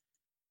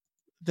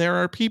there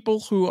are people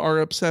who are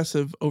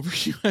obsessive over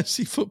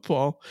USC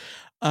football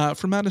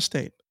from out of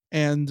state.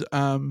 And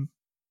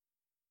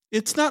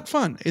it's not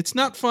fun. It's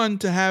not fun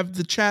to have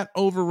the chat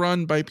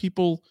overrun by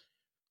people.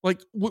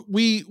 Like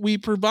we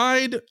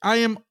provide. I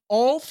am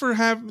all for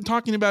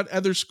talking about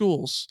other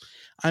schools.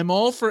 I'm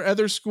all for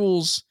other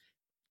schools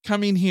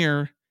coming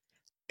here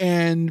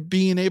and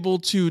being able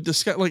to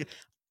discuss. Like,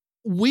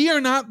 we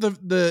are not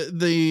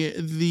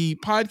the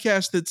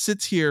podcast that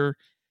sits here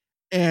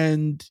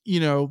and,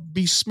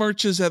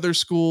 besmirches other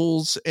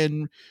schools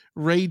and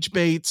rage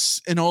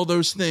baits and all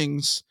those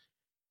things.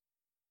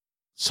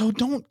 So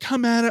don't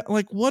come at it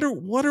like, what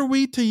are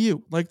we to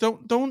you? Like,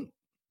 don't.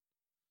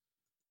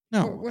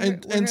 No.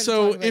 And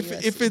so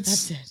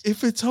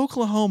if it's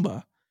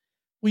Oklahoma,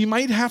 we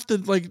might have to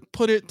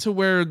put it to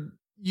where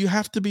you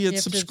have to be a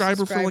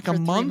subscriber for a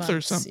month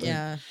or something.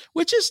 Yeah.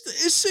 Which is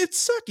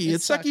it's sucky.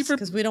 It's sucky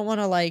because we don't want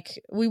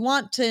to we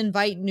want to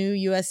invite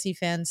new USC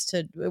fans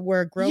to,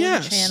 we're growing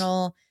the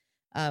channel.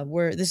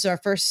 This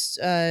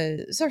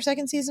is our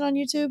second season on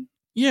YouTube.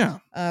 Yeah.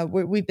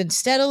 We've been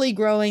steadily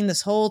growing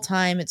this whole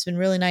time. It's been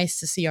really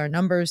nice to see our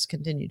numbers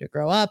continue to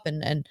grow up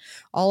and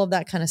all of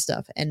that kind of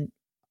stuff. And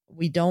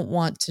we don't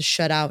want to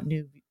shut out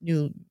new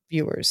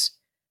viewers.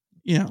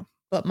 Yeah.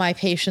 But my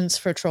patience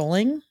for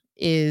trolling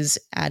is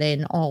at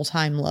an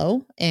all-time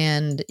low.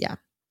 And yeah.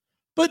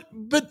 But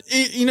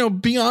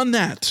beyond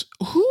that,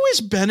 who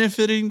is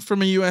benefiting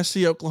from a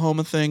USC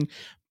Oklahoma thing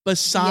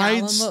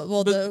besides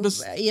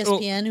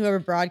ESPN, whoever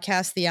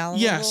broadcasts the Alamo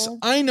Yes, Bowl?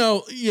 I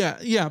know.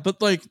 Yeah. But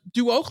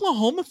do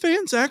Oklahoma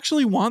fans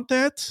actually want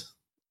that?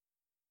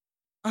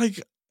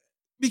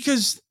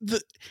 Because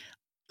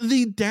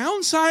the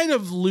downside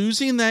of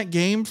losing that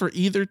game for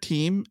either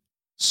team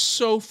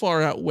so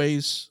far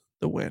outweighs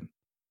the win.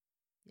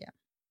 Yeah.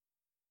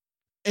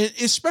 And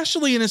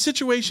especially in a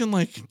situation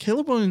like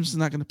Caleb Williams is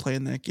not going to play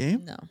in that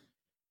game. No.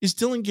 Is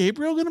Dylan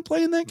Gabriel going to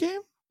play in that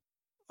game?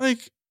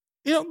 It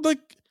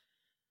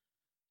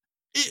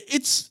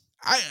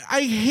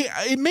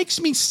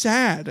makes me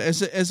sad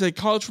as a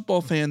college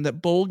football fan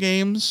that bowl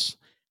games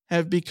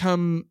have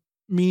become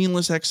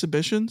meaningless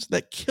exhibitions.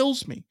 That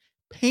kills me,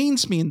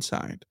 pains me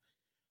inside.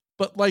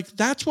 But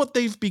that's what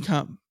they've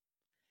become.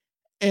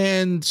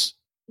 And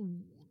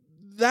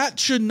that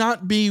should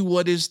not be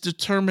what is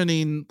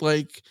determining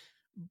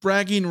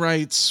bragging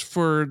rights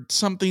for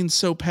something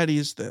so petty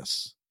as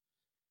this.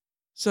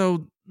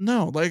 So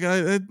no,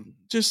 I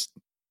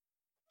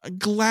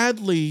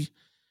gladly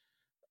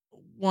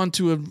would want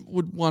to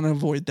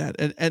avoid that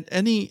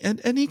and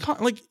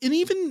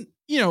even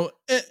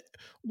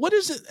What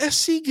does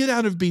SC get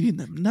out of beating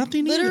them?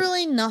 Nothing.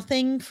 Literally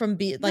nothing from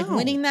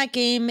winning that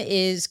game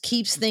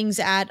keeps things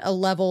at a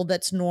level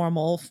that's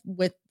normal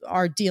with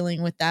our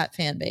dealing with that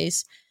fan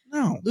base.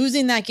 No.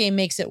 Losing that game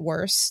makes it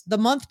worse. The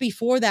month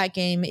before that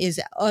game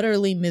is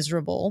utterly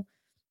miserable.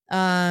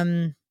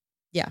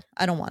 Yeah,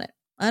 I don't want it.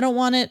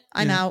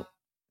 I'm out.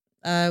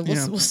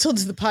 We'll still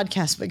do the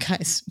podcast, but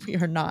guys, we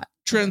are not.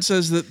 Trent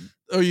says that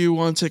OU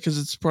wants it because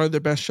it's probably their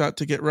best shot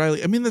to get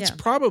Riley. I mean, that's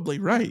probably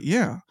right.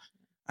 Yeah.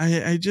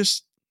 I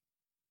just.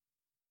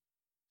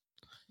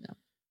 No.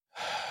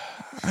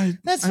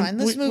 That's fine.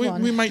 Let's move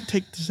on. We might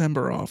take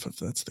December off if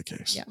that's the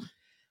case. Yeah.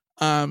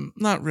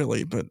 Not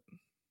really, but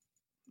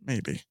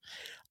maybe.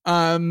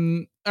 All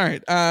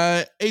right.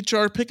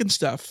 HR picking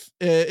stuff.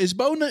 Is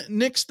Bo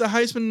Nix the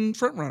Heisman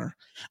frontrunner?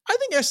 I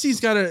think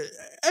SC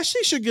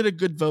should get a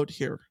good vote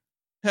here.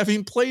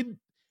 Having played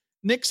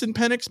Nix and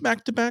Penix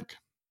back to back.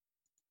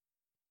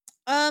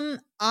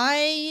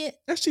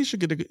 SC should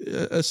get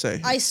a say.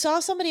 I saw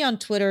somebody on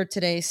Twitter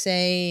today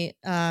say,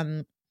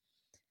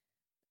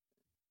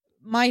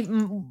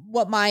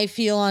 what my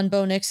feel on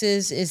Bo Nix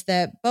is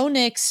that Bo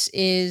Nix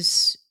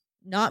is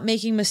not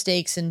making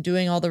mistakes and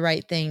doing all the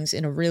right things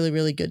in a really,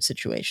 really good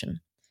situation.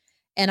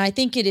 And I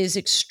think it is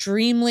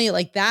extremely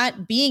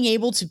being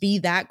able to be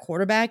that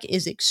quarterback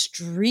is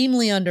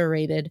extremely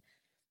underrated.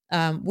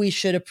 We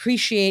should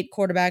appreciate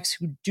quarterbacks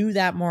who do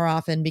that more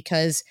often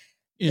because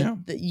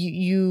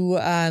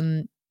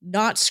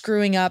not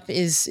screwing up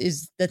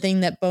is the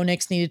thing that Bo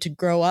Nix needed to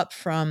grow up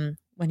from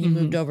when he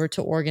moved over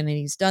to Oregon, and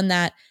he's done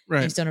that.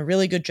 Right. He's done a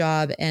really good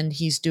job, and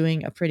he's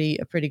doing a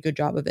pretty good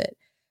job of it.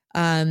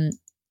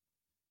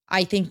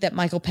 I think that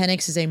Michael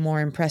Penix is a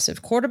more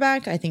impressive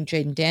quarterback. I think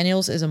Jaden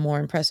Daniels is a more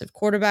impressive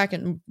quarterback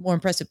and more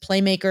impressive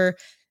playmaker.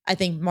 I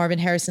think Marvin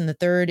Harrison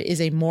III is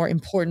a more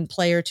important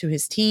player to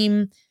his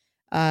team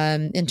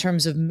in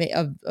terms of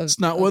it's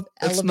not what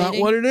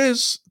it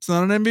is. It's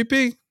not an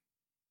MVP.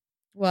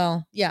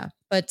 Well, yeah,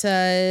 but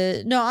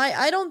no,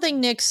 I don't think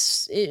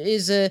Nix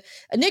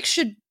Nix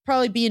should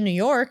probably be in New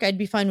York. I'd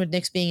be fine with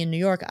Nix being in New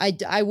York.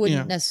 I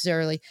wouldn't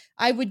necessarily.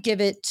 I would give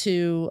it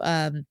to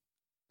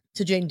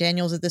Jaden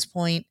Daniels at this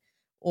point,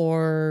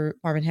 or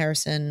Marvin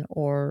Harrison,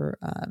 or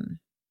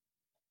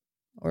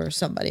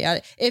somebody.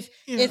 If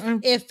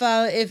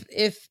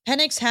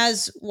Penix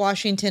has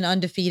Washington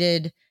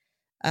undefeated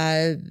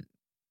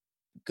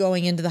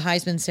going into the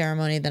Heisman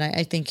ceremony, then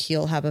I think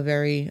he'll have a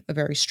very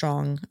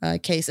strong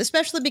case,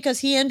 especially because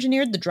he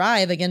engineered the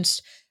drive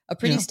against a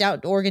pretty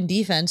stout Oregon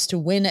defense to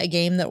win a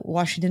game that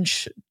Washington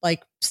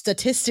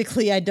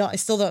statistically I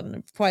still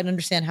don't quite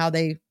understand how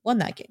they won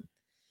that game.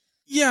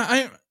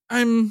 Yeah,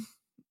 I'm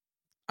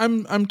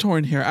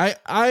torn here.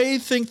 I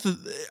think that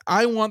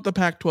I want the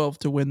Pac-12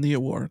 to win the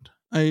award.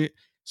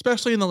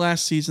 Especially in the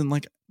last season,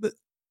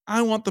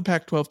 I want the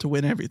Pac-12 to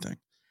win everything.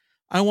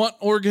 I want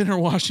Oregon or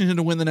Washington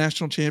to win the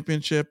national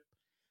championship.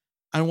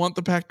 I want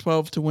the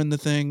Pac-12 to win the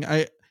thing.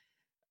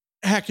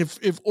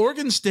 If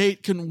Oregon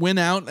State can win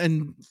out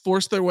and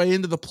force their way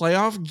into the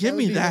playoff, give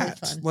me that.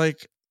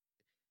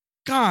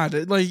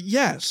 Really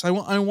yes, I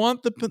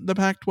want the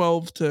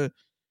Pac-12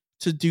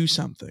 to do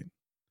something.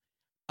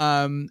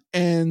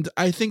 And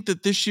I think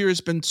that this year has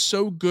been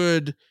so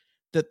good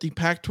that the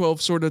Pac-12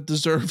 sort of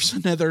deserves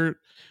another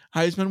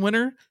Heisman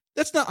winner.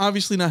 That's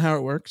obviously not how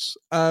it works.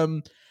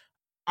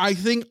 I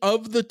think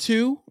of the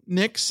two,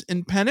 Nix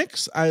and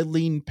Penix, I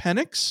lean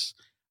Penix.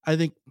 I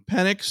think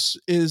Penix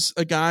is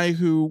a guy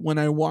who, when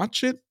I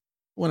watch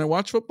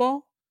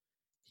football,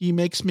 he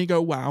makes me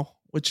go, wow,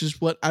 which is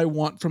what I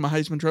want from a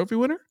Heisman Trophy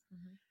winner.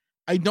 Mm-hmm.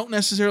 I don't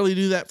necessarily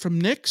do that from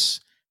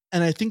Nix.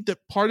 And I think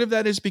that part of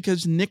that is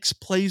because Nix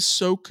plays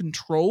so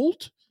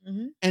controlled,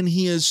 and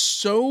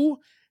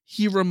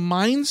he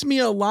reminds me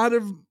a lot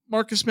of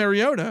Marcus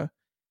Mariota.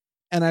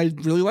 And I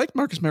really like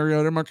Marcus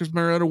Mariota. Marcus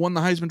Mariota won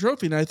the Heisman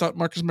Trophy, and I thought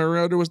Marcus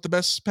Mariota was the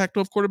best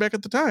Pac-12 quarterback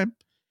at the time.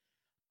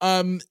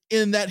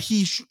 In that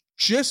he's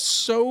just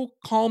so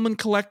calm and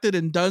collected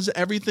and does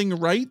everything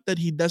right that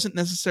he doesn't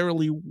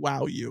necessarily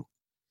wow you.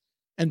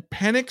 And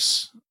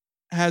Penix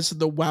has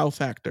the wow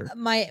factor.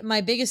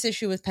 My biggest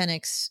issue with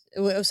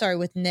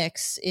with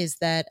Nix is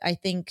that I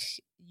think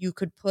you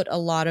could put a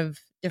lot of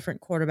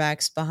different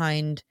quarterbacks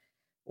behind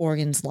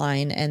Oregon's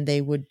line and they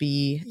would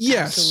be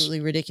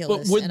absolutely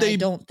ridiculous. But I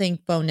don't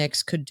think Bo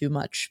Nix could do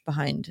much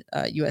behind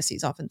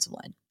USC's offensive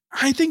line.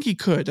 I think he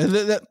could.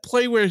 That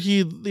play where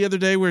the other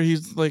day where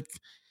he's like,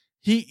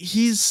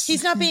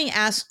 he's not being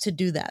asked to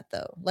do that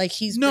though. But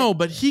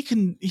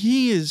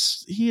he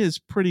is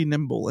pretty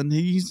nimble and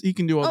he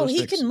can do all those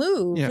things. Can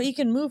move. Yeah. He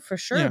can move for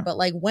sure. Yeah. But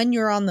when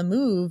you're on the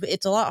move,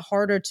 it's a lot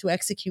harder to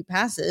execute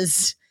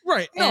passes.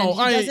 Right. No,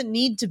 he doesn't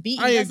need to be.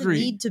 He doesn't agree.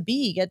 Need to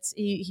be.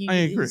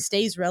 He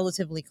stays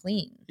relatively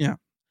clean. Yeah.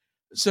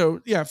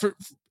 So yeah,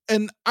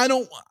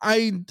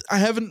 I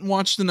haven't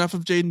watched enough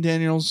of Jaden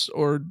Daniels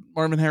or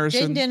Marvin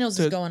Harrison. Jaden Daniels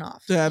is going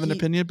off to have an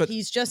opinion, but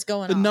he's just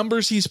going. The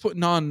numbers he's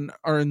putting on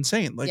are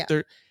insane.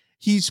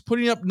 He's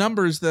putting up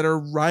numbers that are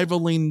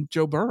rivaling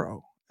Joe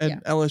Burrow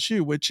at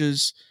LSU, which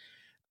is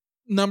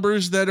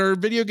numbers that are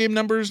video game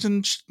numbers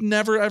and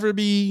never ever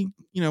be,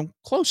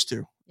 close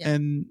to. Yeah.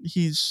 And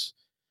he's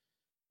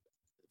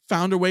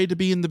found a way to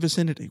be in the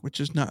vicinity, which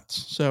is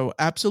nuts. So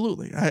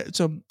absolutely. I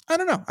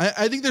don't know.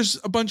 I think there's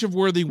a bunch of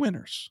worthy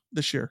winners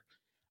this year.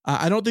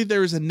 I don't think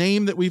there is a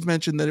name that we've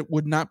mentioned that it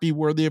would not be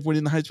worthy of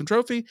winning the Heisman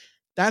Trophy.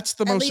 That's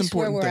the most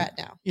important where we're thing. at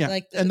now. Yeah.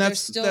 Like and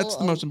that's the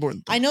most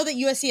important thing. I know that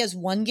USC has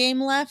one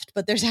game left,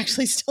 but there's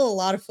actually still a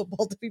lot of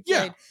football to be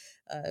played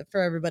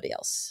for everybody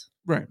else.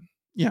 Right.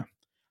 Yeah.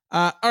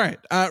 All right.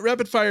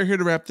 Rapid fire here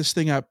to wrap this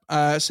thing up.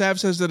 Sav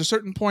says that at a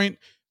certain point,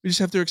 we just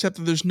have to accept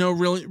that there's no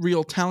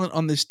real talent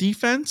on this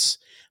defense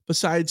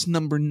besides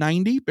number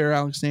 90, Bear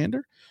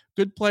Alexander.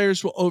 Good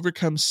players will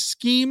overcome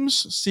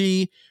schemes.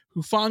 See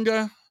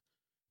Hufanga,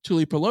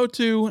 Tuli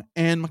Pelotu,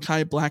 and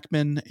Mekhi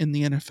Blackman in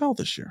the NFL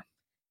this year.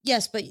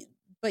 Yes, but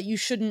you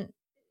shouldn't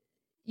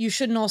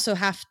also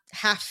have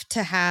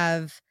to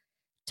have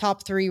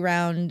top 3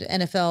 round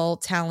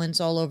NFL talents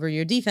all over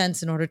your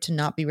defense in order to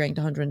not be ranked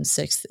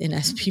 106th in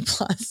SP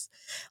plus.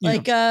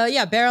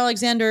 Bear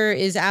Alexander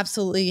is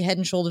absolutely head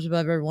and shoulders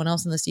above everyone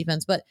else in this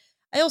defense, but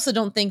I also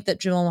don't think that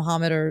Jamal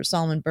Muhammad or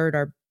Solomon Byrd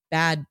are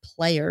bad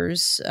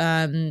players.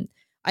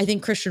 I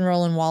think Christian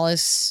Roland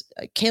Wallace,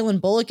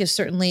 Kalen Bullock is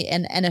certainly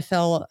an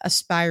NFL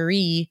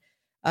aspiree,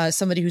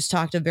 somebody who's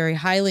talked of very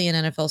highly in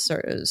NFL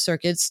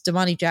circuits.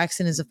 Damani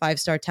Jackson is a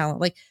 5-star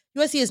talent. Like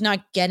USC is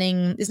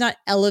not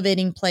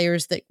elevating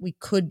players that we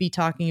could be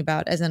talking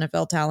about as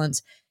NFL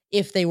talents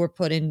if they were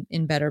put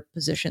in better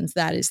positions.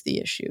 That is the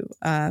issue.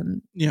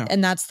 And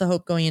that's the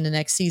hope going into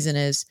next season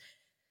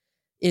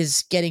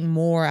is getting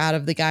more out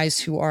of the guys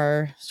who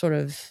are sort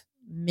of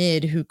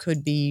mid, who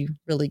could be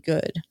really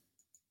good.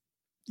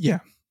 Yeah.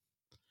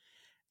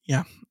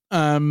 Yeah.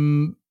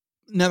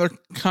 Another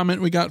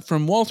comment we got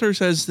from Walter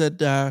says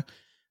that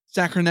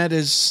Zach Arnett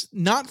is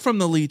not from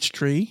the Leach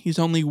tree. He's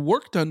only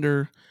worked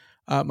under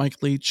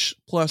Mike Leach.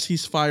 Plus,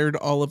 he's fired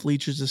all of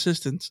Leach's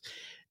assistants.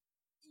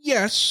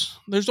 Yes,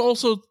 there's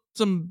also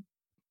some,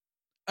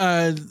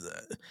 what's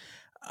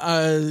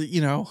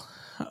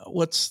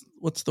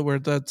the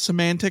word? The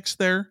semantics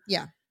there.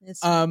 Yeah.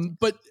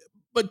 But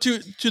to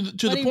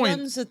the he point,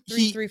 runs a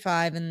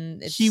 3-3-5,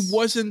 and he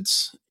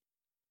wasn't.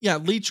 Yeah,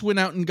 Leach went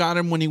out and got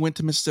him when he went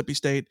to Mississippi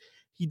State.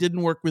 He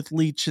didn't work with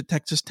Leach at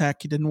Texas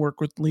Tech. He didn't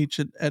work with Leach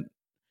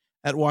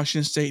at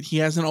Washington State. He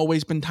hasn't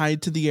always been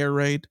tied to the air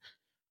raid.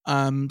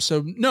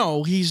 So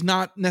no, he's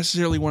not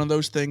necessarily one of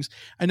those things.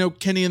 I know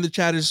Kenny in the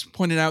chat has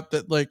pointed out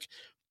that like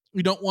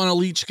we don't want a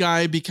Leach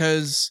guy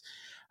because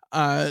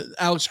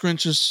Alex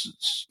Grinch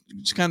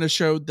has kind of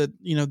showed that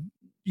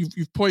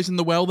you've poisoned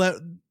the well that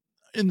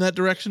in that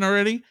direction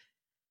already.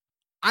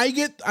 I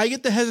get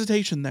the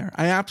hesitation there.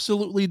 I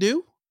absolutely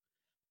do.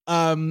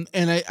 And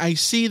I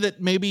see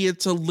that maybe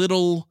it's a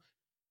little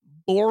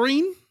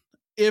boring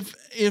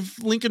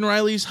if Lincoln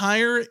Riley's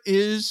hire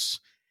is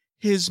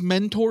his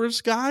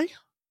mentor's guy.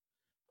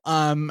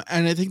 And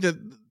I think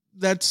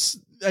that's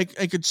I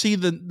could see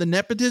the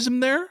nepotism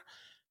there,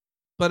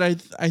 but I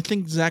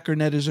think Zach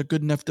Arnett is a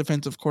good enough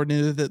defensive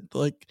coordinator that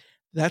like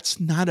that's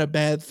not a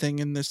bad thing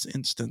in this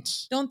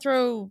instance. Don't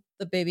throw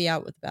the baby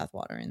out with the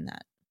bathwater in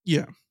that.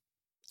 Yeah.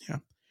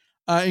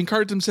 And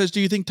Carton says, do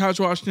you think Taj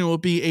Washington will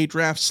be a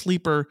draft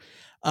sleeper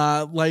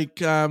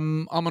like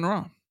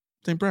Amon-Ra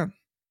St. Brown?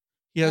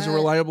 He has he's a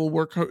reliable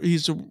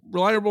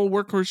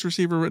workhorse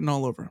receiver written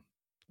all over.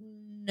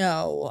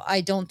 No,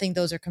 I don't think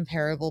those are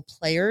comparable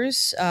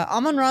players.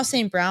 Amon-Ra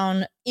St.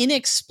 Brown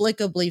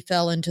inexplicably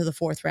fell into the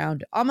 4th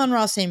round.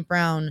 Amon-Ra St.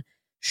 Brown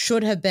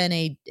should have been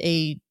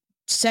a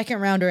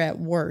second rounder at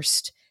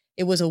worst.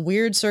 It was a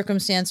weird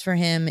circumstance for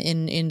him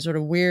in sort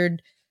of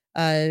weird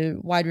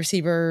wide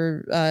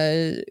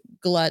receiver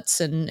gluts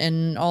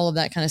and all of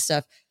that kind of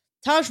stuff.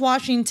 Taj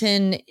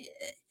Washington,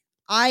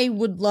 I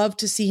would love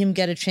to see him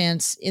get a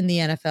chance in the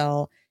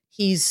NFL.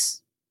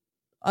 He's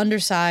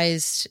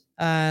undersized.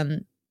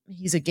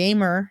 He's a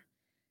gamer.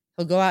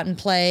 He'll go out and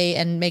play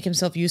and make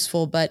himself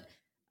useful. But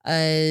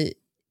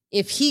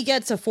if he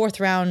gets a 4th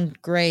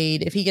round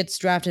grade, if he gets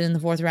drafted in the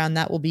 4th round,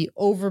 that will be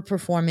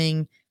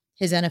overperforming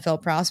his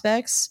NFL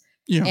prospects.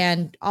 Yeah.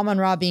 And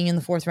Amon-Ra being in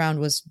the 4th round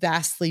was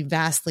vastly,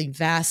 vastly,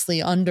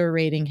 vastly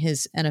underrating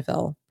his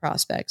NFL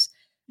prospects.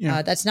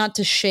 Yeah. That's not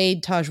to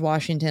shade Taj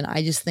Washington.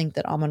 I just think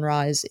that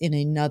Amon-Ra is in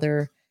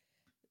another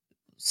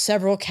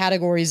several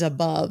categories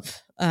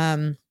above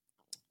the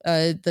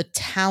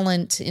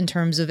talent in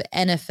terms of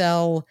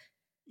NFL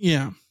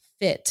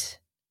fit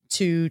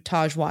to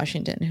Taj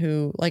Washington,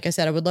 who, like I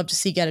said, I would love to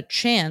see get a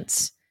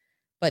chance,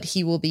 but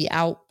he will be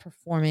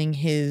outperforming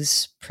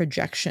his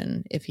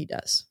projection if he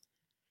does.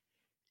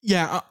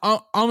 Yeah,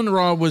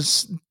 Amon-Ra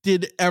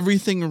did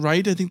everything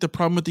right. I think the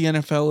problem with the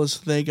NFL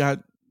is they got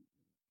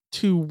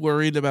too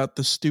worried about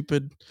the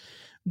stupid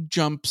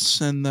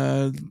jumps and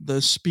the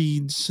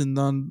speeds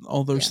and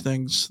all those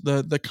things,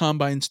 the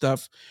combine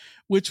stuff,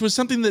 which was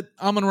something that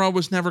Amon-Ra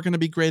was never going to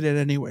be great at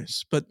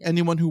anyways. But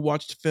anyone who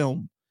watched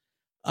film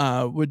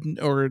would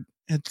or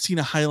had seen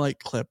a highlight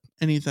clip,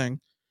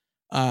 anything,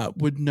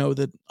 would know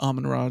that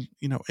Amon-Ra,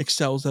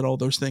 excels at all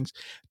those things.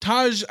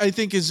 Taj, I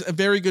think, is a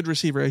very good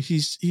receiver.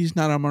 He's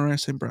not Amon-Ra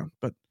St. Brown,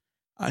 but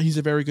he's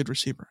a very good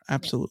receiver.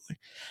 Absolutely.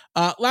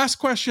 Yeah. Last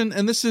question,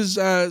 and this is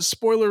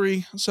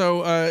spoilery.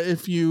 So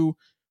if you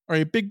are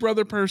a Big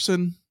Brother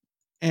person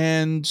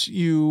and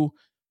you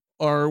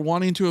are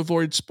wanting to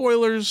avoid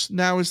spoilers,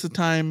 now is the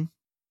time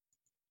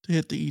to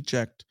hit the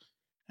eject,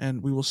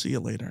 and we will see you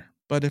later.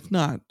 But if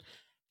not,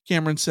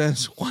 Cameron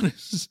says, what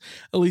is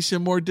Alicia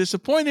more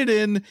disappointed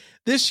in,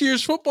 this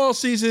year's football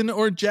season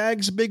or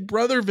Jags' Big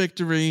Brother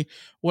victory?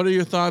 What are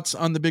your thoughts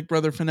on the Big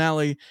Brother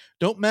finale?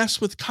 Don't mess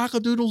with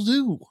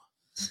cock-a-doodle-doo.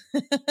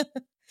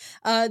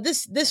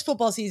 This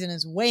football season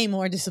is way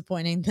more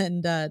disappointing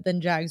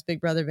than Jags'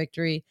 Big Brother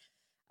victory.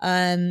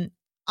 I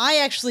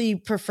actually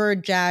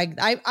preferred Jag.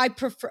 I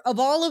prefer, of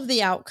all of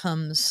the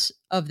outcomes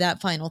of that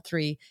final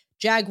three,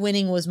 Jag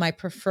winning was my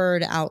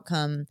preferred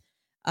outcome.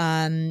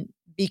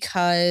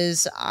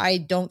 Because I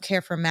don't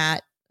care for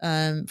Matt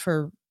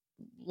for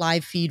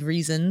live feed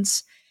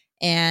reasons.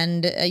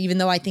 And even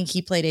though I think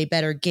he played a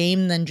better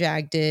game than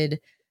Jag did,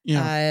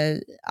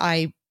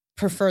 I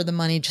prefer the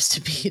money just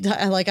to be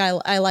I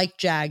like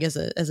Jag as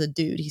a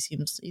dude. He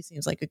seems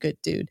like a good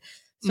dude.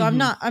 So I'm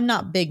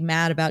not big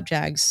mad about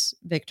Jag's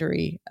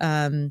victory.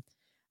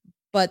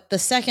 But the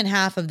second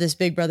half of this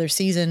Big Brother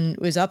season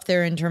was up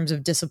there in terms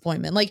of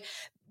disappointment. Like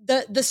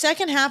the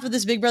second half of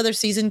this Big Brother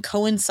season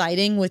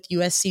coinciding with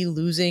USC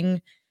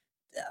losing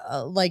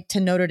to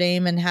Notre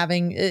Dame and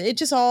having it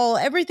just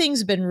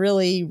everything's been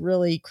really,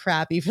 really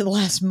crappy for the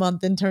last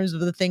month in terms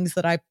of the things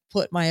that I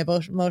put my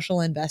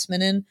emotional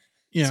investment in.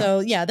 Yeah. So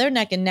yeah, they're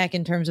neck and neck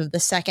in terms of the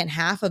second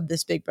half of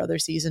this Big Brother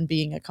season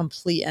being a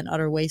complete and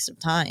utter waste of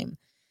time.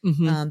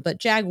 Mm-hmm. But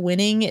Jag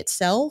winning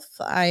itself,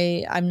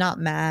 I'm not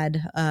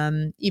mad,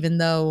 even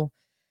though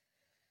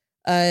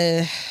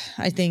I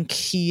think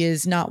he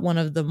is not one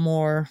of the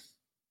more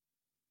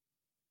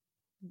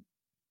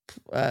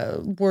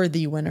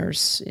worthy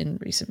winners in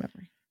recent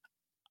memory.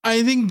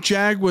 I think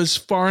Jag was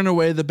far and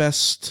away the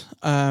best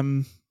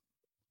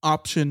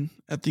option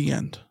at the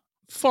end.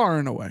 Far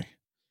and away.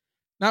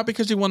 Not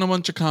because he won a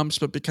bunch of comps,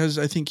 but because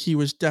I think he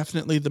was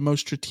definitely the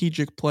most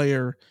strategic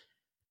player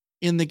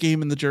in the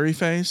game in the jury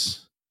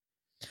phase.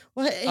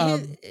 Well,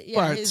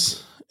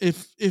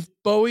 if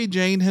Bowie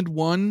Jane had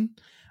won,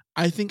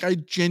 I think I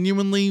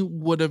genuinely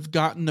would have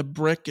gotten a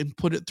brick and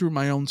put it through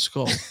my own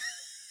skull.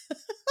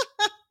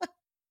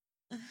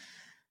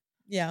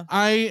 Yeah.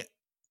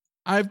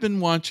 I've been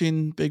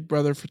watching Big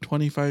Brother for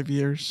 25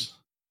 years.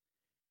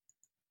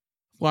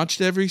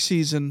 Watched every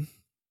season.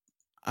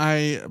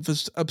 I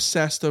was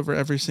obsessed over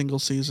every single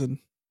season.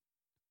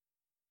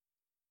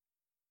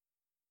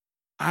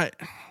 I've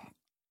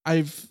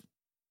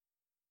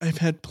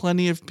had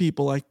plenty of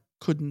people I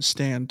couldn't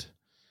stand,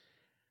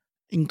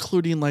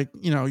 including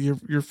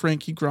your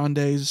Frankie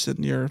Grandes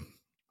and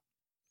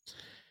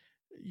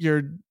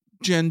your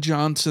Jen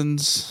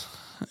Johnsons,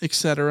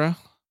 etc.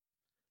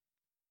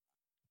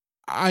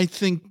 I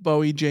think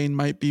Bowie Jane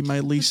might be my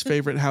least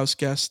favorite house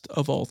guest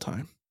of all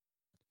time.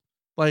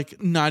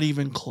 Like, not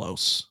even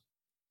close.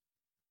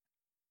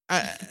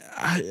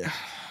 That's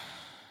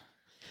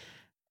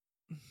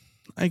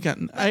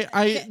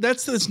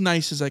as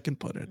nice as I can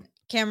put it.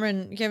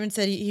 Cameron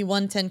said he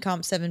won 10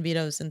 comps, 7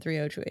 vetoes, and 3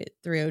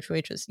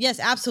 OHs. Yes,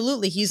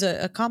 absolutely. He's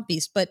a comp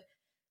beast, but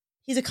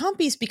he's a comp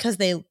beast because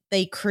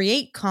they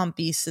create comp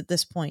beasts at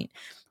this point.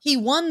 He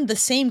won the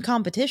same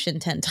competition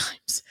 10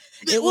 times.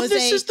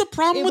 This is the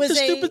problem with the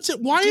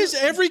stupid. Why is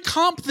every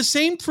comp the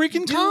same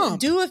freaking comp?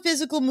 Do a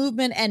physical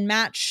movement and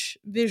match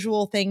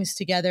visual things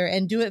together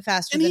and do it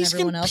faster than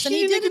everyone else. And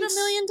he did it a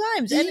million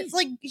times. And it's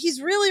like,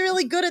 he's really,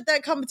 really good at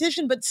that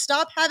competition, but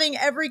stop having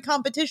every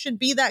competition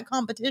be that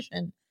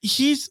competition.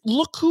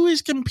 Look who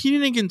he's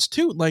competing against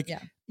too.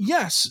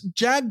 Yes,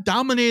 Jag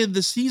dominated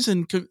the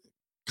season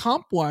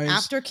comp wise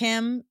after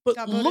Cam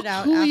got voted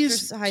out,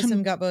 after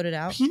Heisem got voted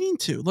out. Competing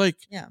to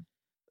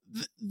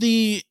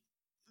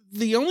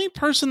the only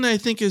person that I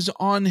think is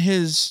on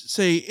his,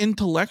 say,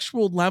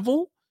 intellectual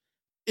level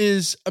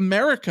is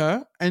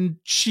America, and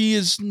she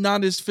is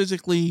not as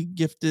physically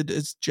gifted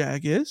as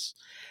Jag is.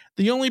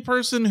 The only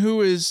person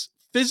who is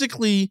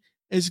physically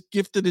as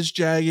gifted as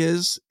Jag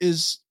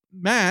is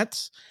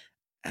Matt,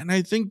 and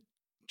I think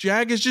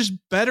Jag is just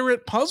better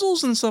at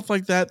puzzles and stuff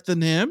like that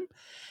than him.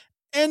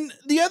 And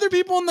the other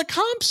people in the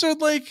comps are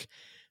like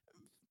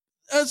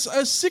a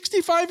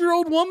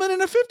 65-year-old woman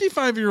and a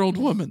 55-year-old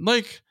woman.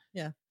 Like,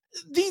 yeah.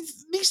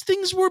 These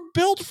things were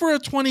built for a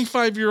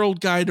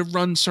 25-year-old guy to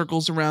run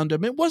circles around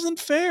him. It wasn't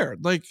fair.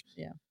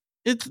 Yeah.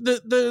 It's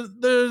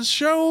the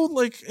show,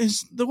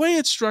 is the way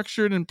it's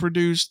structured and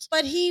produced.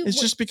 But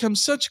it's just become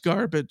such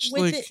garbage.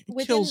 It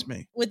kills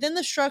me. Within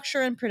the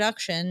structure and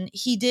production,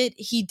 he did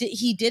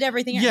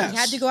everything. Yes. He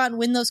had to go out and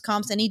win those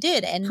comps, and he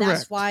did. And Correct.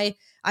 That's why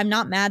I'm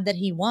not mad that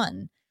he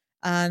won.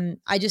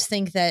 I just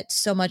think that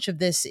so much of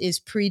this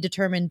is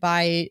predetermined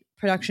by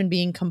production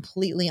being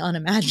completely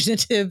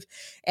unimaginative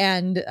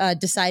and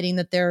deciding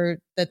that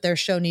their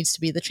show needs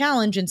to be the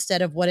challenge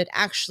instead of what it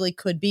actually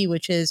could be,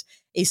 which is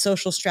a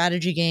social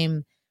strategy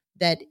game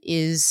that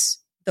is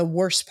the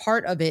worst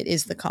part of it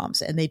is the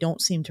comps, and they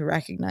don't seem to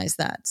recognize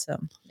that. So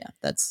yeah,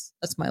 that's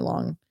my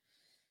long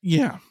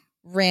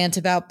rant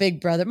about Big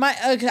Brother.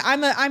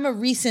 I'm a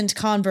recent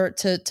convert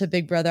to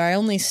Big Brother. I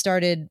only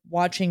started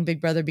watching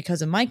Big Brother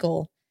because of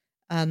Michael.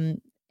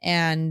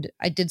 And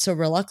I did so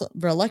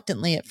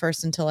reluctantly at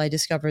first until I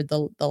discovered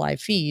the live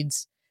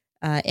feeds.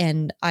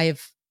 And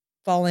I've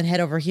fallen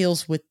head over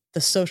heels with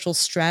the social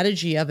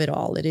strategy of it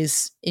all. It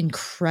is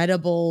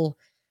incredible.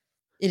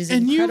 It is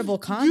incredible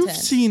content. You've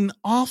seen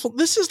awful.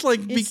 This is like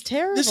it's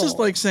terrible. This is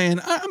like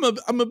saying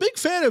I'm a big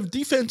fan of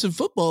defensive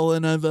football,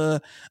 and I've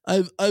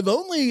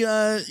only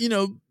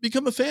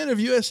become a fan of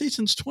USC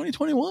since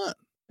 2021.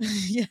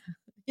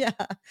 yeah.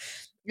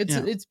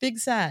 It's big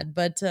sad,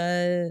 but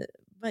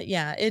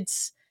yeah,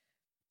 it's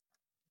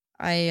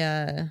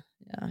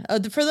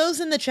for those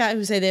in the chat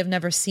who say they have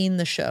never seen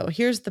the show,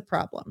 here's the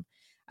problem.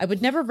 I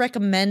would never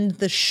recommend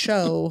the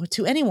show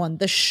to anyone.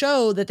 The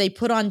show that they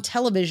put on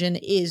television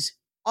is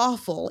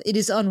awful. It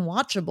is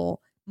unwatchable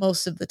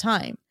most of the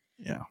time.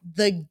 Yeah.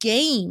 The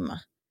game,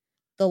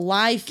 the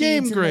live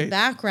feeds in the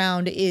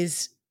background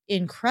is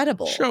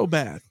incredible. Show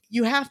bad.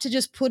 You have to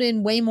just put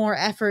in way more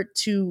effort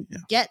to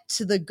get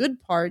to the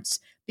good parts,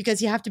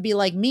 because you have to be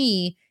like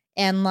me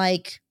and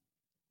like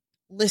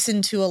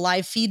listen to a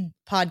live feed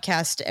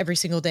podcast every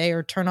single day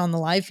or turn on the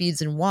live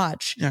feeds and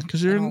watch. Yeah,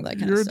 because you're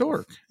a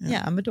dork.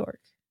 Yeah, I'm a dork.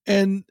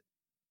 And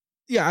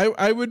yeah,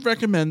 I would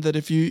recommend that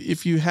if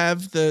you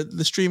have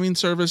the streaming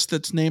service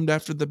that's named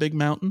after the big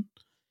mountain,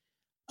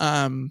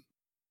 or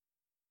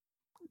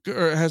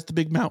has the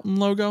big mountain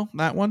logo,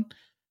 that one,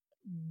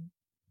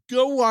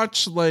 go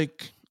watch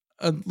like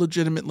a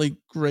legitimately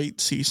great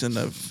season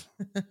of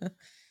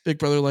Big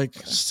Brother, like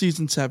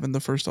season 7, the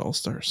first All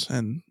Stars,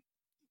 and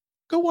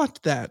go watch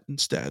that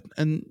instead.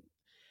 And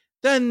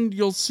then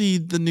you'll see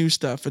the new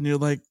stuff and you're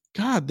like,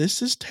 God,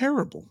 this is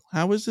terrible.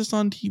 How is this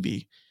on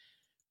TV?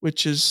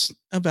 Which is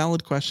a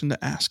valid question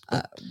to ask.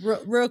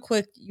 Real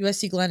quick,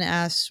 USC Glenn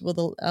asked, will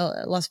the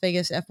Las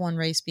Vegas F1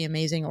 race be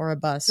amazing or a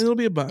bust? It'll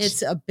be a bust.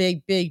 It's a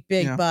big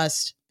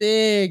bust.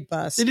 Big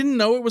bust. They didn't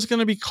know it was going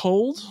to be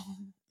cold.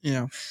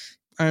 Yeah.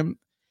 And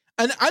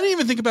I didn't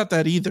even think about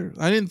that either.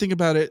 I didn't think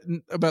about it,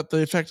 about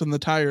the effect on the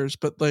tires,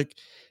 but like,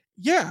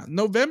 yeah,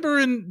 November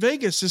in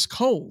Vegas is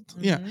cold.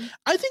 Mm-hmm. Yeah.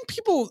 I think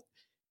people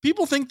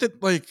think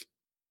that like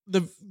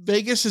the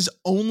Vegas is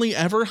only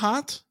ever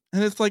hot.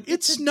 And it's like,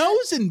 it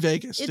snows in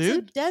Vegas, dude. It's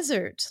a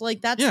desert.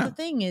 Like, that's the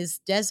thing, is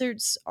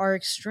deserts are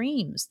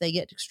extremes. They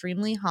get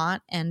extremely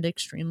hot and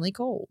extremely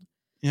cold.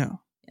 Yeah.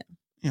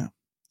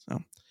 So,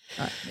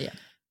 yeah.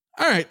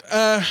 All right.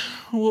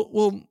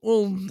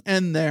 We'll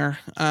end there.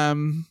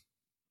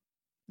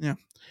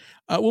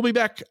 We'll be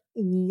back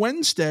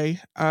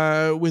Wednesday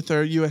with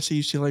our USC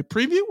UCLA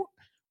preview.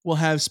 We'll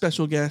have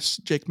special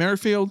guest Jake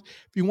Merrifield.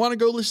 If you want to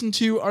go listen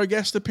to our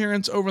guest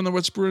appearance over on the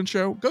What's Bruin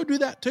show, go do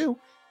that too.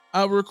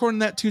 We're recording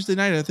that Tuesday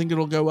night. I think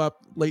it'll go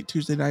up late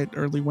Tuesday night,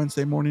 early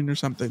Wednesday morning or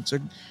something. So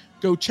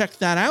go check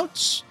that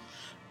out.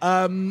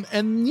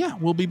 And yeah,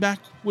 we'll be back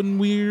when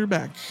we're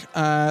back.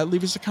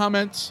 Leave us a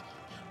comment.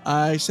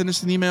 Send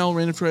us an email,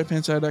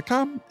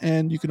 randomfreefanside.com,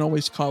 and you can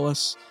always call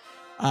us.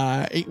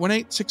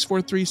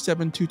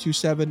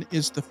 818-643-7227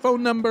 is the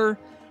phone number.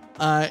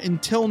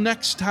 Until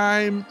next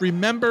time,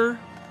 remember,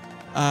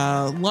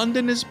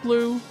 London is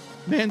blue,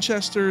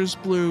 Manchester is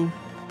blue,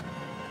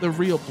 the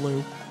real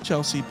blue,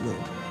 Chelsea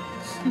blue.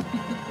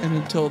 And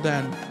until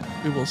then,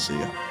 we will see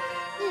you.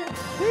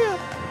 Yeah.